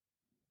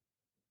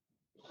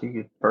 She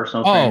gets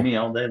personal training me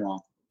all day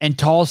long. And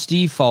Tall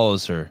Steve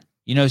follows her.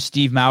 You know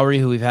Steve Mowry,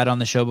 who we've had on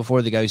the show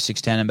before, the guy who's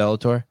 6'10" in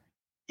Bellator?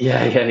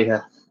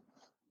 Yeah.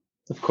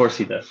 Of course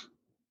he does.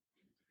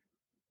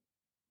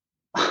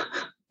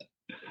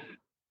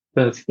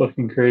 That's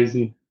fucking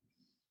crazy.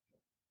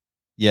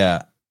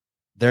 Yeah.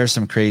 There are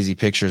some crazy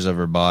pictures of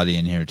her body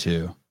in here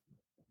too.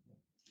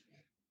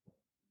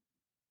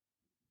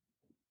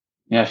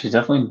 Yeah, she's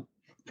definitely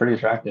pretty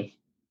attractive.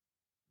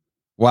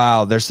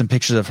 Wow, there's some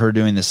pictures of her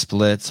doing the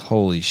splits.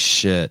 Holy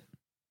shit.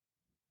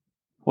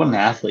 What an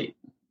athlete.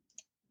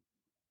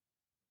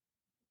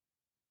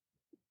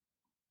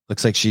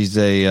 Looks like she's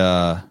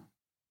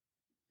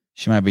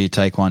she might be a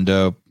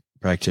Taekwondo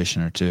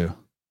practitioner too.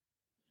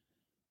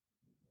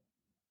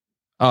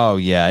 Oh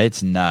yeah,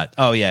 it's not.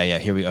 Oh yeah.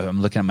 Here we go.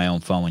 I'm looking at my own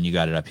phone when you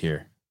got it up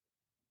here.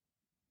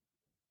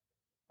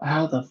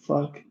 How the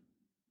fuck?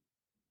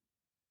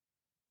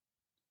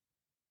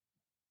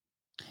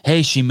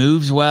 Hey, she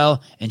moves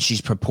well and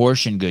she's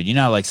proportioned good. You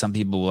know how, like, some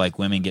people, like,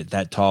 women get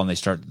that tall and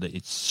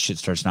shit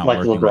starts not like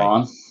working.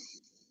 LeBron.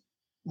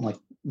 Right.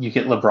 you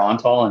get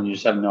LeBron tall and you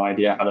just have no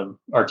idea how to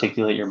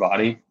articulate your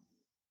body.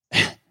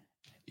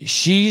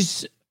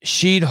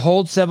 She'd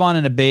hold Sevon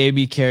in a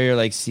baby carrier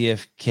like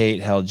CF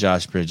Kate held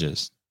Josh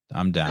Bridges.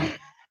 I'm down.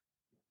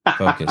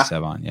 Focus,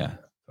 Sevon. Yeah,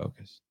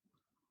 focus.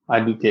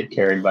 I'd get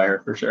carried by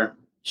her for sure.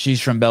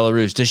 She's from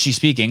Belarus. Does she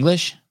speak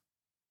English?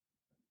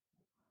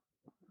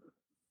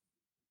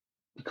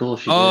 Cool.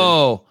 If she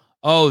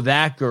Oh,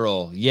 that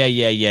girl.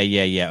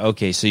 Yeah.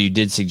 Okay, so you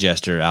did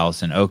suggest her,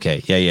 Allison.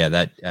 Okay, yeah.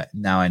 That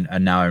now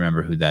I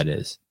remember who that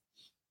is.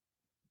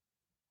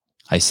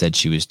 I said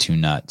she was too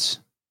nuts.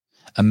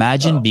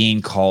 Imagine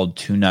being called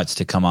too nuts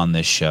to come on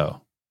this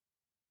show.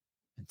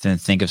 Then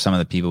think of some of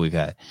the people we've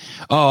had.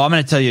 Oh, I'm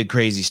going to tell you a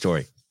crazy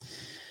story.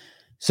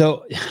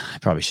 So I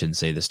probably shouldn't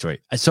say this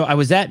story. So I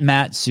was at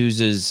Matt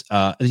Souza's,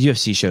 the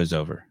UFC show's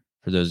over.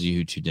 For those of you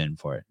who tuned in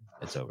for it,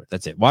 it's over.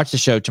 That's it. Watch the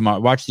show tomorrow.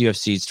 Watch the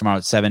UFC. It's tomorrow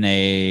at 7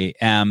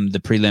 a.m. The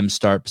prelims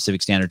start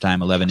Pacific Standard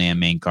Time, 11 a.m.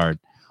 main card,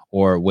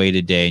 or wait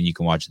a day and you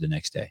can watch it the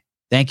next day.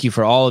 Thank you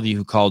for all of you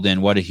who called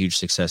in. What a huge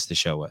success the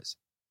show was.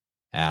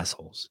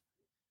 Assholes.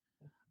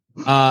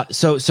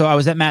 So I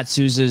was at Matt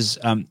Souza's.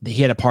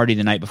 He had a party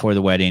the night before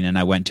the wedding, and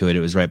I went to it. It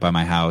was right by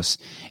my house,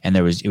 and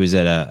it was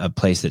at a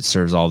place that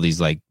serves all these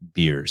like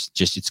beers.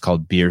 It's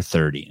called Beer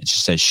 30. It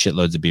just says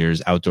shitloads of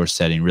beers, outdoor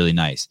setting, really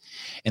nice.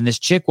 And this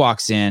chick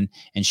walks in,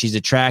 and she's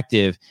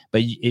attractive,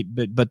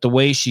 but the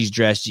way she's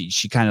dressed,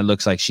 she kind of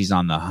looks like she's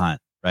on the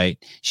hunt. Right?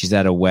 She's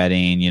at a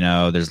wedding,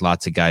 there's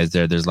lots of guys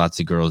there. There's lots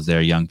of girls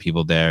there, young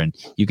people there. And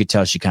you could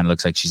tell she kind of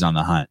looks like she's on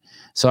the hunt.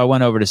 So I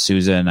went over to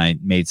Souza and I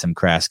made some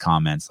crass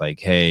comments like,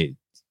 hey,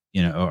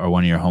 or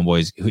one of your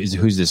homeboys,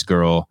 who's this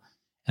girl?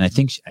 And I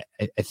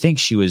think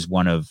she was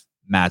one of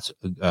Matt's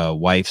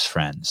wife's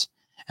friends.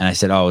 And I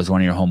said, oh, is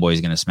one of your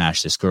homeboys going to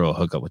smash this girl,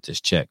 hook up with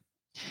this chick?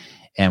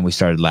 And we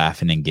started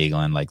laughing and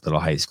giggling like little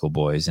high school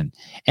boys. And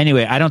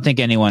anyway, I don't think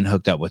anyone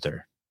hooked up with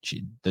her.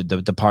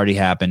 The party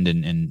happened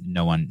and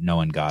no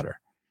one got her.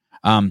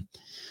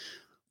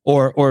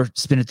 Or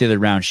spin it the other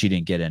round, she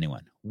didn't get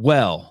anyone.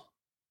 Well,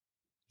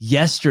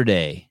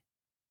 yesterday,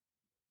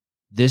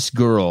 this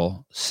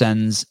girl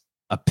sends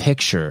a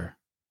picture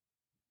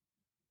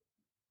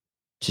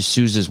to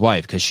Souza's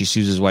wife because she's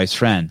Souza's wife's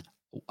friend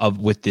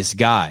with this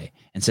guy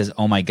and says,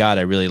 oh my God,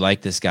 I really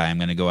like this guy. I'm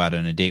going to go out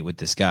on a date with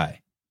this guy.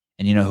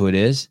 And you know who it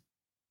is?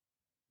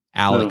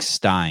 Alex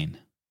Stein.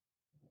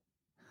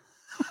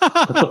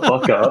 Shut the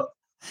fuck up.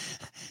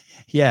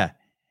 Yeah.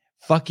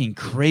 Fucking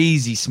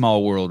crazy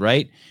small world,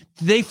 right?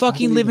 They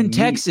fucking live in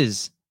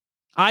Texas.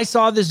 I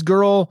saw this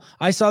girl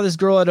at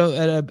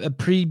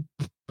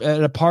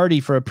a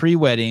party for a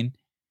pre-wedding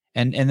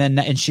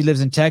and she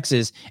lives in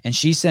Texas and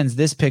she sends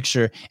this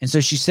picture. And so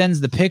she sends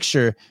the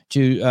picture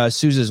to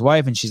Souza's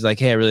wife and she's like,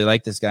 hey, I really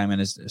like this guy. I'm going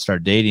to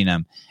start dating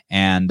him.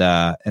 And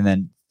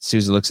then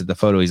Souza looks at the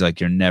photo. He's like,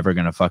 you're never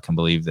going to fucking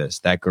believe this.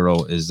 That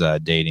girl is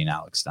dating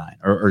Alex Stein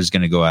or is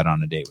going to go out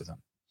on a date with him.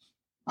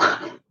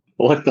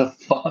 What the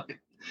fuck?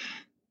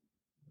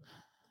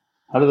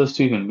 How do those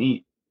two even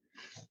meet?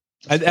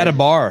 At a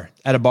bar,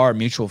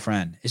 mutual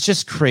friend. It's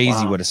just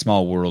crazy what a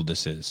small world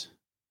this is.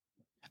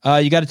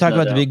 You got to talk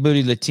about the big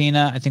booty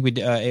Latina. I think we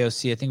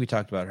AOC. I think we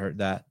talked about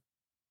that.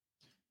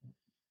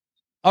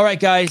 All right,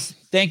 guys.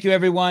 Thank you,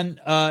 everyone.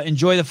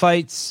 Enjoy the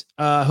fights.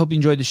 Hope you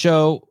enjoyed the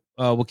show.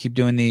 We'll keep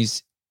doing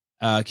these.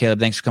 Caleb,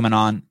 thanks for coming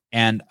on.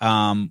 And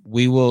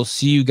we will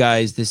see you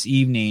guys this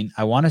evening.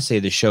 I want to say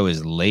the show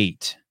is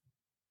late.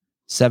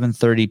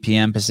 7:30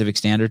 p.m. Pacific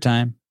Standard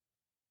Time.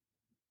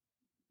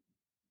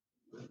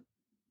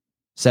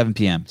 7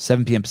 p.m.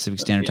 Pacific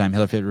Standard Time.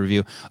 Hiller Fit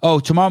Review. Oh,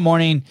 tomorrow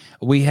morning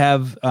we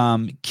have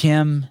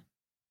Kim.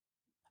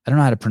 I don't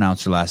know how to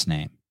pronounce her last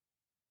name.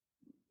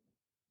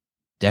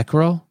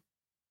 Decaro?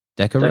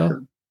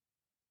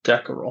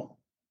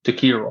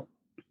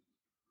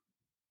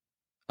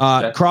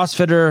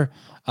 CrossFitter.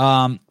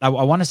 I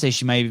want to say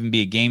she might even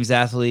be a games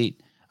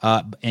athlete,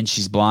 and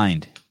she's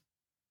blind.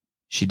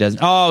 She doesn't.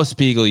 Oh,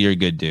 Spiegel, you're a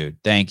good dude.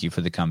 Thank you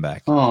for the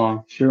comeback.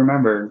 Oh, she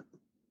remembered.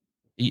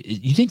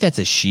 You think that's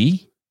a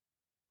she?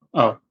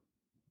 Oh,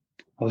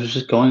 I was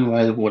just going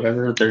by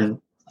whatever I thought it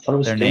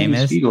was their Danny name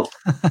is. Spiegel.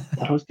 I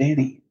thought it was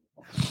Danny.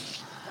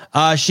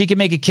 She can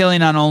make a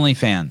killing on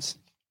OnlyFans.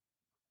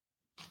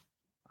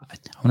 I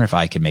wonder if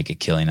I could make a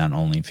killing on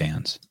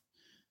OnlyFans.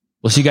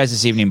 We'll see you guys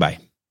this evening. Bye.